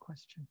ask your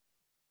question?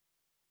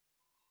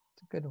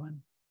 It's a good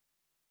one.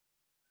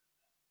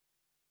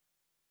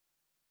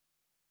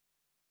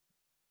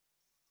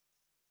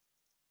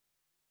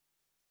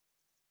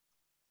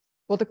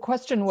 Well, the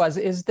question was,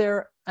 is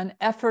there an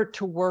effort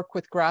to work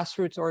with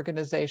grassroots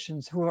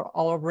organizations who are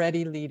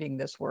already leading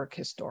this work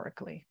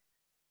historically?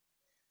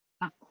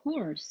 Of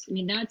course. I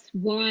mean, that's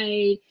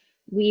why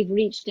we've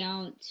reached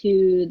out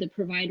to the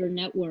provider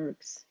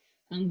networks.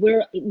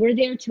 We're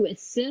there to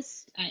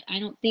assist. I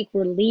don't think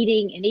we're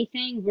leading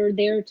anything. We're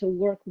there to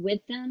work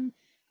with them.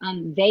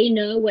 They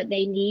know what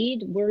they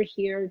need. We're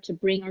here to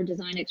bring our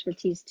design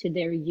expertise to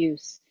their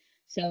use.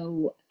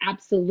 So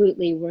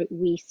absolutely,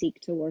 we seek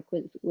to work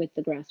with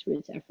the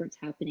grassroots efforts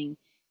happening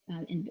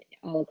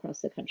all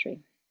across the country.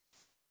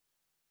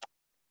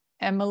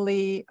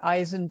 Emily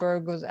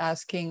Eisenberg was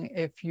asking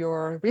if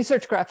your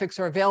research graphics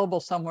are available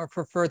somewhere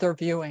for further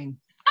viewing.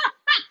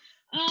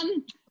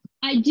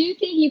 I do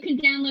think you can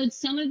download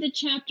some of the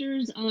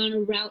chapters on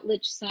a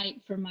Routledge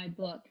site for my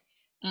book.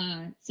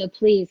 So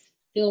please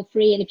feel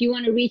free. And if you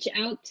want to reach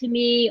out to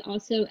me,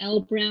 also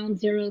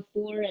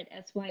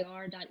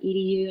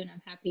lbrown04@syr.edu, and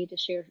I'm happy to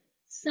share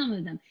some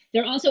of them.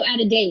 They're also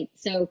out of date,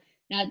 so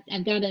that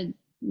I've got to,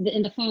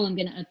 in the fall, I'm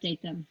going to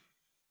update them.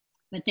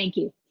 But thank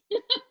you.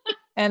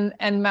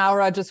 And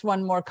Maura, just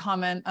one more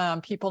comment.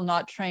 People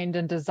not trained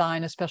in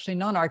design, especially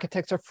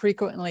non-architects, are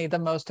frequently the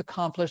most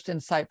accomplished,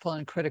 insightful,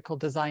 and critical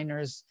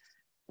designers.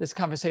 This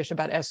conversation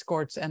about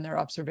escorts and their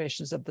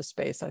observations of the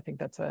space, I think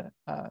that's a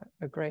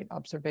great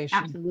observation.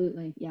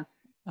 Absolutely, yeah.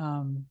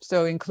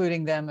 So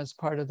including them as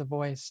part of the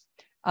voice.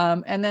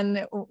 And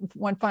then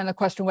one final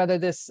question, whether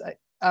this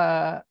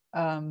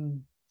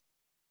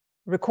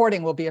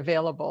recording will be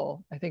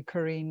available. I think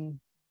Corinne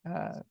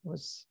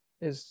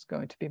is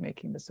going to be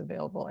making this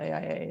available,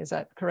 AIA, is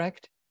that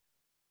correct?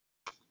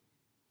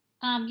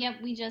 Yep,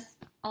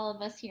 all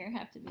of us here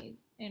have to be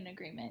in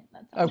agreement.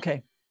 That's all.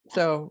 Okay,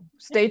 so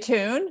stay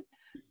tuned.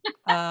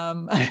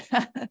 And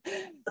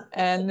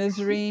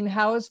Nazreen,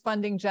 how is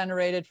funding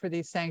generated for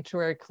these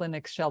sanctuary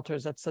clinics,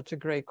 shelters? That's such a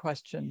great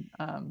question.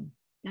 That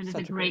is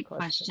a great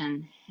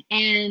question.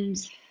 And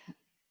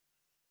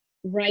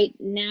right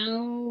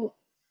now,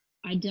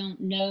 I don't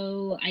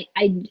know.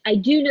 I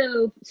do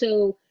know.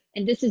 So,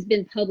 and this has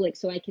been public,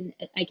 so I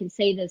can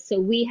say this. So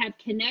we have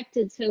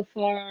connected so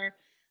far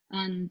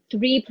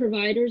 3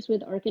 providers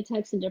with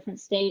architects in different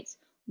states.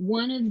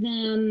 One of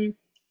them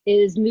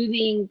is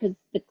moving because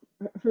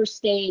her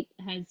state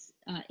has,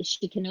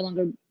 she can no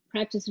longer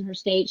practice in her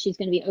state. She's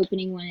going to be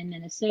opening one in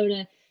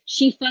Minnesota.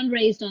 She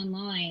fundraised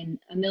online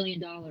 $1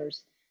 million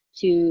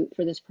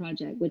for this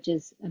project, which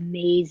is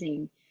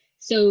amazing.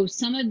 So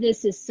some of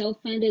this is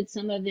self-funded,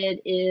 some of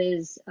it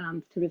is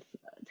through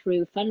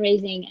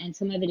fundraising, and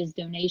some of it is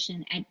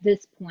donation at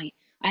this point.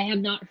 I have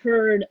not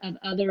heard of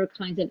other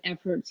kinds of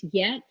efforts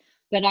yet,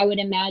 but I would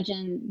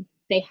imagine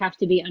they have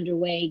to be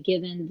underway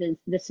given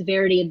the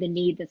severity of the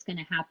need that's going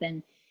to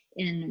happen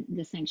in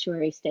the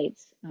sanctuary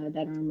states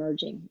that are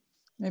emerging.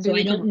 Maybe so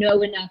I don't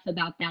know enough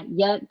about that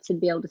yet to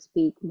be able to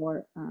speak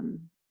more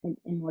in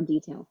more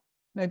detail.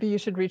 Maybe you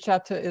should reach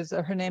out to, is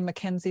her name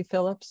Mackenzie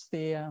Phillips?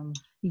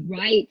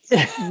 Right,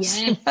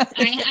 yes.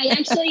 I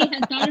actually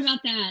had thought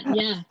about that,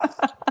 yeah.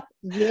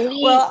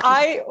 Really? Well,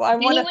 I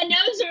want anyone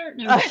knows her?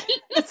 No.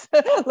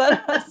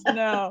 Let us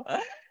know.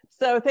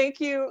 So thank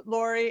you,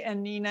 Lori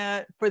and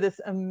Nina, for this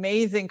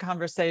amazing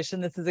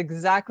conversation. This is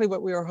exactly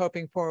what we were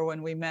hoping for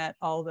when we met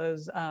all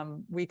those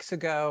weeks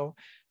ago,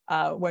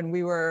 when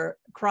we were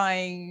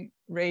crying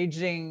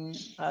raging,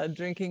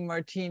 drinking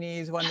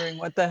martinis, wondering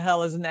what the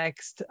hell is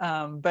next.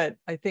 But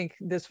I think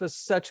this was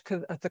such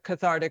a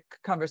cathartic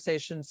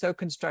conversation, so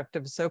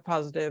constructive, so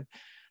positive.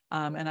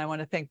 And I want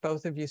to thank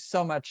both of you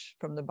so much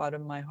from the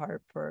bottom of my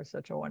heart for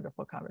such a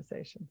wonderful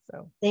conversation.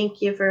 So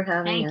thank you for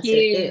having us.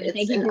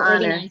 Thank you for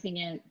organizing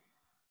it.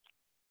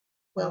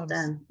 Well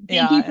done.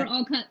 Thank you for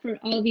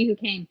all of you who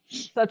came.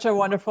 Such a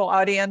wonderful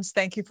audience.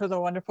 Thank you for the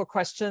wonderful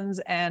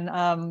questions. And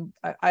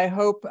I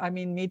hope, I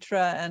mean,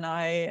 Mitra and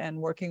I, and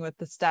working with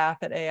the staff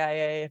at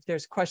AIA, if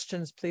there's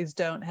questions, please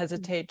don't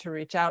hesitate to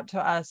reach out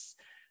to us.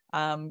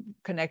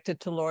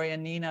 Connected to Lori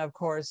and Nina, of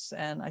course.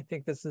 And I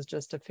think this is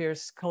just a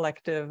fierce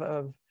collective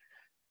of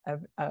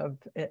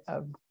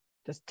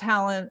just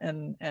talent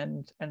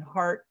and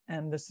heart.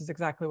 And this is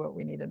exactly what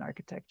we need in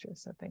architecture.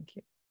 So thank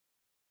you.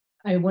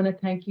 I want to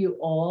thank you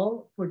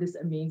all for this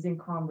amazing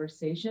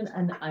conversation,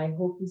 and I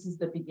hope this is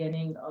the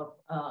beginning of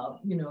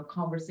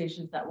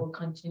conversations that we'll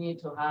continue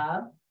to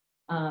have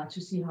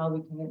to see how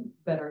we can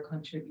better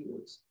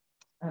contribute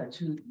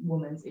to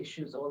women's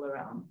issues all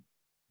around.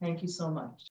 Thank you so much.